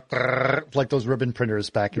like those ribbon printers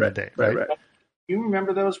back in the day. Right. You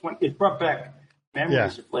remember those when it brought back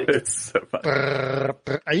memories of like it's so funny.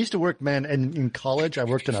 I used to work, man, and in college I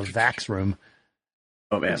worked in a VAX room.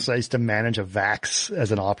 Oh man. So I used to manage a VAX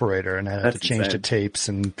as an operator, and I had to change the tapes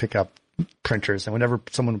and pick up printers, and whenever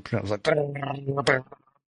someone would print, I was like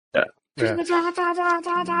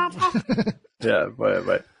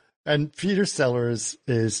But And Peter Sellers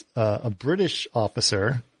is a British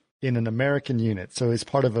officer in an American unit. So he's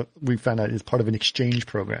we found out he's part of an exchange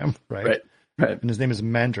program, right? Right. And his name is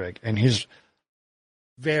Mandrake, and he's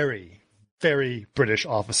very, very British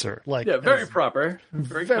officer. Like, very proper.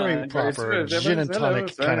 Very proper. Gin and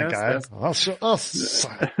tonic kind of guy.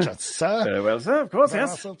 Sir. Very well, sir. Of course,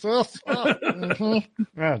 yes.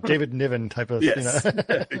 David Niven type of, yes.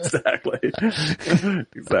 Exactly.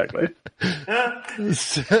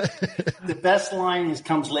 The best line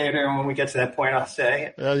comes later, and when we get to that point, I'll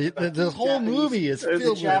say the whole movie is filled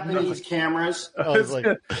with Japanese cameras.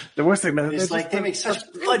 The worst thing, man, it's like they make such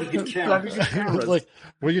bloody good cameras. Like,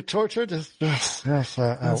 were you tortured? Yes,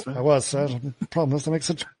 I was. The problem is they make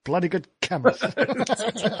such bloody good cameras.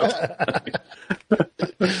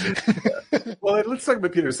 Well, let's talk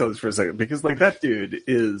about Peter Sellers for a second, because like that dude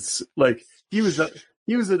is like he was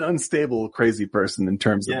an unstable, crazy person in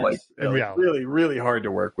terms of really, really hard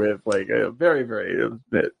to work with. Like a very, very,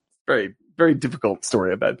 very, very difficult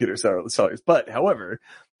story about Peter Sellers. But however,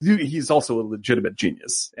 he's also a legitimate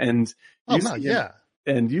genius, and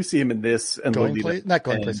and you see him in this and not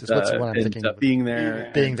going places. What's the one I'm thinking of? Being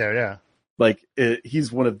there, yeah. Like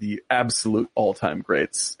he's one of the absolute all-time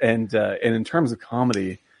greats, and in terms of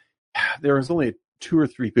comedy, there is only two or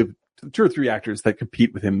three actors that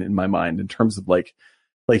compete with him in my mind in terms of like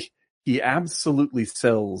he absolutely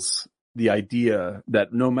sells the idea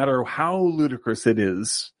that no matter how ludicrous it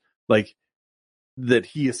is, like that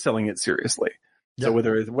he is selling it seriously. Yeah. So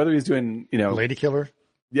whether he's doing Lady Killer.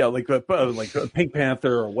 Yeah, like Pink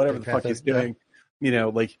Panther or whatever fuck he's doing, you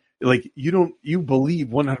believe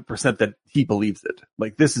 100% that he believes it.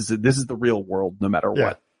 Like this is the real world, no matter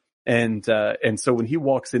what. And so when he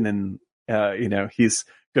walks in and he's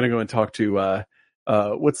gonna go and talk to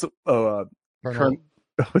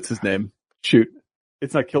what's his name? Shoot,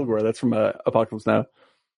 it's not Kilgore. That's from Apocalypse Now.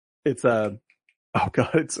 It's oh god,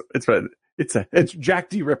 it's right. It's Jack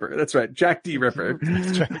D. Ripper. That's right, Jack D. Ripper.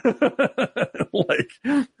 Like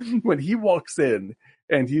when he walks in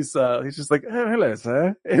and he's just like, oh, hello,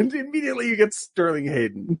 sir, and immediately you get Sterling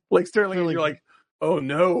Hayden. Like Sterling, and you're like, oh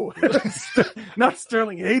no, not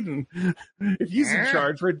Sterling Hayden. If he's in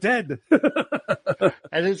charge, we're dead.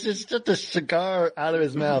 And it's just a cigar out of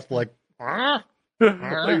his mouth, like.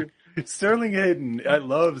 Sterling Hayden. I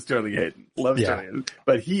love Sterling Hayden. Sterling Hayden.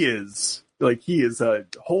 But he is a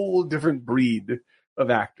whole different breed of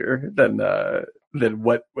actor than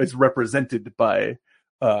what was represented by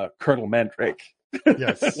Colonel Mandrake.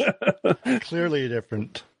 Yes, clearly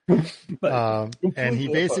different. And he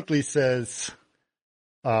basically says,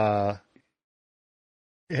 yes,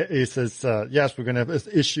 we're going to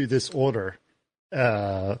issue this order.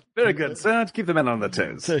 Very good, sir. Keep the men on their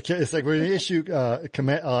toes. So it's like we're going to issue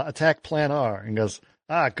attack plan R, and goes,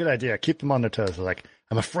 good idea. Keep them on their toes. They're like,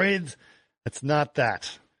 I'm afraid it's not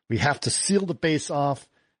that. We have to seal the base off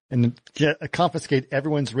and confiscate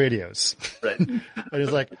everyone's radios. Right. And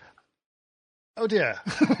he's like, oh dear.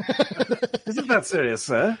 Isn't that serious,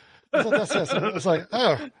 sir? It's like,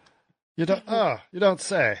 you don't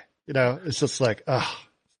say. It's just like,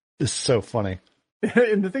 it's so funny.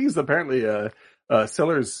 And the thing is, apparently,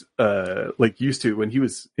 Sellers, used to, when he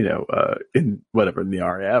was, in the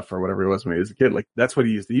RAF or whatever it was when he was a kid, like, that's what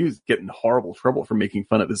he used to use, get in horrible trouble for making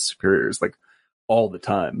fun of his superiors, like, all the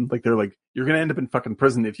time. Like, they're like, you're gonna end up in fucking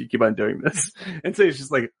prison if you keep on doing this. And so he's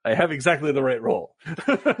just like, I have exactly the right role.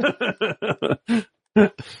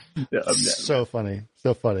 So funny.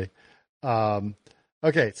 So funny.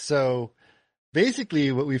 Okay, so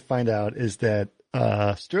basically what we find out is that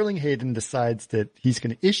Sterling Hayden decides that he's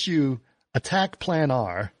going to issue Attack Plan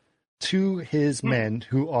R to his men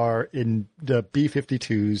who are in the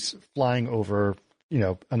B-52s flying over, in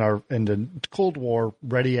the Cold War,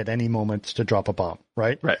 ready at any moment to drop a bomb,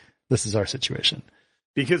 right? Right. This is our situation.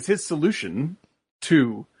 Because his solution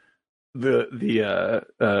to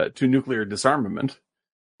to nuclear disarmament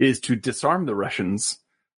is to disarm the Russians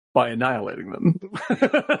by annihilating them.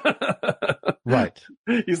 Right.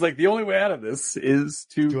 He's like, the only way out of this is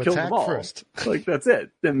to kill them all first. Like, that's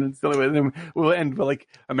it. And it's the only way. And then we'll end. But like,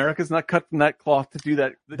 America's not cut from that cloth to do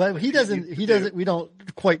that. But he doesn't, we don't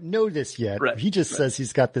quite know this yet. Right. He just says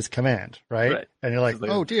he's got this command, right? And you're like,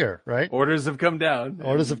 oh dear, right? Orders have come down.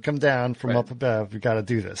 Orders have come down from up above. We got to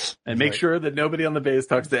do this. And make sure that nobody on the base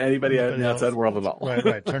talks to anybody out in the outside world at all.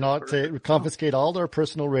 Right. Confiscate all their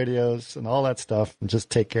personal radios and all that stuff and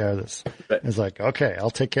just take care of this. Right. It's like, okay,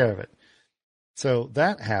 I'll take care of it. So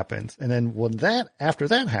that happens. And then after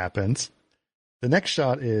that happens, the next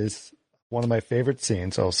shot is one of my favorite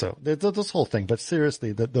scenes also. This whole thing, but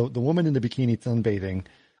seriously, the woman in the bikini sunbathing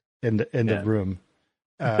in the room.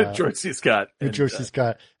 George C. Scott. George C.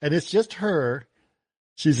 Scott. And it's just her.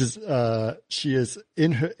 She is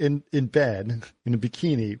in bed in a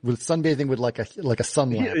bikini with sunbathing with like a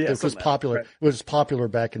sun lamp. Yeah, it was popular. Right. It was popular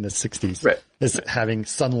back in the 60s. Right. Having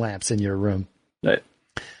sun lamps in your room. Right.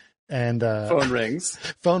 And phone rings.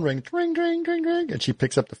 Phone ring, ring, ring, ring, ring, and she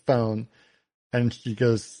picks up the phone, and she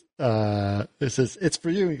goes, "It says it's for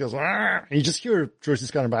you." And he goes, "Arr!" And you just hear George C.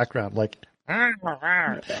 Scott in the background, like. And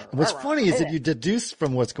what's funny is that you deduce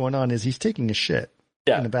from what's going on is he's taking a shit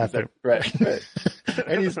in the bathroom, right?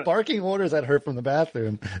 And he's barking orders at her from the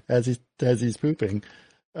bathroom as he's pooping,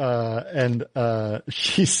 and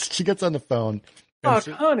she gets on the phone.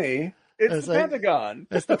 Honey. It's the Pentagon.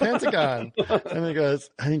 It's the Pentagon. And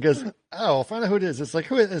he goes, oh, I'll find out who it is. It's like,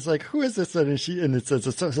 who is this? And it says,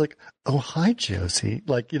 it's like, oh, hi, Josie.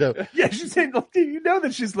 Like, Yeah, she's saying, you know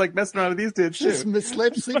that she's like messing around with these dudes too. She's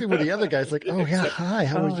sleeping with the other guys. Like, oh yeah, hi,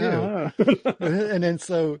 how are you? And then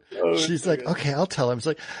so she's like, okay, I'll tell him. It's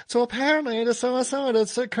like, so apparently the so-and-so,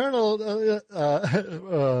 the Colonel,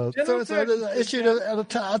 so-and-so issued an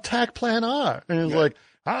attack plan R. And he's like,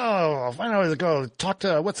 oh, I'll find out where to go talk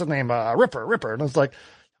to, what's his name? Ripper. And I was like,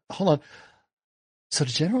 hold on. So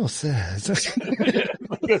the general says.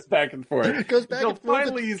 It goes back and forth.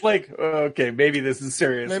 Finally, he's like, okay, maybe this is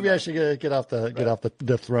serious. Maybe I should get off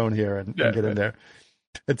the throne here and get in there.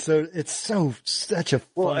 And so it's such a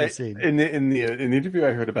funny scene. In the interview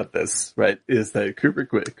I heard about this, right, is that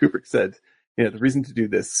Kubrick said, the reason to do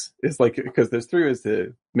this is like, because there's 3 ways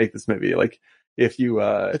to make this movie. Like, if you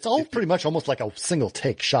it's all pretty much almost like a single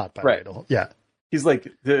take shot by right. Yeah. He's like,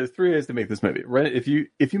 the 3 ways to make this movie, right? If you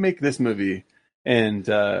make this movie and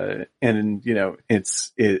it's in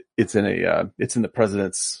the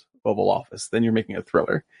president's Oval Office, then you're making a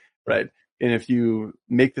thriller, right? And if you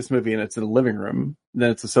make this movie and it's in a living room, then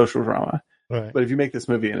it's a social drama. Right. But if you make this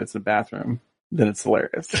movie and it's a bathroom, then it's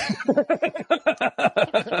hilarious.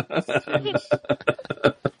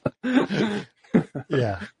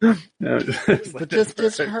 Yeah. But just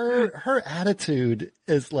her attitude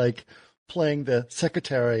is like playing the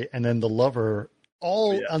secretary and then the lover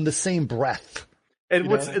all on the same breath. And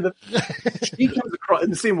she comes across in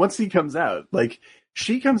the scene once he comes out, like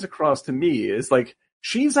she comes across to me as like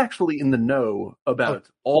she's actually in the know about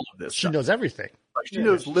all of this. She knows everything. Like, she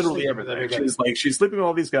knows literally everything. She's sleeping with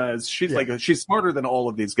all these guys. She's she's smarter than all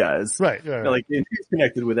of these guys. Right. Like she's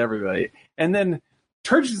connected with everybody. And then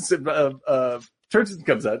Turgidson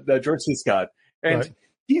comes out, George C. Scott, and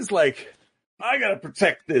he's like, I gotta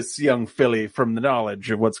protect this young filly from the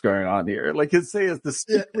knowledge of what's going on here. Like his say is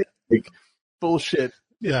distinctly like bullshit,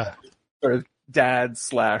 sort of dad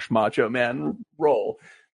 / macho man role.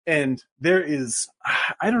 And there is,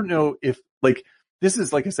 I don't know if like this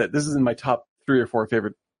is, like I said, this is in my top 3 or 4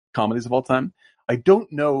 favorite comedies of all time. I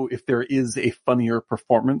don't know if there is a funnier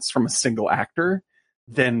performance from a single actor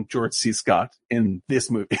than George C. Scott in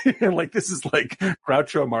this movie. Like this is like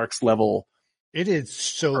Groucho Marx level. It is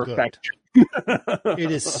so perfection. Good. It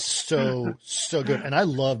is so good. And I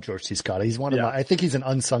love George C. Scott. He's one of my, I think he's an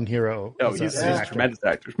unsung hero. Oh, he's a tremendous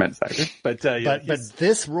actor. But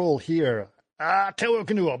this role here, tell me what we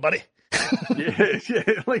can do, buddy.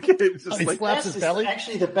 Like it's just he slaps his belly.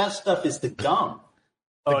 Actually, the best stuff is the gum.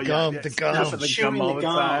 The gum. Chewing the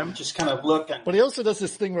gum, just kind of looking. But he also does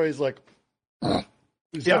this thing where he's like,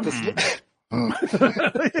 it's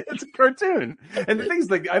a cartoon. And the thing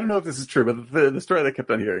is, like, I don't know if this is true, but the story that I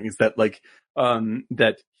kept on hearing is that, like,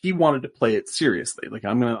 that he wanted to play it seriously. Like,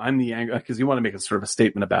 I'm the angry, because he wanted to make a sort of a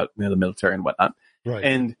statement about the military and whatnot. Right.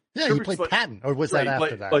 And he played Patton, or was that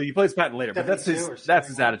after that? Well, he plays Patton later, but that's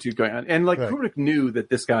his attitude going on. And like Kubrick knew that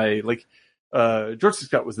this guy, like, George C.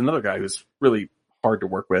 Scott was another guy who was really hard to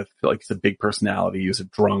work with. Like, he's a big personality. He was a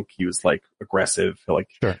drunk. He was like aggressive, like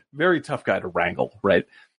very tough guy to wrangle. Right.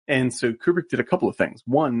 And so Kubrick did a couple of things.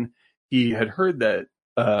 One, he had heard that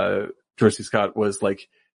George C. Scott was like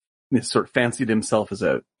sort of fancied himself as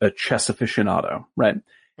a chess aficionado, right?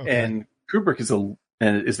 Okay. And Kubrick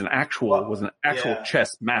was an actual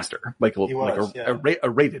chess master, like a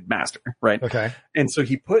rated master, right? Okay. And so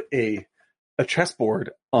he put a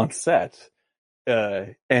chessboard on set,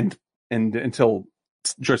 and until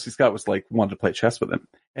George C. Scott was like wanted to play chess with him,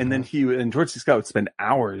 and then George C. Scott would spend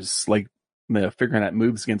hours like figuring out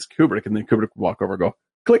moves against Kubrick, and then Kubrick would walk over and go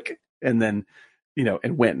click, and then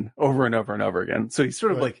and win over and over and over again. So he's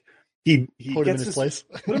sort of like he put him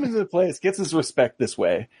in his place, gets his respect this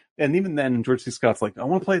way. And even then, George C. Scott's like, I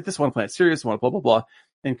want to play this, I want to play it serious, I want to blah blah blah.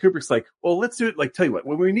 And Kubrick's like, well, let's do it. Like, tell you what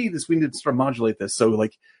we need is we need to sort of modulate this. So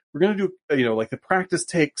like we're gonna do like the practice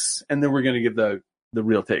takes, and then we're gonna give the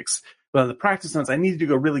real takes. But the practice ones, I need to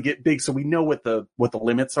go really get big, so we know what the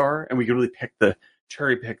limits are, and we can really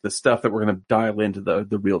cherry pick the stuff that we're going to dial into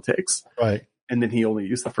the real takes. Right. And then he only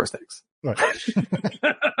used the first takes. Right.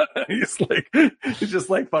 he's just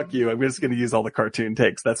like, fuck you. I'm just going to use all the cartoon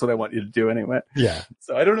takes. That's what I want you to do anyway. Yeah.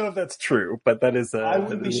 So I don't know if that's true, but that is, I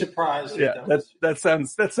wouldn't be surprised. Yeah. That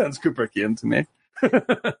sounds Kubrickian to me.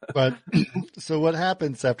 But so what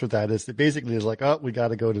happens after that is it basically is like, oh, we got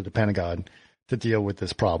to go to the Pentagon to deal with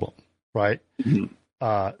this problem. Right.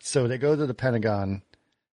 Mm-hmm. So they go to the Pentagon.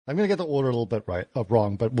 I'm going to get the order a little bit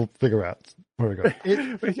wrong, but we'll figure out where to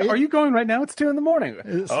go. Are you going right now? It's 2 a.m.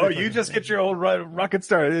 Oh, you just get your old rocket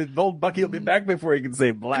started. Old Bucky will be back before he can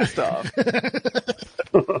say blast off.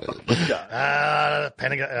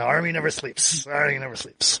 Pentagon, Army never sleeps. Army never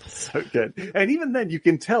sleeps. So good. And even then, you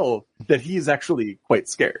can tell that he is actually quite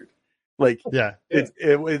scared. Like,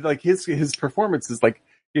 it like his performance is like,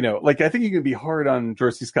 like I think you can be hard on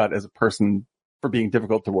George C. Scott as a person for being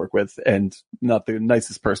difficult to work with and not the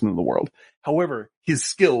nicest person in the world. However, his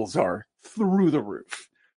skills are through the roof.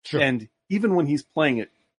 Sure. And even when he's playing it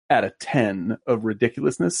at a 10 of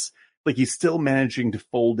ridiculousness, like he's still managing to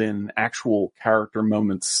fold in actual character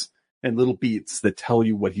moments and little beats that tell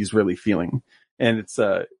you what he's really feeling. And it's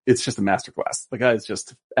just a masterclass. The guy is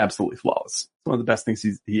just absolutely flawless. It's one of the best things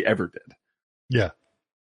he ever did. Yeah.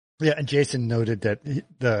 Yeah. And Jason noted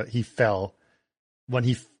that he fell when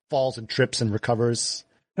he falls and trips and recovers.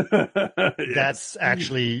 That's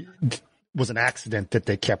actually was an accident that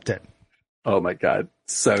they kept in. Oh my God.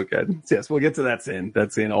 So good. Yes. We'll get to that scene.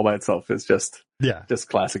 That scene all by itself is just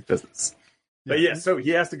classic business. But so he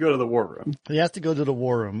has to go to the war room. He has to go to the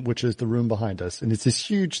war room, which is the room behind us. And it's this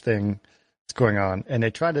huge thing that's going on. And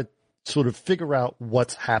they try to sort of figure out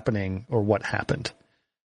what's happening or what happened.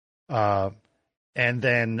 And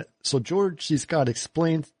then, so George C. Scott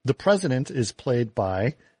explains the president is played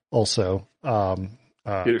by also,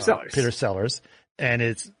 Peter Sellers, and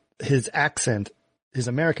it's his accent, his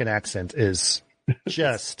American accent is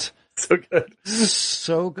just so good.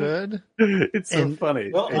 So good. It's so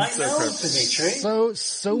funny. Well, it's I know Dimitri.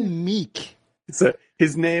 So meek.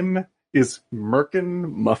 His name is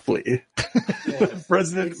Merkin Muffley. Yes.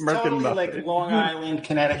 President it's Merkin totally Muffley. Like Long Island,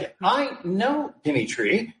 Connecticut. I know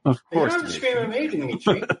Dimitri. Of course. You don't scream at me,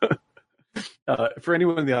 Dimitri. For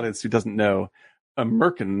anyone in the audience who doesn't know, a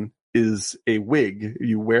Merkin is a wig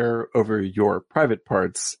you wear over your private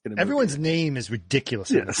parts. Everyone's name is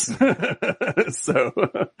ridiculous. Yes. So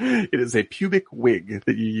it is a pubic wig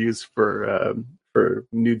that you use for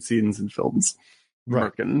nude scenes in films.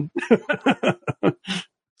 Right. Merkin.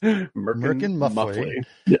 Merkin Muffley.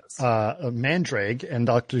 Yes. Mandrake and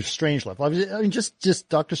Dr. Strangelove. I mean, just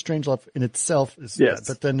Dr. Strangelove in itself is yes. good,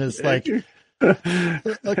 but then there's like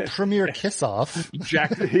Premier Kissoff.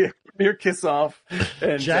 Premier Kissoff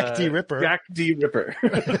and Jack D. Ripper. Jack D. Ripper.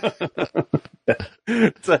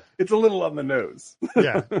 It's a little on the nose.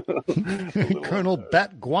 Yeah. Colonel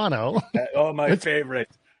Bat Guano. Oh, my favorite.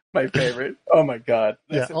 My favorite. Oh my God.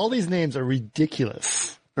 All these names are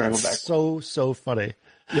ridiculous. So funny.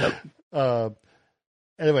 Yep.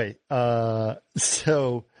 Anyway,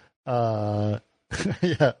 Major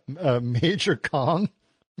King Kong.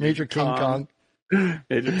 Major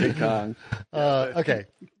King Kong. Okay.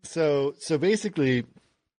 So basically,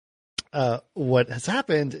 what has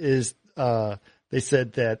happened is, they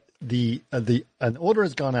said that an order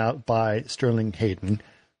has gone out by Sterling Hayden,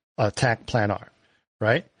 TAC Plan R,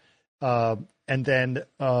 right? And then,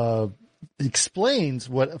 explains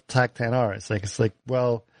what TAC Plan R is. It's like,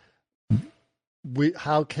 well,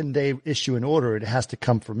 how can they issue an order? It has to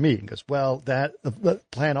come from me. He goes, well, that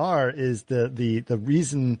Plan R is the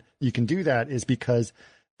reason you can do that is because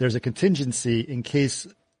there's a contingency in case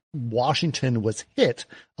Washington was hit,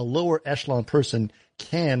 a lower echelon person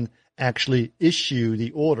can actually issue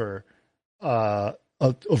the order of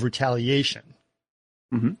retaliation.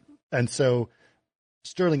 Mm-hmm. And so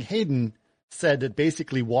Sterling Hayden said that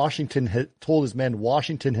basically Washington had told his men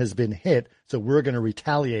Washington has been hit, so we're going to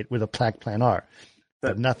retaliate with a TAC Plan R.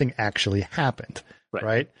 But nothing actually happened,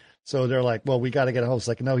 right? So they're like, well, we got to get a hold. It's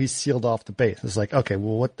like, no, he's sealed off the base. It's like, okay,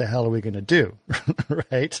 well, what the hell are we going to do,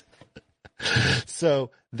 right?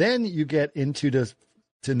 So then you get into this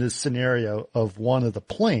scenario of one of the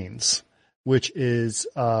planes, which is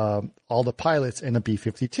all the pilots in a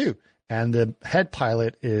B-52. And the head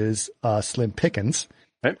pilot is Slim Pickens.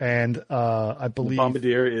 Right. And I believe the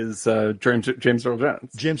bombardier is James Earl Jones.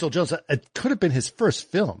 James Earl Jones. It could have been his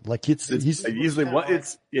first film. Like he's usually what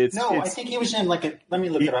it's. I think he was in like a. Let me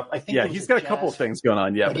look it up. I think he's got a couple of things going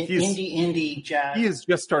on. Yeah, like but he's indie jazz. He is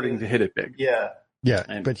just starting to hit it big. Yeah,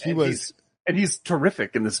 but he's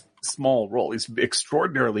terrific in this small role. He's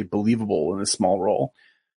extraordinarily believable in this small role,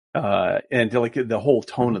 and like the whole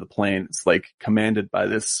tone of the plane is like commanded by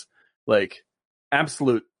this like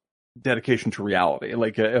absolute dedication to reality.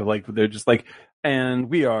 Like they're just like, and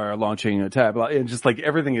we are launching a tab, and just like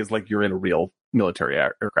everything is like you're in a real military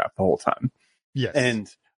aircraft the whole time. Yes,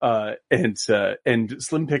 and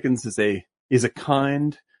Slim Pickens is a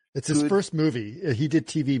kind. It's his first movie. He did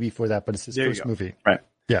TV before that, but it's his first movie. Right.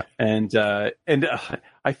 Yeah. And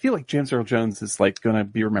I feel like James Earl Jones is like going to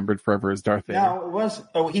be remembered forever as Darth Vader. No, it was.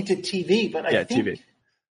 Oh, he did TV, but I think TV.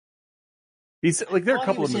 He's like there are a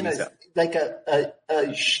couple of movies.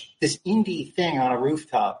 This indie thing on a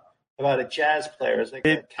rooftop about a jazz player. It's like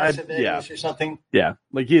Cassavetes or something. Yeah,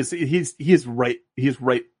 like he is right. He's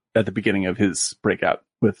right at the beginning of his breakout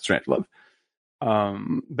with Strangelove.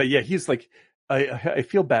 But yeah, he's like I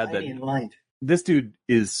feel bad that this dude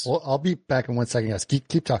is. Well, I'll be back in 1 second, guys.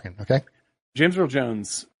 Keep talking, okay? James Earl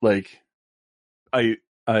Jones, like I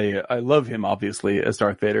love him obviously as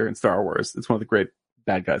Darth Vader in Star Wars. It's one of the great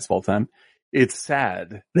bad guys of all time. It's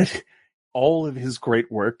sad that all of his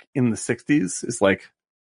great work in the 60s is like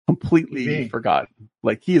completely forgotten.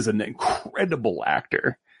 Like he is an incredible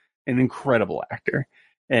actor,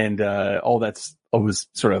 and all that's always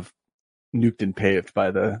sort of nuked and paved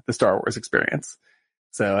by the Star Wars experience.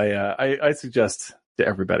 So I suggest to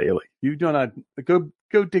everybody, like, you do not go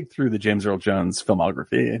dig through the James Earl Jones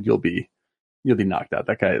filmography, and you'll be knocked out.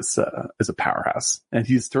 That guy is a powerhouse, and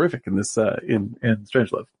he's terrific in this in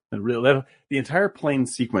Strangelove. And really, the entire plane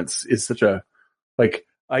sequence is such a like.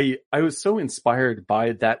 I was so inspired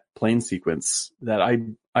by that plane sequence that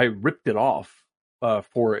I ripped it off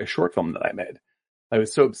for a short film that I made. I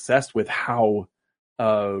was so obsessed with how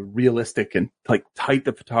realistic and like tight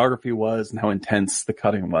the photography was, and how intense the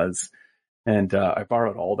cutting was, and I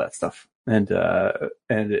borrowed all that stuff. And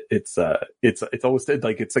it's always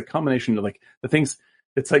like it's a combination of like the things.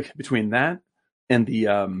 It's like between that and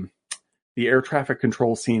the air traffic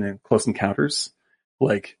control scene in Close Encounters,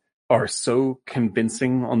 like, are so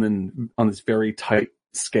convincing on this very tight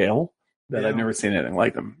scale that I've never seen anything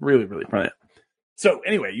like them. Really, really brilliant. So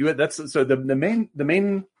anyway, the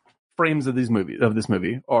main frames of this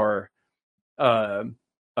movie are Colonel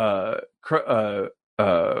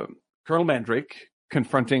Mandrake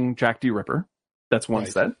confronting Jack D. Ripper. That's one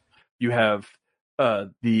set. You have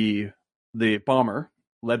the bomber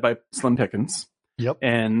led by Slim Pickens. Yep.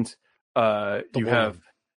 And you have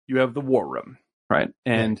the war room, right?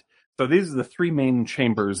 And so these are the three main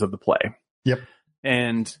chambers of the play. Yep.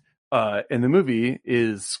 And the movie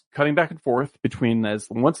is cutting back and forth between,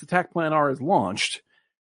 once the TAC Plan R is launched,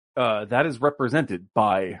 that is represented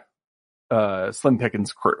by Slim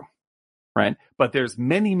Pickens' crew, right? But there's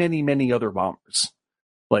many, many, many other bombers.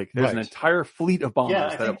 Like, there's an entire fleet of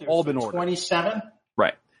bombers that have all been ordered. 27?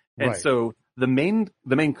 Right. And so the main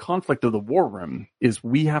conflict of the war room is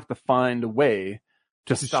we have to find a way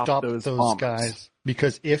to stop those guys,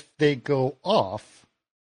 because if they go off,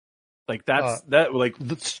 like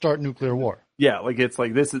let's start nuclear war. Yeah, like it's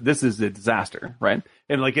like this is a disaster, right?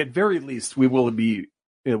 And like at very least we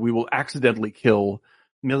will accidentally kill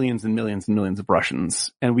millions and millions and millions of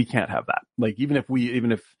Russians, and we can't have that. Like even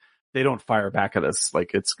if they don't fire back at us,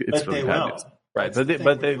 like it's really bad news. Right, but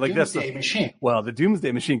they like that's the machine. Well, the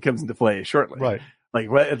Doomsday Machine comes into play shortly. Right, like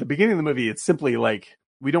at the beginning of the movie, it's simply like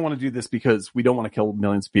we don't want to do this because we don't want to kill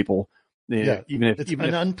millions of people. Yeah, even if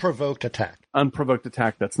unprovoked attack. Unprovoked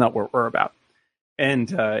attack. That's not what we're about. And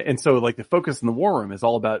so like the focus in the war room is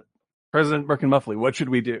all about President Merkin Muffley. What should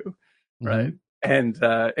we do? Right, and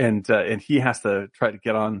he has to try to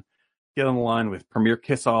get on the line with Premier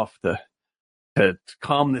Kissoff to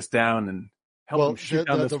calm this down and.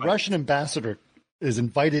 The Russian ambassador is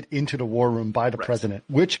invited into the war room by the president,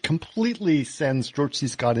 which completely sends George C.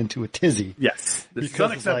 Scott into a tizzy. Yes.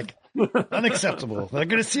 Because it's like, unacceptable. They're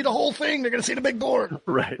going to see the whole thing. They're going to see the big board.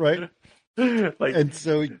 Right. And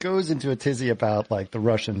so he goes into a tizzy about like the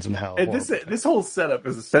Russians and how. And this whole setup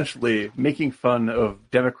is essentially making fun of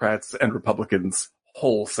Democrats and Republicans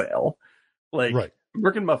wholesale. Like,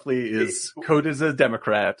 Merkin Muffley is coded as a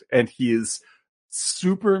Democrat, and he is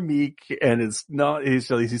super meek and is not. He's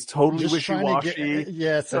totally just wishy-washy.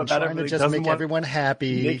 And trying to just make everyone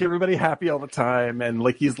happy, make everybody happy all the time, and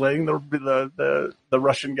like he's letting the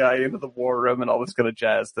Russian guy into the war room and all this kind of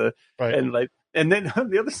jazz. And then on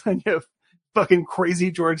the other side you have fucking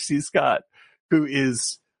crazy George C. Scott, who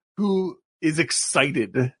is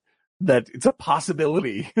excited that it's a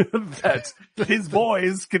possibility that his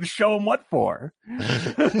boys can show him what for.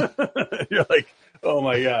 You're like, oh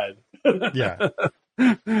my god. Yeah.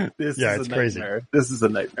 This is crazy. This is a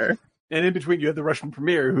nightmare. And in between you have the Russian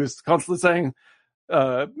premier who's constantly saying,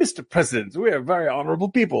 Mr. President, we are very honorable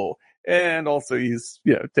people. And also he's,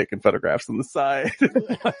 taking photographs on the side.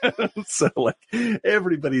 So like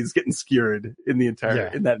everybody's getting skewered in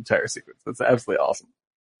that entire sequence. That's absolutely awesome.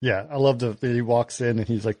 Yeah, I love that he walks in and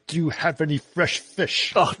he's like, "Do you have any fresh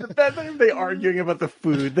fish?" Oh, they arguing about the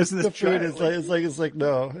food. This is the food is like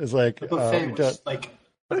no, it's like the buffet was like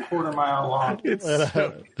a quarter mile long. It's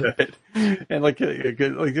so good. And like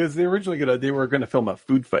they were going to film a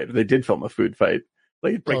food fight. They did film a food fight.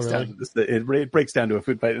 Like it breaks down to this. It breaks down to a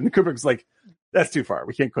food fight, and Kubrick's like, "That's too far.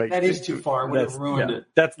 We can't quite." That is too far. Would have ruined it.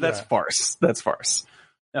 That's farce. That's farce.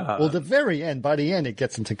 The very end, by the end, it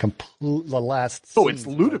gets into the last scene. Oh, it's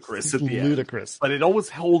ludicrous at the end. Ludicrous. But it always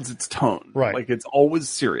holds its tone. Right. Like it's always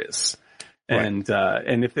serious. And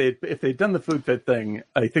if they'd done the food fit thing,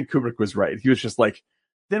 I think Kubrick was right. He was just like,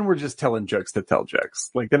 then we're just telling jokes to tell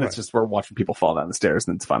jokes. Like then it's just we're watching people fall down the stairs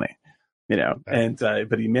and it's funny. And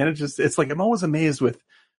but he manages, it's like I'm always amazed with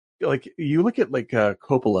like you look at like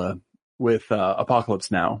Coppola with Apocalypse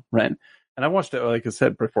Now, right? And I watched it, like I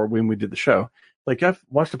said before when we did the show. Like I've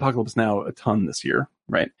watched Apocalypse Now a ton this year,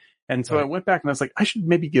 right? And so I went back and I was like, I should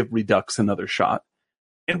maybe give Redux another shot.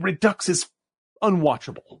 And Redux is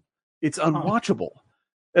unwatchable. It's unwatchable.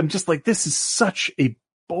 I'm just like, this is such a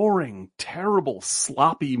boring, terrible,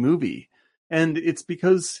 sloppy movie. And it's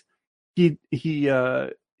because he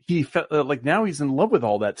felt like now he's in love with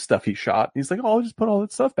all that stuff he shot. He's like, oh, I'll just put all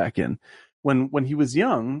that stuff back in. When he was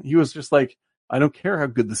young, he was just like, I don't care how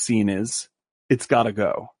good the scene is. It's gotta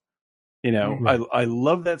go. I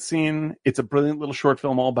love that scene. It's a brilliant little short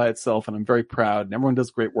film all by itself, and I'm very proud. And everyone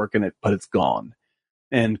does great work in it, but it's gone.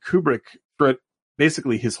 And Kubrick, for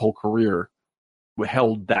basically his whole career,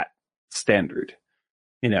 held that standard.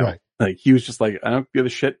 Like he was just like, I don't give a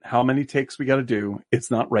shit how many takes we got to do.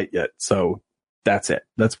 It's not right yet, so that's it.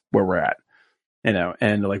 That's where we're at.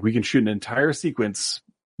 And like we can shoot an entire sequence,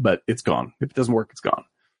 but it's gone. If it doesn't work, it's gone.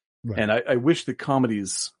 Right. And I wish that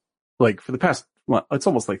comedies, like for the past, well, it's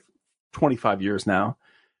almost like 25 years now,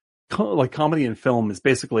 like comedy and film is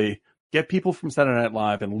basically get people from Saturday Night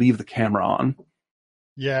Live and leave the camera on.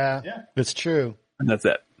 Yeah, it's true. And that's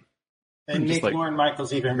it. And make Lorne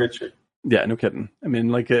Michaels even richer. Yeah, no kidding. I mean,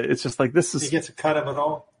 like, it's just like, this is... He gets a cut of it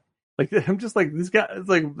all. Like, I'm just like, these guys,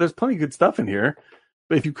 like, there's plenty of good stuff in here,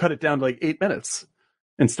 but if you cut it down to like 8 minutes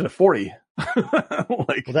instead of 40, well,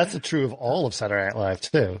 that's true of all of Saturday Night Live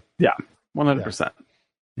too. Yeah, 100%.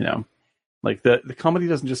 You know, like the comedy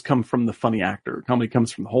doesn't just come from the funny actor. Comedy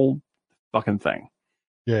comes from the whole fucking thing.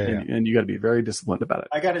 And you got to be very disciplined about it.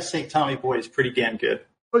 I got to say, Tommy Boy is pretty damn good.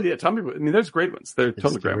 Oh yeah, Tommy Boy. I mean, there's great ones. They're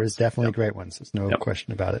totally great. There's definitely great ones. There's no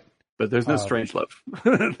question about it. But there's no Strangelove.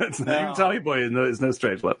 That's not Tommy Boy. Is no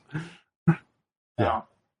Strangelove.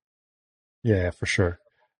 Yeah, for sure.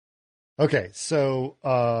 Okay, so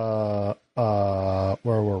where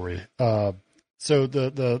were we? So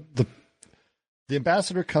the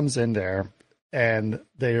ambassador comes in there, and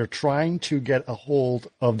they are trying to get a hold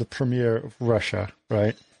of the premier of Russia,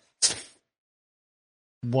 right?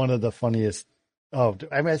 One of the funniest. Oh,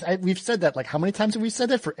 I mean, we've said that, like, how many times have we said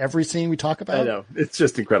that for every scene we talk about? I know. It's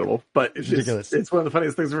just incredible. But it's ridiculous. It's one of the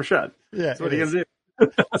funniest things ever shot. Yeah. So what are you going to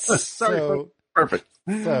do? Sorry. Perfect.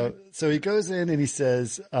 So he goes in and he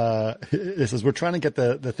says, we're trying to get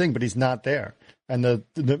the thing, but he's not there. And the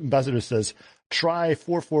ambassador says, try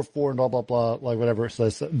 444 and blah, blah, blah, like whatever it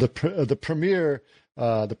says. The premier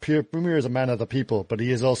is a man of the people, but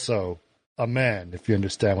he is also a man, if you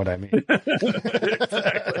understand what I mean.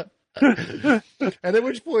 Exactly. And at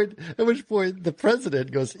which point the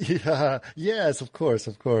president goes, yes, of course.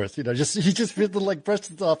 You know, he just like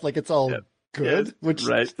brushes it off like it's all good. Yes, which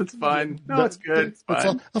right, that's fine. No, it's good. It's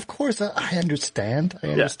fine. Of course, I understand.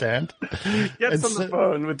 Gets on the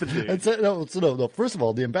phone with the dude. No. First of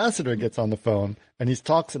all, the ambassador gets on the phone and he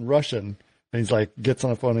talks in Russian. And he's like, gets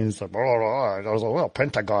on the phone and he's like, well,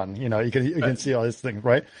 Pentagon. You know, you can see all these things,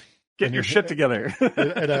 right? Get your shit together.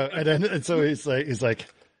 and so he's like.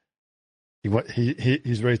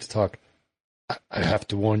 He's ready to talk. I have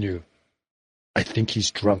to warn you. I think he's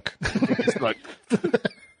drunk. And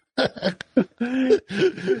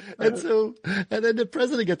then the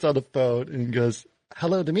president gets on the phone and goes,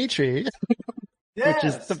 "Hello, Dmitry," which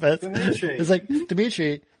is the best. Dmitry. It's like,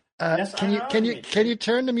 Dmitry, can you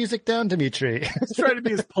turn the music down, Dmitry? He's trying to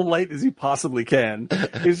be as polite as he possibly can.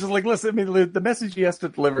 He's just like, listen. I mean, the message he has to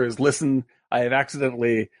deliver is, listen, I have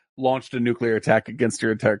accidentally launched a nuclear attack against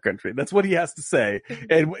your entire country. That's what he has to say.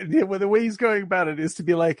 And the way he's going about it is to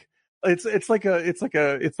be like, it's like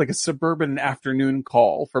a suburban afternoon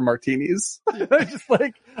call for martinis. Just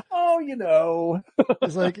like, you know.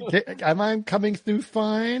 It's like, am I coming through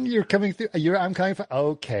fine? You're coming through. I'm coming fine.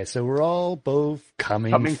 Okay, so we're all both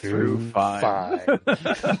coming through fine.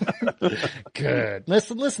 Good.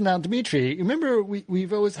 Listen now, Dmitry. Remember,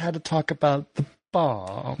 we've always had to talk about the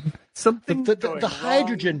bomb. Something the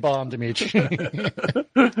hydrogen bomb, Dmitry.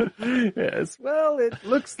 Yes. Well, it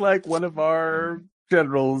looks like one of our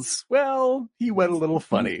generals. Well, he went a little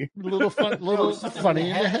funny. Little funny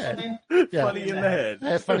in the head. Yeah. Funny in the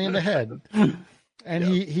head. Funny in the head. And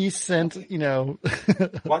he sent,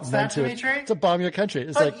 what's that, Dmitry? To bomb your country.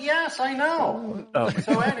 It's yes, I know.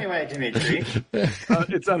 So anyway, Dmitry.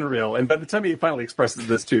 It's unreal. And by the time he finally expresses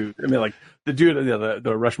this too, I mean, like, the dude,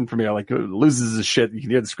 the Russian premier, like, loses his shit. You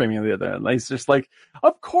can hear the screaming on the other end. He's just like,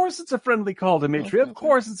 of course it's a friendly call, Dmitry. Of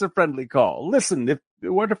course it's a friendly call. Listen, if it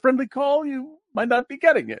weren't a friendly call, you might not be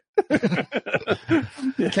getting it.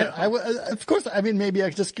 Of course, I mean, maybe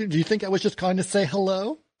do you think I was just calling to say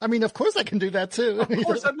hello? I mean, of course I can do that too. Of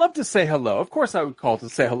course, I'd love to say hello. Of course I would call to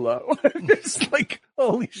say hello. It's like,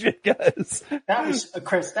 holy shit, guys. That was,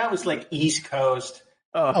 Chris, that was like East Coast.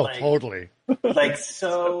 Totally. Like,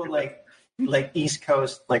 like East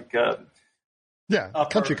Coast, like,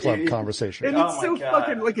 country club conversation. And it's so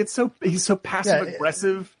fucking, like, he's so passive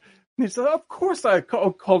aggressive. And he said, of course I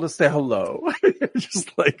call to say hello.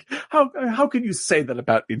 Just like, how can you say that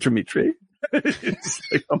about me, Dmitry? It's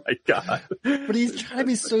like, oh my God. But he's trying to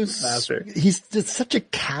be he's just such a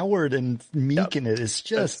coward and meek in it. It's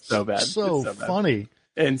just so bad. So funny.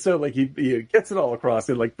 And so, like, he gets it all across.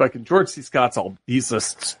 And, like, fucking George C. Scott's he's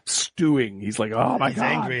just stewing. He's like, oh my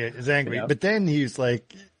God. He's angry. You know? But then he's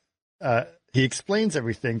like, he explains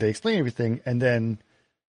everything. They explain everything. And then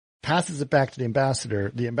passes it back to the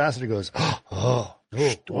ambassador. The ambassador goes, das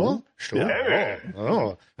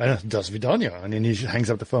vidania. And then he hangs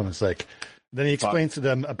up the phone. It's like, then he explains to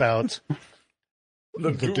them about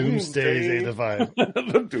the Doomsday device.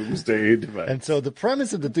 The Doomsday device. And so the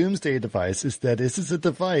premise of the Doomsday device is that this is a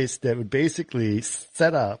device that would basically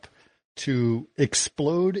set up to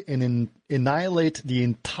explode and annihilate the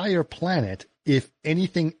entire planet if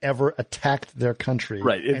anything ever attacked their country.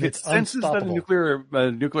 Right. If it senses that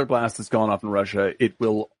a nuclear blast has gone off in Russia, it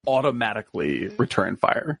will automatically return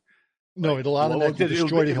fire. No, it'll automatically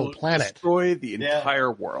destroy the whole planet. Destroy the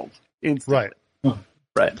entire world instantly. Right.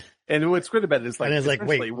 Right. And what's great about it is like,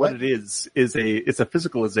 wait, what it is it's a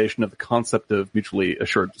physicalization of the concept of mutually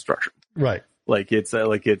assured destruction. Right.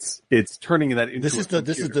 It's turning that into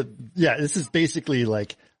this is basically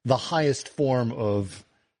like the highest form of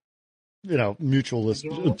mutual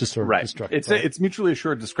destruction. It's mutually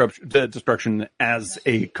assured destruction as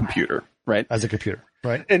a computer, right? As a computer,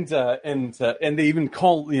 right? And they even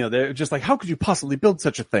call, they're just like, how could you possibly build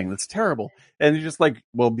such a thing? That's terrible. And you're just like,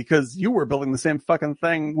 well, because you were building the same fucking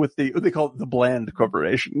thing with they call it the Bland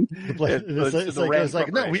Corporation. It's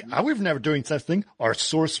like, no, we've never doing such thing. Our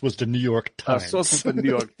source was the New York Times. Our source was the New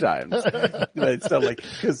York Times. It's not like,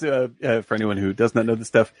 because for anyone who does not know this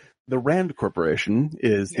stuff, the Rand Corporation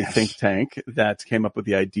is the think tank that came up with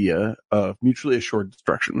the idea of mutually assured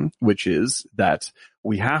destruction, which is that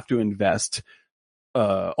we have to invest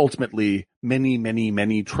ultimately many, many,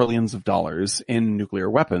 many trillions of dollars in nuclear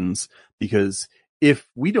weapons, because if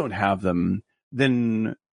we don't have them,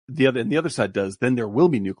 then the other side does, then there will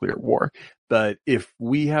be nuclear war. But if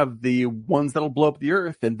we have the ones that'll blow up the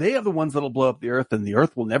earth and they have the ones that'll blow up the earth, then the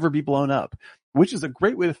earth will never be blown up, which is a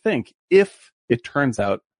great way to think if it turns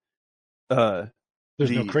out there's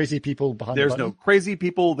no crazy people behind there's no crazy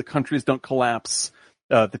people, the countries don't collapse,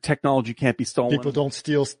 the technology can't be stolen, people don't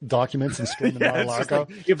steal documents and store them in Mar-a-Lago.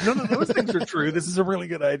 Like, if none of those things are true, this is a really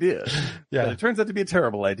good idea. Yeah, but it turns out to be a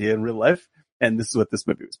terrible idea in real life, and this is what this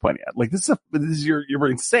movie was pointing at. Like, this is you're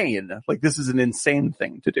insane. Like, this is an insane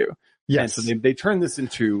thing to do. Yes. And so they turn this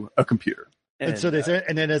into a computer. And so they say,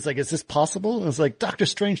 and then it's like, is this possible? And it's like, Dr.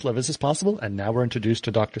 Strangelove, is this possible? And now we're introduced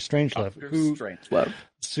to Dr. Strangelove, who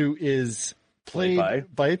is played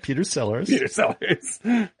by Peter Sellers. Peter Sellers.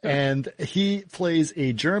 And he plays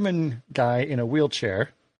a German guy in a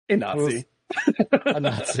wheelchair. A Nazi. A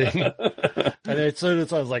Nazi. And it sort of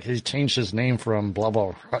sounds like he's changed his name from blah,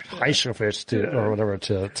 blah, Heischowitz to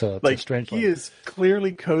Strangelove. He is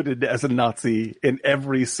clearly coded as a Nazi in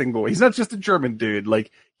every single way. He's not just a German dude.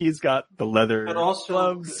 Like, he's got the leather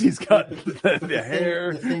gloves. He's got the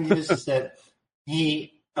hair. The thing is that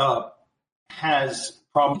he has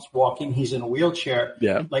problems walking. He's in a wheelchair.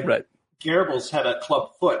 Yeah, right. Goebbels had a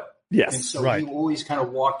club foot. Yes, and so he always kind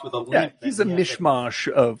of walked with a limp. Yeah, he's a mishmash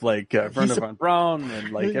of like Werner von Braun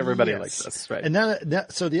and like everybody like this, right? And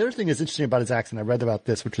so the other thing is interesting about his accent. I read about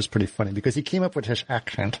this, which was pretty funny because he came up with his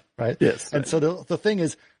accent, right? Yes. And so the thing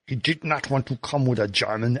is, he did not want to come with a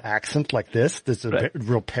German accent like this. This is a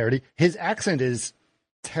real parody. His accent is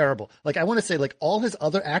terrible. Like, I want to say, like, all his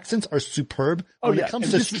other accents are superb. When it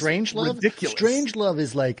comes to Strangelove, Strangelove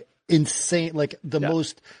is like insane, like the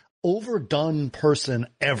most overdone person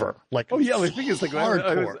ever. Like, the thing is, like, I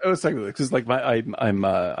was talking about this because, like,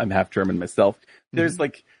 I'm half German myself. There's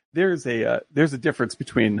there's a difference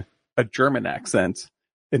between a German accent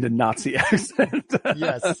and a Nazi accent.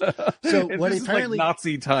 Yes. So what apparently like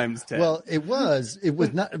Nazi times 10. Well, it was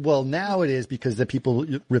not. Well, now it is because the people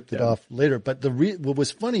ripped it off later. But what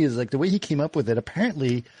was funny is like the way he came up with it.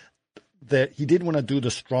 Apparently, that he didn't want to do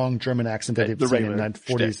the strong German accent that he'd seen in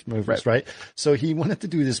 1940s movies, right? So he wanted to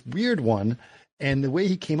do this weird one. And the way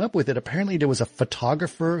he came up with it, apparently there was a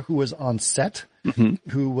photographer who was on set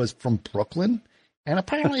who was from Brooklyn. And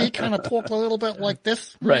apparently he kind of talked a little bit like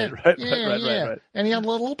this. Right. And he had a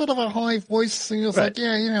little bit of a high voice. And he was like,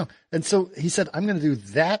 And so he said, I'm going to do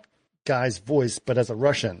that guy's voice, but as a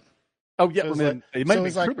Russian. Oh, yeah. So it might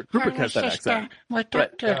be Kubrick has that accent. My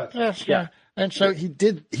doctor, yes. And so he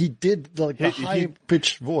did like the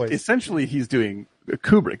high-pitched voice. Essentially, he's doing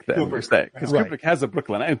Kubrick then, per se. Because Kubrick has a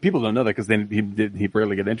Brooklyn, and people don't know that because he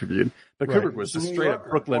rarely get interviewed. But Kubrick was a straight-up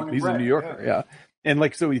Brooklyn. He's a New Yorker, yeah. And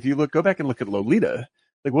like, so if you go back and look at Lolita,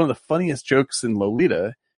 like one of the funniest jokes in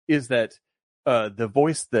Lolita is that the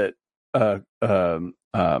voice that we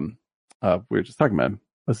were just talking about,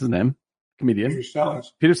 what's his name? Comedian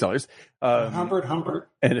Peter Sellers. Humbert.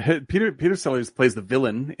 And Peter Sellers plays the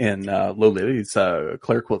villain in Lolita. He's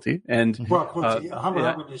Claire Quilty, and Humbert's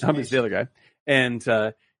the other guy. And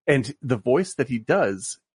the voice that he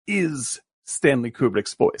does is Stanley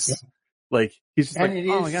Kubrick's voice. Yeah. Like, he's just and it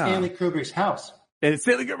is Stanley Kubrick's house. And it's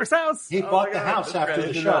Stanley Kubrick's house. He bought the house after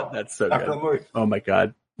the show. That's so good. Oh my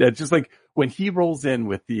God. That's just like when he rolls in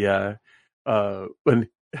with the, when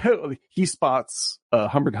he spots,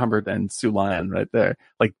 Humbert and Sue Lyon right there,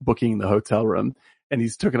 like booking the hotel room. And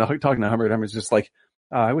he's talking to Humbert. Humbert's just like,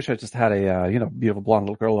 I wish I just had a beautiful blonde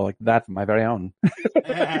little girl like that for my very own.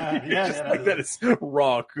 That is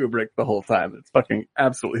raw Kubrick the whole time. It's fucking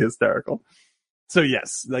absolutely hysterical. So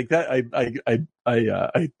yes, like that.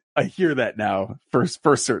 I hear that now for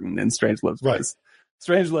certain in Strangelove's voice.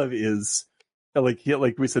 Strangelove is like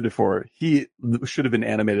we said before, he should have been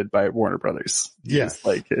animated by Warner Brothers. He is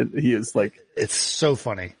it's so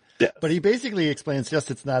funny. Yeah, but he basically explains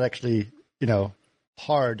it's not actually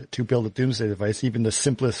hard to build a doomsday device. Even the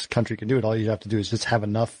simplest country can do it. All you have to do is just have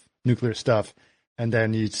enough nuclear stuff, and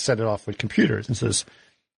then you set it off with computers. And says,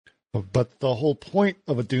 but the whole point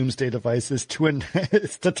of a doomsday device is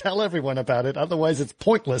to tell everyone about it. Otherwise, it's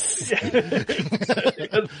pointless. The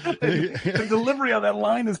delivery on that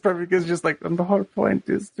line is perfect. It's just like, and the whole point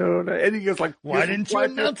is to, and he goes like, why didn't you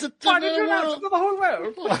announce it to the whole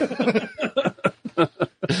world?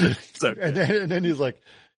 So, and then he's like,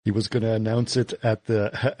 he was going to announce it at the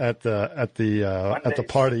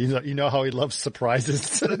party. You know how he loves surprises.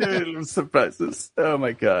 Surprises. Oh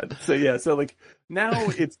my god. So yeah. So like now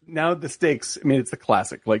the stakes. I mean, it's the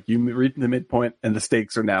classic. Like you reach the midpoint and the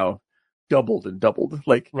stakes are now doubled and doubled.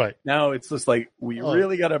 Like now it's just like we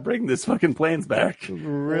really got to bring this fucking planes back.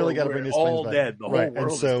 Really got to bring this planes back. All dead. The whole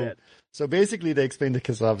world is dead. So basically, they explained to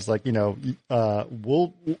Kislov's like,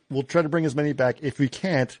 we'll try to bring as many back. If we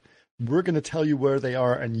can't, we're going to tell you where they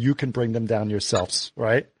are, and you can bring them down yourselves,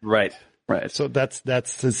 right? Right. So that's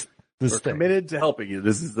this we're thing. Committed to helping you.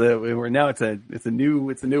 This is we're now it's a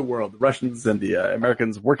new world. The Russians and the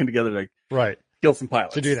Americans working together to kill some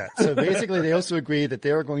pilots to do that. So basically, they also agree that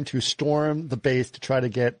they are going to storm the base to try to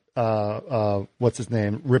get what's his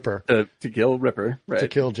name, Ripper, to kill Ripper, right? To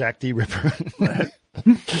kill Jack D. Ripper, right?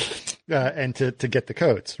 And to get the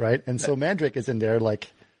codes, right? And so Mandrake is in there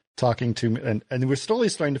like talking to, and we're slowly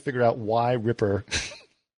starting to figure out why Ripper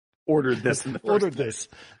ordered this in the first place.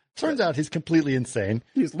 Turns out he's completely insane.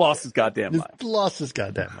 He's lost his goddamn mind.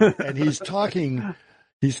 And he's talking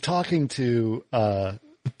to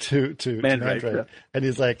Mandrake. Yeah. And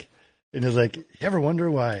he's like, you ever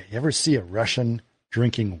wonder why? You ever see a Russian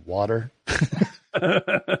drinking water?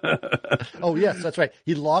 Oh yes, that's right.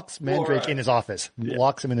 He locks Mandrake in his office. Yeah.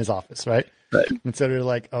 Locks him in his office, right? And so they're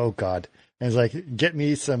like, oh god. And he's like, get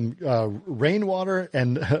me some rainwater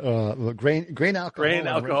and grain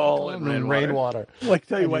alcohol and rainwater. Like,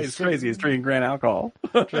 tell you why he's crazy. He's drinking grain alcohol.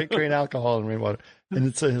 Grain alcohol and rainwater.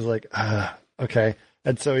 And so he's like, okay.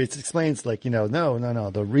 And so he explains, like, no.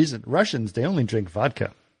 The reason Russians, they only drink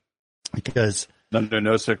vodka because under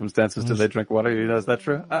no circumstances do they drink water. Is that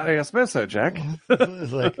true? I suppose so, Jack.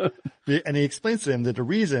 It's like, and he explains to him that the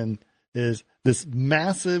reason is this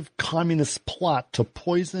massive communist plot to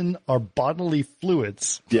poison our bodily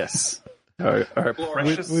fluids. Yes. Our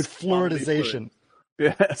precious with fluoridization.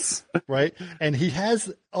 Yes. Right? And he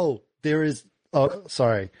has, there was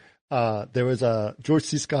George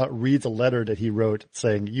C. Scott reads a letter that he wrote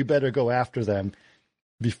saying, you better go after them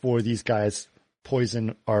before these guys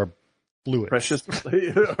poison our fluids.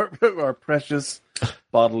 Our precious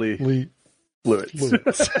bodily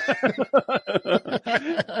fluids.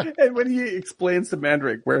 And when he explains to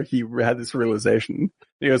Mandrake where he had this realization,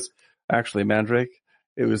 he goes, actually, Mandrake,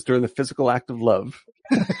 it was during the physical act of love.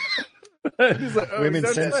 He's like, women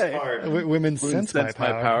sense my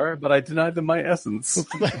power, but I denied them my essence.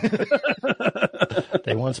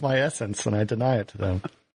 They want my essence, and I deny it to them.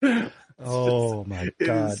 Oh my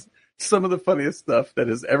god. Some of the funniest stuff that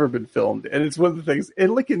has ever been filmed, and it's one of the things.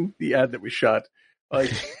 And look in the ad that we shot.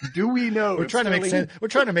 Like, do we know? We're trying to make sense. We're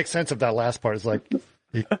trying to make sense of that last part. It's like,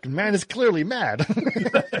 the man is clearly mad.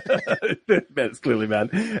 Man is clearly mad,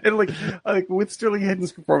 and like with Sterling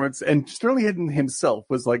Hayden's performance, and Sterling Hayden himself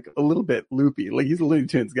was like a little bit loopy. Like he's a Looney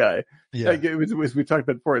Tunes guy. Yeah. Like it was we talked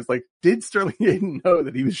about before. It's like, did Sterling Hayden know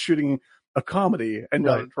that he was shooting a comedy and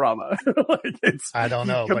not a drama? I don't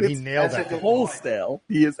know, but he nailed that wholesale.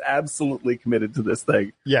 He is absolutely committed to this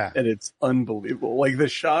thing. Yeah, and it's unbelievable. Like the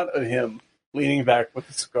shot of him leaning back with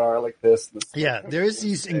the cigar like this. There's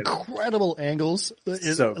these incredible angles.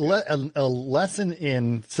 So a lesson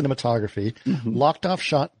in cinematography. Mm-hmm. Locked off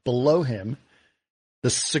shot below him. The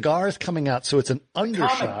cigar is coming out, so it's an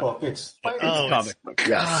undershot. Comic book. It's comic book.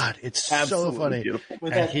 God, it's absolutely so funny. Beautiful.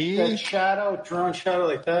 With that shadow, drawn shadow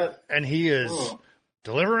like that. And he is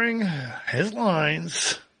delivering his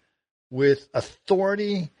lines with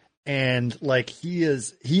authority, and like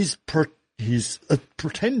he's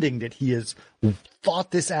pretending that he has thought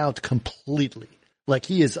this out completely. Like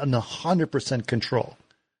he is in 100% control,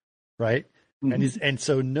 right? Mm-hmm. And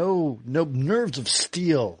so no nerves of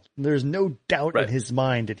steel. There's no doubt in his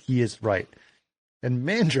mind that he is right. And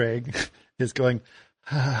Mandrake is going,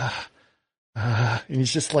 and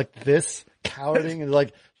he's just like this, cowering and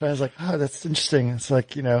like I was like, oh, that's interesting. It's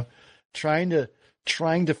like,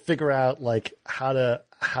 trying to figure out like how to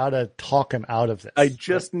talk him out of this. I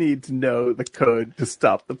just need to know the code to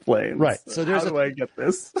stop the planes. Right. So how do I get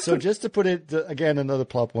this? So just to put it again, another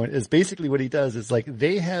plot point is basically what he does is like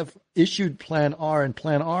they have issued Plan R, and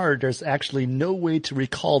Plan R, there's actually no way to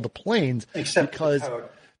recall the planes except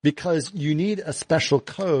because you need a special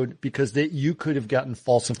code because you could have gotten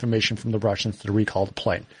false information from the Russians to recall the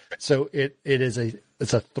plane. So it's a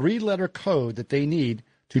 3-letter code that they need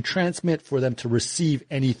to transmit for them to receive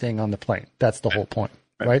anything on the plane. That's the whole point,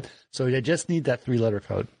 right? So they just need that 3-letter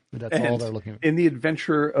code. That's all they're looking for. In the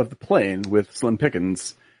adventure of the plane with Slim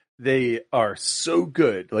Pickens, they are so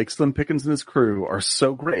good. Like Slim Pickens and his crew are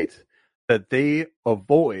so great that they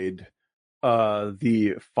avoid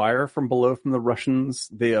the fire from below from the Russians.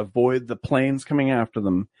 They avoid the planes coming after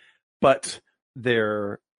them, but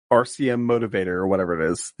their RCM motivator or whatever it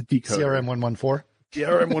is, the decoder. CRM 114.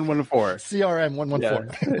 CRM 114. CRM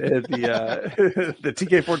 114. Yeah, the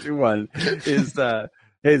TK421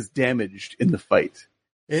 is damaged in the fight.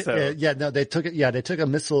 They took it. Yeah, they took a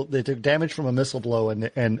missile. They took damage from a missile blow,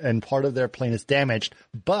 and part of their plane is damaged.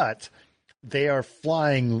 But they are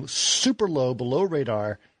flying super low, below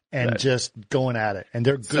radar, and just going at it. And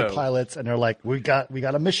they're good pilots, and they're like, we got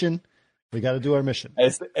a mission. We got to do our mission.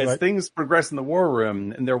 As things progress in the war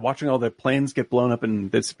room, and they're watching all the planes get blown up and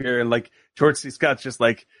disappear, and like George C. Scott's just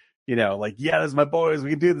like, yeah, that's my boys.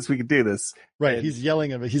 We can do this. We can do this. Right. And he's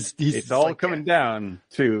yelling at me. It's all like, coming down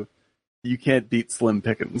to you can't beat Slim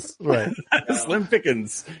Pickens. Right. Slim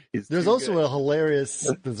Pickens. There's also a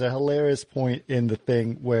hilarious point in the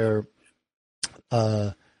thing where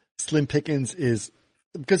Slim Pickens is,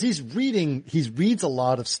 because he reads a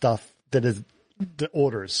lot of stuff that is the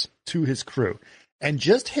orders to his crew, and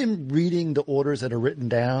just him reading the orders that are written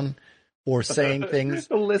down or saying things,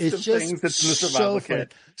 a list it's of just things that's in the survival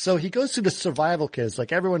kit. So he goes through the survival kit. It's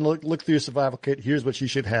like, everyone look through your survival kit. Here's what you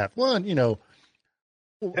should have. One,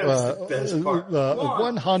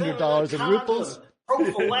 $100 in rubles.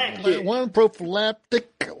 One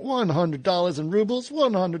prophylactic, $100 in rubles,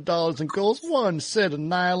 $100 in gold, 1 set of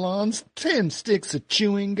nylons, 10 sticks of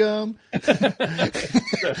chewing gum.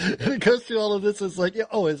 It goes through all of this. It's like,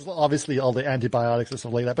 it's obviously all the antibiotics and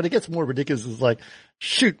stuff like that. But it gets more ridiculous. It's like,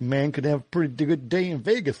 shoot, man, could have a pretty good day in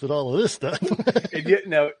Vegas with all of this stuff.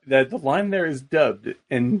 Now, the line there is dubbed,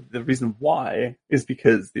 and the reason why is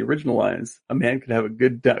because the original line is, a man could have a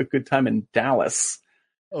good time in Dallas.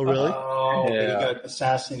 Oh, really? Oh, yeah. He got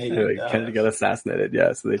assassinated. Kennedy got assassinated.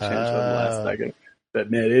 Yeah, so they changed it at the last second. But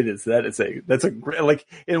man, that's a great, like,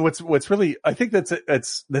 and what's really, I think that's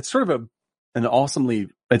sort of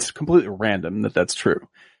it's completely random that's true,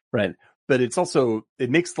 right? But it's also, it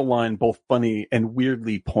makes the line both funny and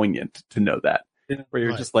weirdly poignant to know that, where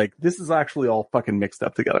you're just like, this is actually all fucking mixed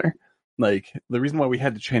up together. Like, the reason why we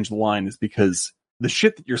had to change the line is because the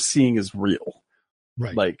shit that you're seeing is real.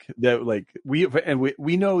 Right. Like that, like we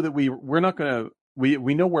know that we're not gonna, we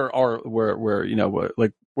know where we're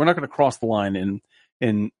not gonna cross the line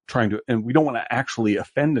in trying to, and we don't want to actually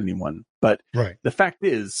offend anyone. But the fact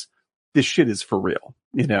is, this shit is for real,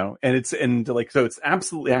 and it's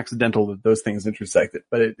absolutely accidental that those things intersected.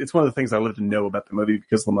 But it's one of the things I love to know about the movie,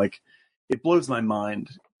 because I'm like, it blows my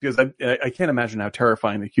mind, because I can't imagine how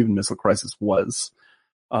terrifying the Cuban Missile Crisis was,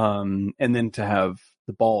 and then to have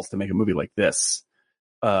the balls to make a movie like this.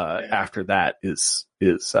 After that is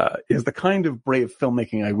the kind of brave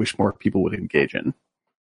filmmaking I wish more people would engage in.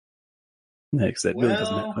 Like I said,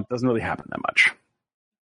 it doesn't really happen that much.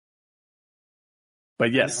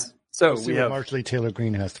 But yes, so we have Marjorie Taylor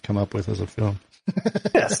Greene has to come up with as a film.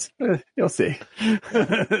 Yes, you'll see.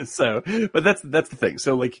 So, but that's the thing.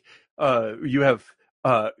 So, like, you have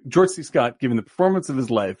George C. Scott giving the performance of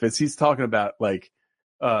his life as he's talking about, like,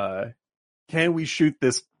 can we shoot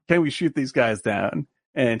these guys down?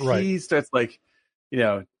 And he starts like,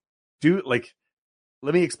 let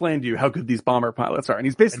me explain to you how good these bomber pilots are. And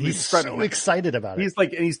he's basically so excited about it.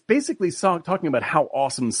 He's basically talking about how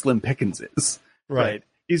awesome Slim Pickens is. Right.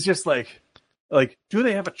 He's just like, do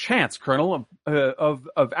they have a chance, Colonel,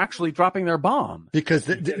 of actually dropping their bomb? Because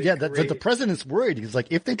the president's worried. He's like,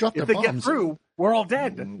 if they drop their bombs, get through, we're all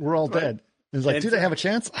dead. We're all dead. He's like, do they have a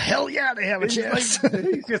chance? Hell yeah, they have a chance.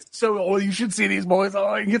 He's just so, you should see these boys.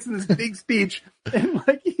 Oh, he gets in this big speech. And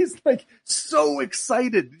like, he's like so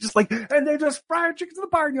excited. Just like, and they're just firing chickens in the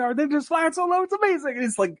barnyard. They're just firing so low. It's amazing. And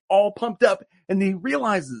he's like all pumped up. And he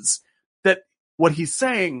realizes that what he's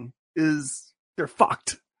saying is they're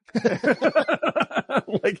fucked.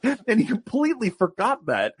 And he completely forgot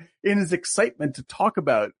that in his excitement to talk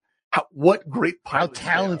about what great pilots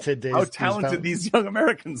how talented these young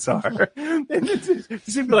Americans are. And it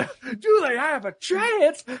seemed like, do they have a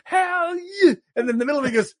chance? Hell yeah! And then in the middle of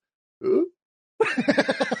it goes,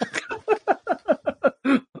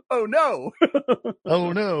 oh no.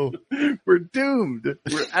 Oh no. We're doomed.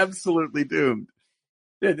 We're absolutely doomed.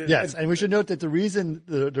 Yes, and we should note that the reason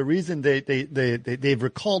they've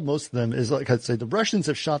recalled most of them is, like I say, the Russians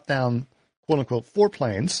have shot down, quote unquote, 4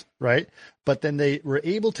 planes, right? But then they were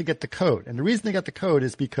able to get the code. And the reason they got the code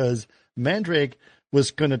is because Mandrake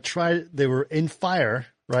was going to try, they were in fire,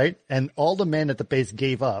 right? And all the men at the base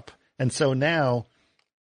gave up. And so now,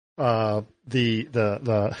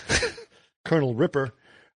 the Colonel Ripper,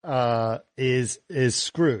 is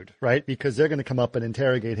screwed, right? Because they're going to come up and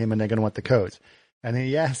interrogate him and they're going to want the codes. And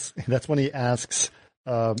that's when he asks,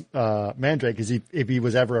 Mandrake, if he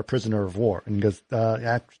was ever a prisoner of war. And he goes,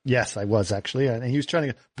 yes, I was actually. And he was trying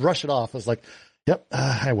to brush it off. I was like, yep,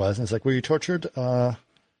 I was. And it's like, were you tortured? Yeah,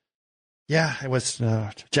 I was,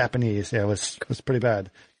 Japanese. Yeah, it was pretty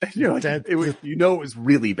bad. You're like, it was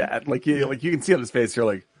really bad. Like you can see on his face, you're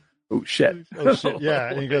like, oh shit. Oh shit.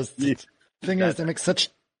 Yeah. And he goes, the thing is, they make such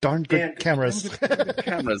darn good cameras.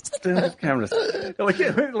 Cameras. Like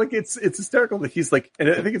it's hysterical that he's like, and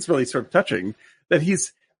I think it's really sort of touching that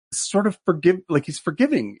he's sort of he's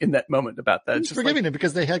forgiving in that moment about that. He's forgiving them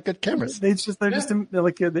because they had good cameras. They're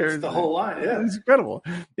the whole line. Yeah, it's incredible.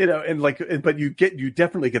 But you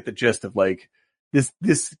definitely get the gist of like,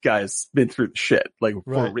 this guy's been through the shit, like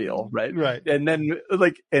for real, right? Right. And then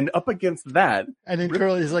and up against that, and then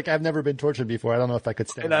Curly's like, "I've never been tortured before. I don't know if I could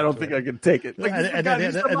stand." And I don't think I could take it. Like, he's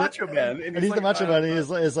the macho man, and he's the macho man. And he's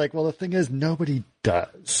like, "Well, the thing is, nobody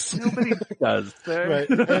does. Nobody does, right?"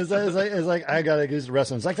 And it's like I gotta use the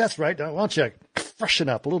restroom. It's like, that's right. Why don't you freshen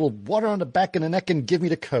up, a little water on the back and the neck, and give me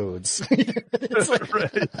the codes?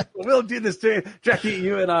 Right. We'll do this to you, Jackie.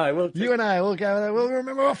 You and I. We'll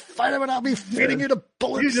remember. We'll fight him, and I'll be feeding you the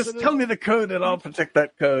bullets. You just tell me the code, and I'll protect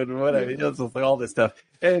that code, or whatever. He does like all this stuff,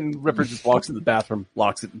 and Ripper just walks in the bathroom,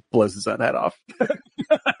 locks it, and blows his own head off.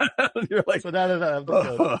 You're like, so now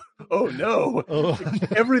oh no,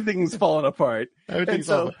 everything's falling apart. Everything's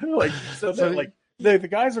the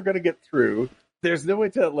guys are going to get through. There's no way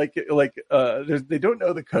to they don't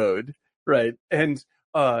know the code, right? And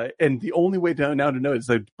the only way to know is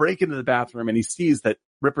they break into the bathroom, and he sees that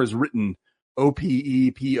Ripper's written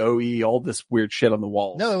OPE, POE, all this weird shit on the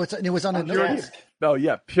wall. No, it was on a desk. Oh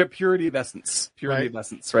yeah, purity of essence, of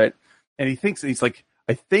essence, right? And he's like,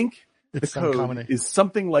 I think the code is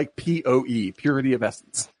something like POE, purity of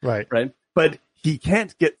essence, right? But he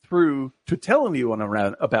can't get through to tell anyone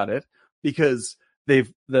around about it because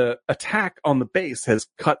the attack on the base has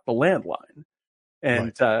cut the landline,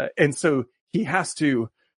 and so he has to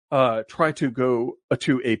try to go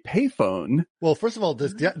to a payphone. Well, first of all,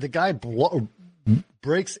 the guy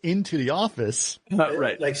breaks into the office.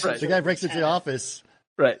 Right. The guy breaks into the office.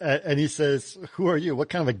 Right. And he says, "Who are you? What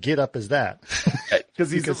kind of a get up is that?"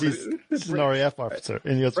 Because he's an RAF officer.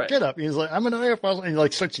 And he goes, "Get up." And he's like, "I'm an RAF officer." And he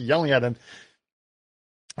like starts yelling at him.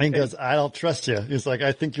 And he goes, "I don't trust you." He's like,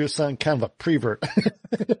 "I think you're some kind of a prevert."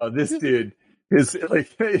 Oh, this dude is like,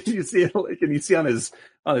 you see it, like, and you see on his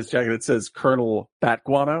jacket it says Colonel Bat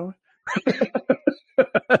Guano.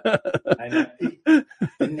 I know.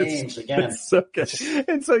 The names again. It's so good.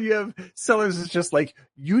 And so you have Sellers is just like,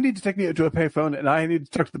 you need to take me to a payphone, and I need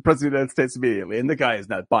to talk to the President of the United States immediately. And the guy is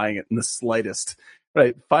not buying it in the slightest.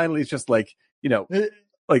 Right? Finally, it's just like,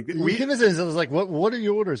 like he was like, what are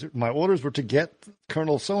your orders? My orders were to get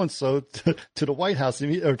Colonel so-and-so to the White House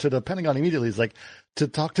or to the Pentagon immediately. He's like, to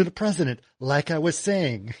talk to the president. Like I was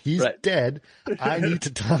saying, he's dead. I need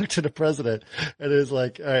to talk to the president. And it's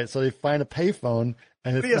like, all right, so they find a payphone,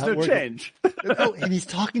 and it's he has no change. And he's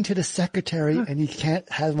talking to the secretary, and he can't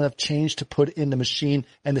have enough change to put in the machine,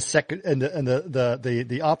 and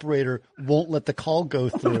the operator won't let the call go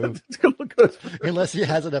through unless he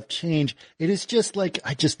has enough change. It is just like,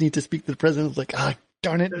 I just need to speak to the president. It's like,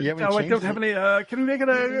 darn it. You no, I don't have any, can we make it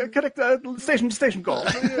a station call?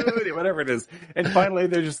 Whatever it is. And finally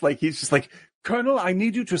he's just like, Colonel, I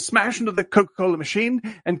need you to smash into the Coca-Cola machine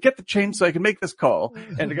and get the change so I can make this call.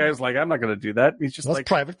 And the guy's like, I'm not going to do that. He's just That's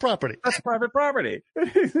private property. That's private property.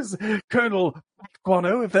 Colonel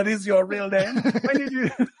Guano, if that is your real name, I need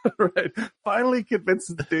you. Right. Finally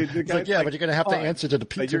convinces the dude. The guy's like, but you're going to have to answer to the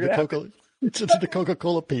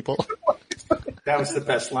Coca-Cola people. That was the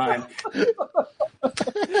best line.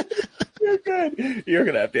 You're good. You're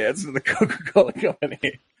going to have to answer to the Coca-Cola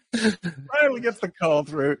company. Finally gets the call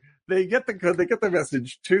through. They get the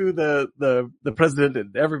message to the president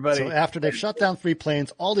and everybody. So after they've shot down 3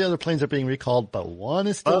 planes, all the other planes are being recalled, but one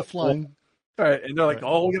is still flying. All right, and they're like,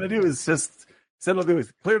 all we're gonna do is just send all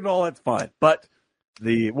the clear it all. That's fine. But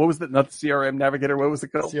what was it? Not the CRM Navigator. What was it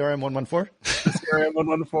called? CRM 114. CRM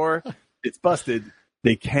 114. It's busted.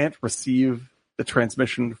 They can't receive the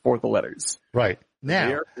transmission for the letters. Right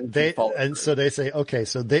now, so they say, okay,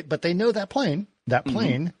 but they know that plane. That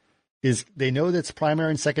plane is, they know that's primary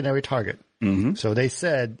and secondary target. Mm-hmm. So they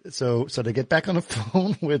said, so they get back on the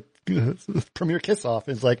phone with Premier Kissoff.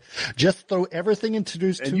 It's like, just throw everything into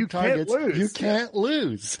those two targets. You can't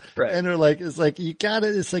lose. Right. And they're like, you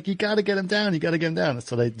gotta get them down. You gotta get them down.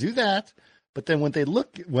 So they do that. But then when they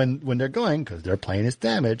look, when they're going, cause their plane is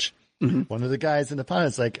damaged, one of the guys in the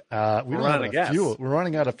pilot's like, we don't have enough fuel. We're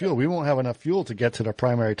running out of fuel. We won't have enough fuel to get to the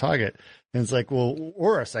primary target. And it's like, well,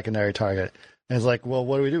 or a secondary target. And it's like, well,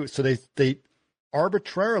 what do we do? So they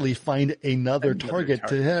arbitrarily find another target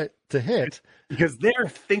to hit because they're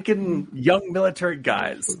thinking young military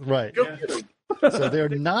guys, right? So they're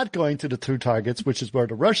not going to the two targets, which is where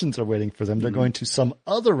the Russians are waiting for them. They're going to some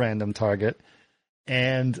other random target,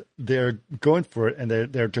 and they're going for it, and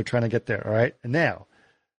they're trying to get there. All right, and now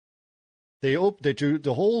they do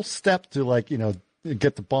the whole step to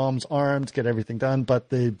get the bombs armed, get everything done, but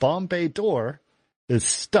the bomb bay door is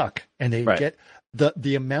stuck, and they get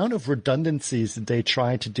the amount of redundancies that they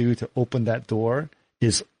try to do to open that door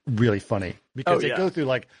is really funny because they go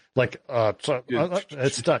through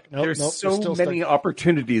it's stuck. Nope, there's so many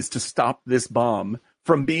opportunities to stop this bomb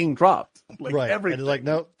from being dropped. Everything. And it's like,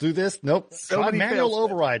 no, do this. Nope. Try manual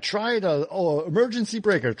override. Try the emergency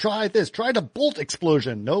breaker. Try this. Try the bolt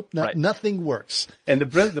explosion. Nope. Nothing works. And the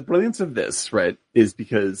brilliance of this, right, is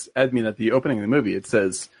because at the opening of the movie, it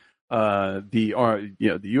says,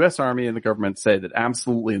 the U.S. Army and the government say that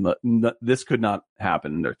absolutely this could not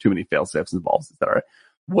happen. There are too many fail-safes involved, etc.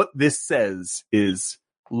 What this says is,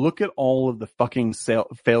 look at all of the fucking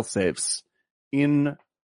fail-safes in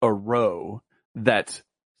a row that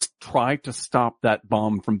try to stop that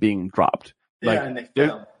bomb from being dropped. Yeah, and they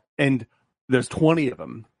fail. And there's 20 of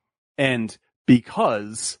them. And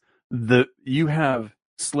because you have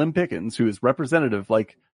Slim Pickens, who is representative,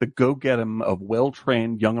 the go-get-em of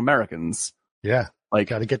well-trained young Americans. Yeah.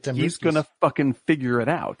 Gotta get them. He's going to fucking figure it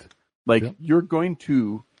out. You're going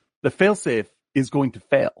to, the failsafe is going to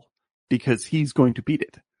fail because he's going to beat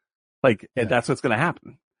it. And that's what's going to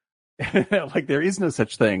happen. There is no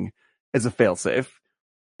such thing as a failsafe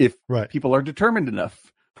if people are determined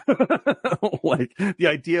enough. The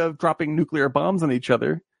idea of dropping nuclear bombs on each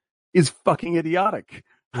other is fucking idiotic.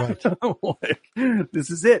 Right. This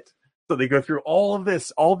is it. So they go through all of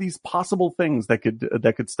this, all these possible things that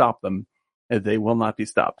could stop them, and they will not be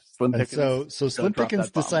stopped. Slim Pickens so Slim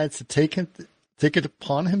Pickens decides to take it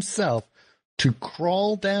upon himself to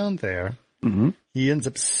crawl down there. Mm-hmm. He ends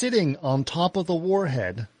up sitting on top of the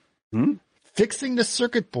warhead, fixing the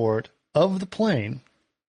circuit board of the plane,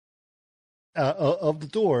 of the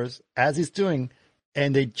doors as he's doing,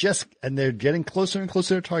 and they're getting closer and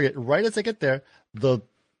closer to target. Right as they get there, the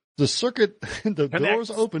circuit, the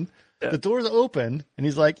doors open. Yeah. The doors open, and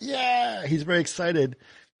he's like, yeah, he's very excited.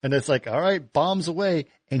 And it's like, all right, bombs away.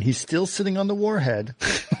 And he's still sitting on the warhead.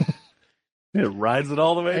 It rides it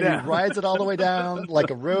all the way down. He rides it all the way down like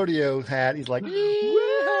a rodeo hat. He's like, he's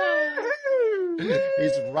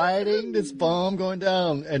riding this bomb going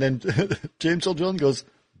down. And then James Earl Jones goes,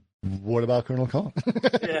 what about Colonel Khan?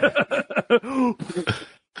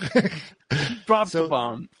 Drops the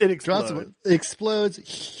bomb. It explodes.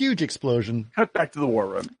 Huge explosion. Cut back to the war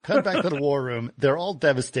room. They're all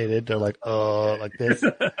devastated. They're like, oh, like this.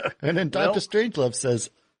 And then Dr. Strangelove says,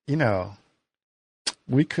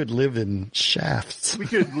 we could live in shafts. We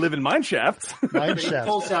could live in mine shafts. He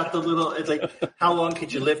pulls out the little, it's like, how long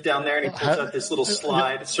could you live down there? And he pulls out this little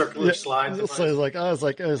slide, circular slide. So I was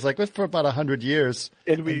like, what's for about 100 years?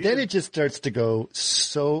 And then it just starts to go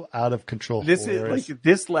so out of control.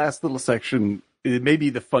 This last little section, it may be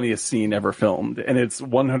the funniest scene ever filmed, and it's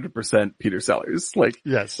 100% Peter Sellers.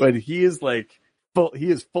 Yes. But he is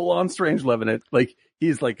full on Strangelove in it.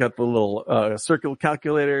 He's got the little circular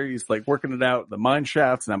calculator. He's working it out, the mine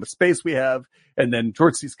shafts and how much space we have. And then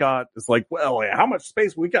George C. Scott is like, well, how much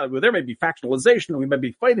space we got? Well, there may be factionalization. We may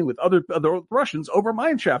be fighting with other Russians over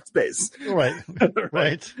mine shaft space. Right.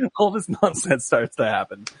 Right. All this nonsense starts to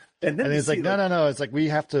happen. And he's like, no. It's like, we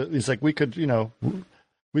have to, it's like, we could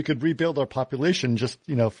rebuild our population just,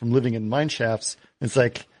 from living in mine shafts. It's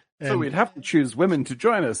like, so we'd have to choose women to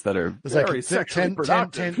join us that are very sexually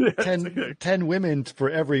productive. 10 women for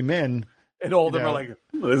every man And all of them are like,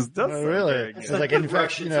 this does sound really. It's like, in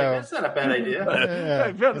fact, that's not a bad idea.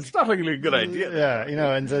 It's definitely a good idea.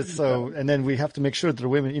 Yeah, and and then we have to make sure that the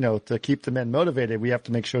women, to keep the men motivated, we have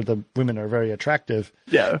to make sure the women are very attractive.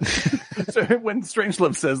 Yeah. So when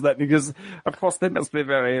Strangelove says that, he goes, of course they must be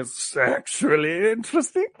very sexually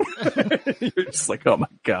interesting. You're just like, oh my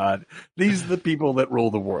God. These are the people that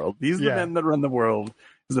rule the world. These are the men that run the world.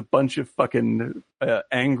 There's a bunch of fucking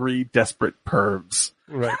angry, desperate pervs.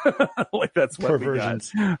 Right. Like that's what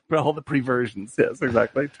perversions. We got. For all the perversions. Yes,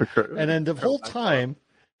 exactly. And then the whole time,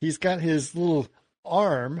 he's got his little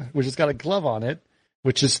arm, which has got a glove on it,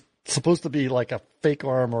 which is supposed to be like a fake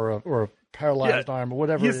arm or a paralyzed arm or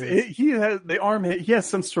whatever it is. He has the arm. He has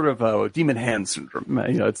some sort of demon hand syndrome.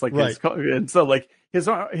 It's like and so like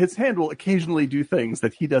his hand will occasionally do things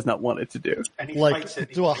that he does not want it to do, and he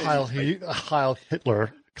like do a Heil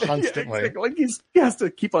Hitler constantly. Exactly. Like he has to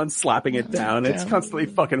keep on slapping it down. It's constantly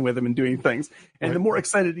fucking with him and doing things. And the more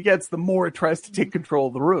excited he gets, the more it tries to take control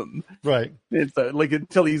of the room. Right. It's like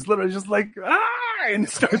until he's literally just like and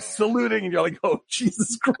starts saluting, and you're like, oh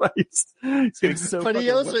Jesus Christ! He's getting so. But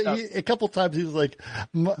he also a couple times he was like,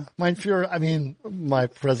 "Mein Führer," I mean, my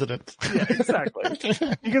president. Yeah, exactly.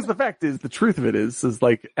 Because the fact is, the truth of it is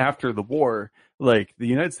like after the war, like the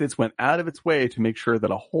United States went out of its way to make sure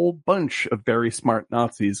that a whole bunch of very smart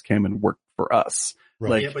Nazis came and worked for us.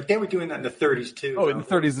 Right. Like, yeah, but they were doing that in the 30s too. Oh, in the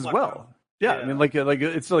 30s as well. Yeah, I mean, like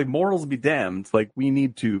it's like morals be damned. Like we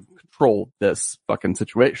need to control this fucking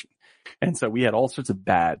situation. And so we had all sorts of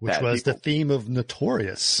bad was people. The theme of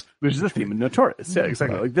Notorious. Which is the theme of Notorious. Yeah,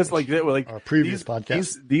 exactly. Right. Like this, like our previous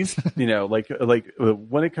podcast. These, like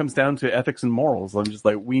when it comes down to ethics and morals, I'm just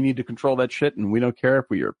like, we need to control that shit, and we don't care if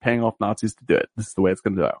we are paying off Nazis to do it. This is the way it's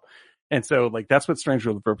going to go. And so, like, that's what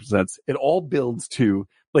Strangelove represents. It all builds to,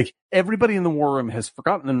 like, everybody in the war room has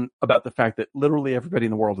forgotten about the fact that literally everybody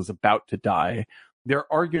in the world is about to die.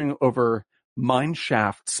 They're arguing over mine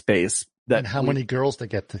shaft space. And how many girls they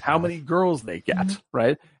get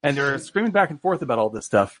right? And they're screaming back and forth about all this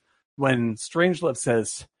stuff when Strangelove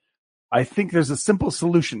says, I think there's a simple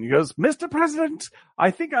solution. He goes, Mr. President,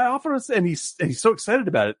 I think I offer us, and he's so excited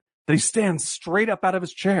about it that he stands straight up out of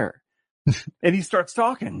his chair and he starts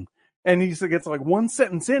talking, and he gets like one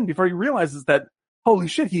sentence in before he realizes that, holy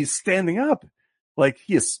shit, he's standing up. Like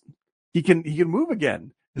he can move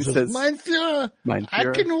again. He says, Mein Führer,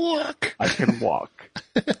 I can walk.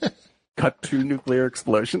 Cut to nuclear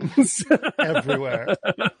explosions everywhere,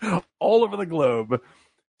 all over the globe.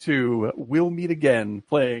 To "We'll Meet Again"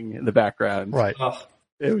 playing in the background, right?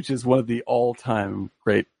 Which is one of the all-time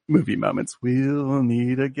great movie moments. We'll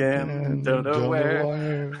meet again. Don't know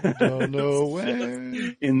where. Don't know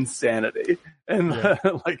where. Insanity, and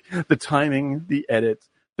like the timing, the edit,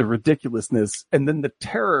 the ridiculousness, and then the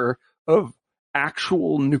terror of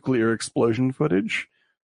actual nuclear explosion footage.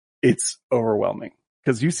 It's overwhelming.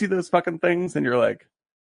 Because you see those fucking things and you're like,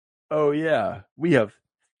 oh yeah, we have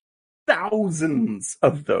thousands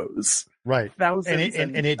of those. Right. Thousands.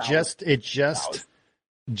 And it just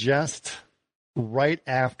right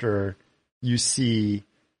after you see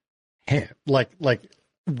him, like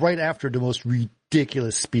right after the most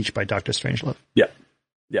ridiculous speech by Dr. Strangelove. Yeah.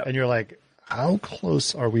 Yeah. And you're like, how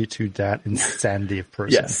close are we to that insanity of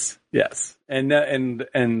person? Yes.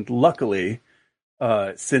 And luckily,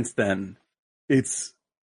 since then, it's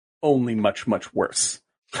only much, much worse.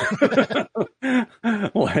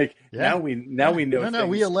 Now we know. No,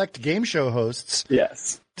 we elect game show hosts.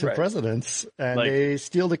 Yes. To presidents, and they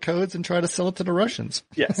steal the codes and try to sell it to the Russians.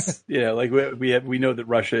 Yes. Yeah. Like we know that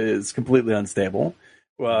Russia is completely unstable.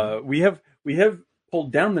 We have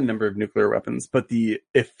pulled down the number of nuclear weapons, but the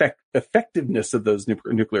effectiveness of those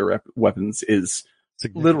nuclear weapons is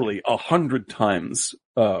literally 100 times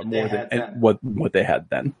more than what they had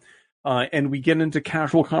then. And we get into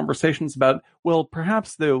casual conversations about, well,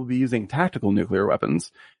 perhaps they'll be using tactical nuclear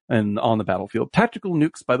weapons and on the battlefield. Tactical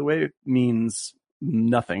nukes, by the way, means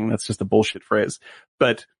nothing. That's just a bullshit phrase.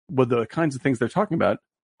 But what the kinds of things they're talking about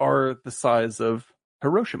are the size of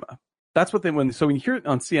Hiroshima. That's what so when you hear it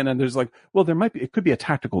on CNN, there's like, well, it could be a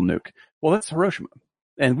tactical nuke. Well, that's Hiroshima.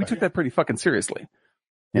 And we took that pretty fucking seriously.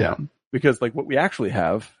 You know? Because like what we actually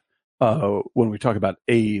have, when we talk about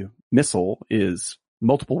a missile is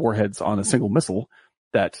multiple warheads on a single missile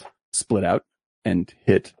that split out and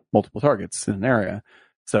hit multiple targets in an area.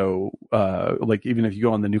 So, like even if you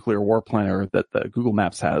go on the nuclear war planner that the Google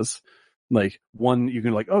Maps has, like you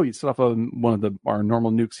can you set off one of our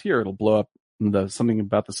normal nukes here, it'll blow up something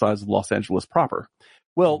about the size of Los Angeles proper.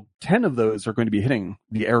 Well, 10 of those are going to be hitting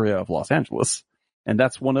the area of Los Angeles. And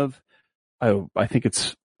that's one of, I think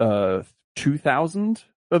it's 2,000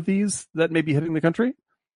 of these that may be hitting the country.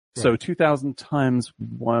 So 2,000 times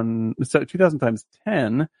 1, so 2,000 times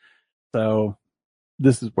 10. So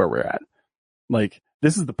this is where we're at. Like,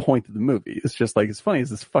 this is the point of the movie. It's just like, as funny as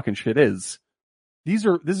this fucking shit is, this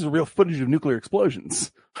is real footage of nuclear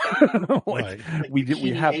explosions.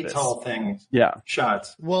 We have this. Tall things. Yeah.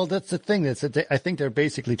 Shots. Well, that's the thing. I think they're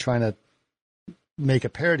basically trying to make a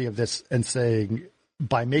parody of this and saying,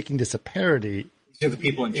 by making this a parody, these are the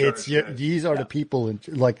people in charge. These are the people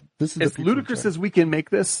like this is. As ludicrous as we can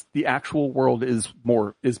make this, the actual world is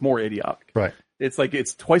more idiotic. Right. It's like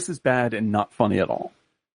it's twice as bad and not funny at all.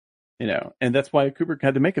 And that's why Kubrick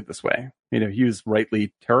had to make it this way. He was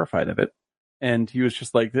rightly terrified of it, and he was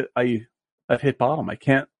just like, I've hit bottom. I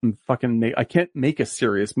can't make a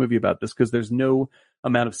serious movie about this because there's no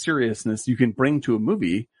amount of seriousness you can bring to a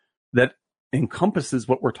movie that encompasses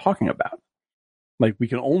what we're talking about. Like, we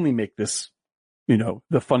can only make this,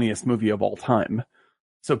 the funniest movie of all time,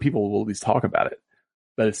 so people will at least talk about it.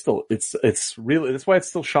 But it's really, that's why it's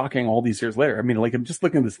still shocking all these years later. I mean, like, I'm just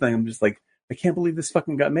looking at this thing, I'm just like, I can't believe this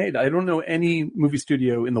fucking got made. I don't know any movie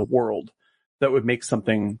studio in the world that would make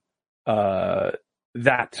something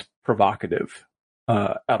that provocative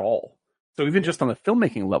at all. So even just on a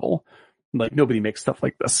filmmaking level, like, nobody makes stuff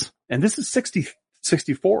like this. And this is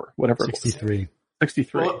 64, whatever 63. It was.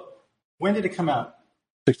 63. Well, when did it come out?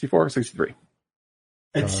 64 or 63?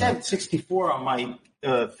 It said 64 on my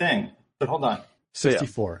thing, but hold on.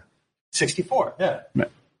 64. 64, yeah.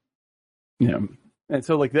 Yeah. And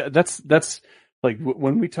so, like, that's like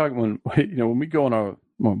when we talk, when we go on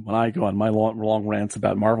when I go on my long rants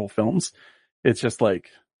about Marvel films, it's just like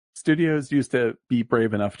studios used to be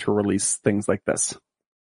brave enough to release things like this.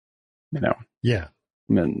 Yeah.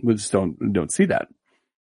 And we just don't see that.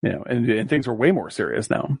 And things are way more serious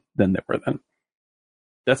now than they were then.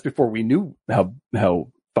 That's before we knew how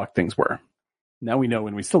fucked things were. Now we know,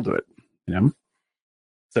 and we still do it.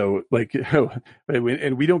 So, like,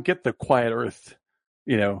 and we don't get the Quiet Earth,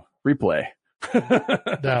 replay.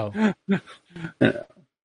 No.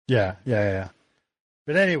 Yeah.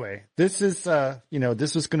 But anyway, this is,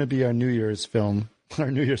 this was going to be our New Year's film, our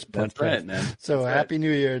New Year's podcast. That's right, man. So Happy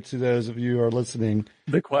New Year to those of you who are listening.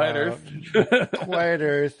 The Quiet Earth. Quiet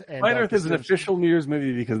Earth. And Quiet Earth is an official New Year's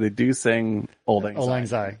movie because they do sing Old Lang Syne. Old Lang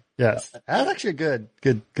Syne. Yes. That's actually a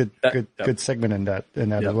good segment in that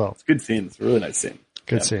as well. It's a good scene. It's a really nice scene.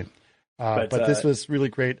 Good scene. But this was really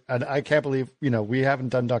great. And I can't believe, we haven't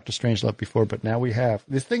done Dr. Strangelove before, but now we have.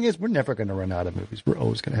 The thing is, we're never going to run out of movies. We're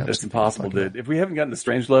always going to have. It's impossible, dude. If we haven't gotten to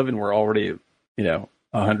Strangelove and we're already,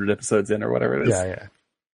 100 episodes in or whatever it is.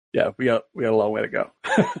 Yeah, we got a long way to go.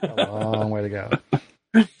 A long way to go.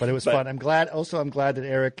 But it was fun. I'm glad that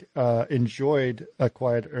Eric enjoyed The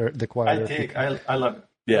Quiet Earth. I love it.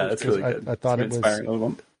 Yeah, that's really good. I thought it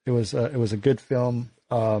was a good film.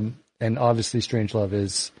 And obviously Strangelove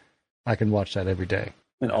is, I can watch that every day.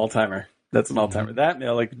 An all-timer. That's an all-timer. That,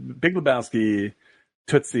 like Big Lebowski,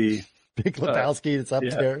 Tootsie. Big Lebowski is up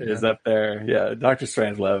there. Is up there. Yeah, Dr.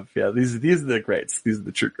 Strangelove. Yeah, these are the greats. These are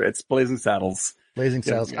the true greats. Blazing Saddles.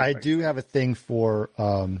 I do have a thing for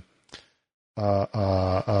Some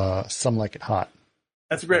Like It Hot.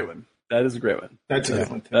 That's a great one. That is a great one. That's a good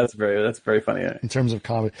one. That's very funny. In terms of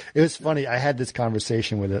comedy, it was funny. I had this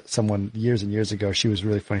conversation with someone years and years ago. She was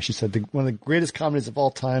really funny. She said one of the greatest comedies of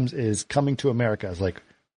all times is Coming to America. I was like,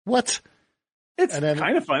 what? It's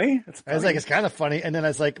kind of funny. I was like, it's kind of funny. And then I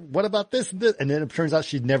was like, what about this and this? And then it turns out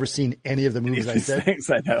she'd never seen any of the movies I said. Things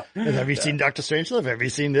I know. Have you seen Dr. Strangelove? Have you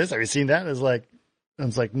seen this? Have you seen that? I was like,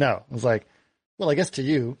 no. I was like, well, I guess to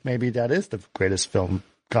you, maybe that is the greatest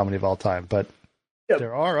comedy of all time, but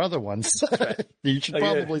there are other ones you should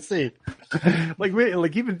probably see. Like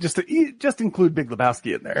even just include Big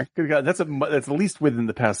Lebowski in there. Good God, that's at least within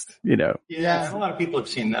the past, Yeah, a lot of people have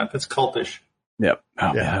seen that. That's cultish. Yep.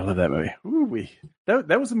 Oh, man, I love that movie. Ooh-wee.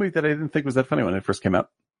 That was a movie that I didn't think was that funny when it first came out.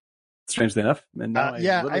 Strangely enough. And now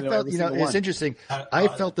I felt, it's interesting. I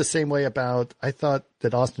felt the same way I thought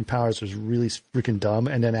that Austin Powers was really freaking dumb.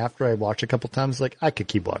 And then after I watched a couple times, like, I could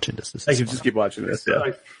keep watching this. I could just keep watching this.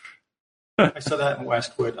 Yeah. I saw that in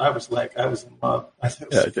Westwood. I was in love. I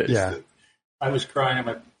was crying.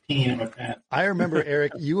 I'm peeing in my pants. I remember,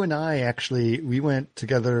 Eric, you and I we went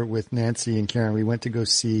together with Nancy and Karen. We went to go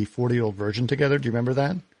see 40-Year-Old Virgin together. Do you remember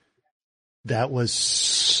that? I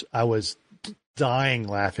was dying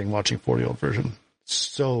laughing watching 40-Year-Old Virgin.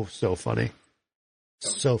 So funny.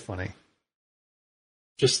 So funny.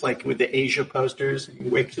 Just like with the Asia posters, he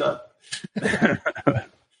wakes up. It's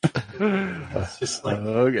just like,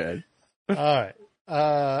 okay. All right.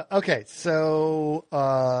 Okay. So,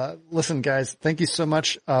 listen, guys, thank you so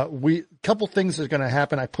much. Couple things are going to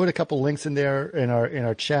happen. I put a couple links in there in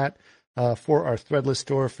our chat. for our Threadless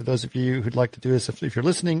store. For those of you who'd like to do this, if you're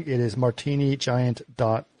listening, it is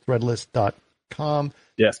martinigiant.threadless.com.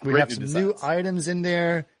 Yes, we have some new items in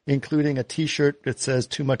there, including a T-shirt that says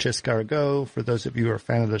 "Too Much Escargot." For those of you who are a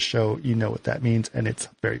fan of the show, you know what that means, and it's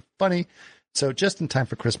very funny. So just in time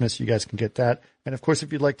for Christmas, you guys can get that. And of course,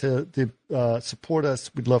 if you'd like to support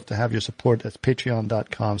us, we'd love to have your support. That's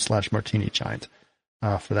patreon.com/martinigiant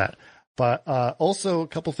for that. But also a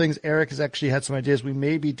couple things. Eric has actually had some ideas. We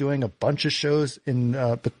may be doing a bunch of shows in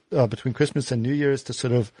between Christmas and New Year's to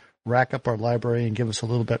sort of rack up our library and give us a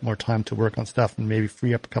little bit more time to work on stuff and maybe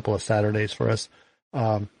free up a couple of Saturdays for us.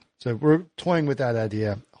 So we're toying with that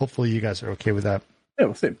idea. Hopefully you guys are okay with that. Yeah,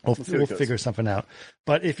 we'll see. We'll figure something out.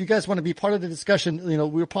 But if you guys want to be part of the discussion,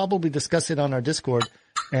 we'll probably discuss it on our Discord.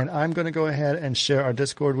 And I'm going to go ahead and share our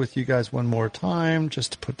Discord with you guys one more time,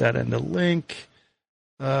 just to put that in the link.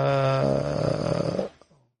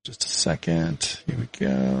 Just a second. Here we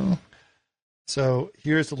go. So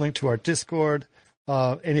here's the link to our Discord.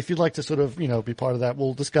 And if you'd like to sort of, be part of that,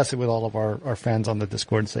 we'll discuss it with all of our fans on the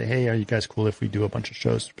Discord and say, hey, are you guys cool if we do a bunch of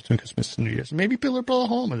shows between Christmas and New Year's? Maybe people are brought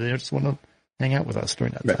home and they just want to hang out with us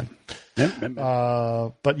during that time. Yeah.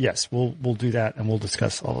 But yes, we'll do that and we'll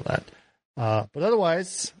discuss all of that. But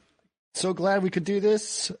otherwise, so glad we could do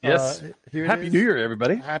this. Yes. Happy New Year,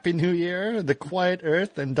 everybody. Happy New Year. The Quiet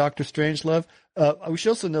Earth and Dr. Strangelove. We should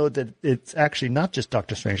also know that it's actually not just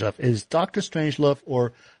Dr. Strangelove. It is Dr. Strangelove,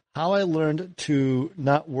 or How I Learned to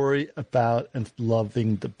Not Worry About and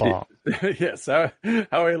Loving the Bomb. Yes. How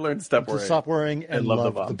I learned to stop worrying. To stop worrying and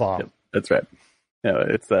love the bomb. Yep, that's right.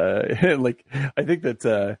 It's like, I think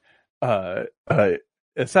that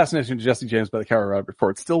Assassination of Jesse James by the Coward Robert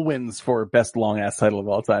Ford still wins for best long ass title of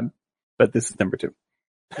all time. But this is number two.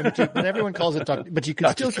 But everyone calls it Doctor. But you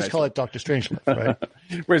can still just call it Dr. Strangelove, right?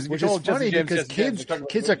 Which is funny because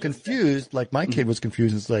kids are confused. Like my kid was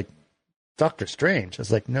confused. It's like Dr. Strange.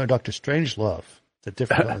 It's like, no, Dr. Strangelove. It's a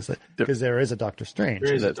different one. Because there is a Dr. Strange.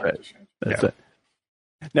 That's right. That's right.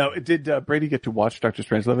 Now, did Brady get to watch Dr.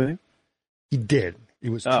 Strangelove with you? He did.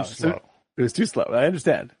 It was too slow. It was too slow. I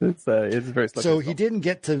understand. It's very slow. So he didn't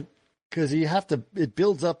get to, because it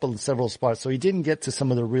builds up on several spots. So he didn't get to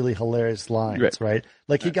some of the really hilarious lines, right?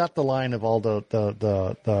 Like he got the line of all the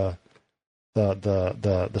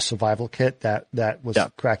survival kit that was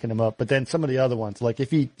cracking him up. But then some of the other ones, like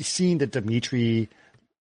if he'd seen the Dimitri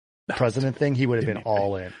president thing, he would have been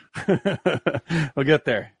all in. We'll get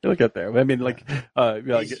there. I mean,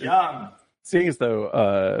 he's young. Seeing as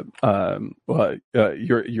though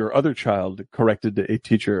your other child corrected a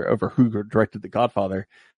teacher over who directed The Godfather,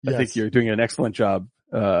 I think you're doing an excellent job.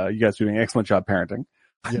 You guys are doing an excellent job parenting.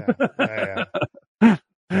 Yeah.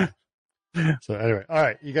 So anyway, all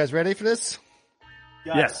right, you guys ready for this?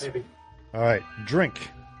 Yes. Baby. All right, drink.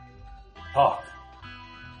 Talk.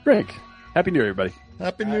 Drink. Happy New Year, everybody.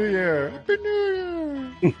 Happy New Year. Happy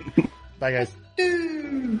New Year. Bye, guys.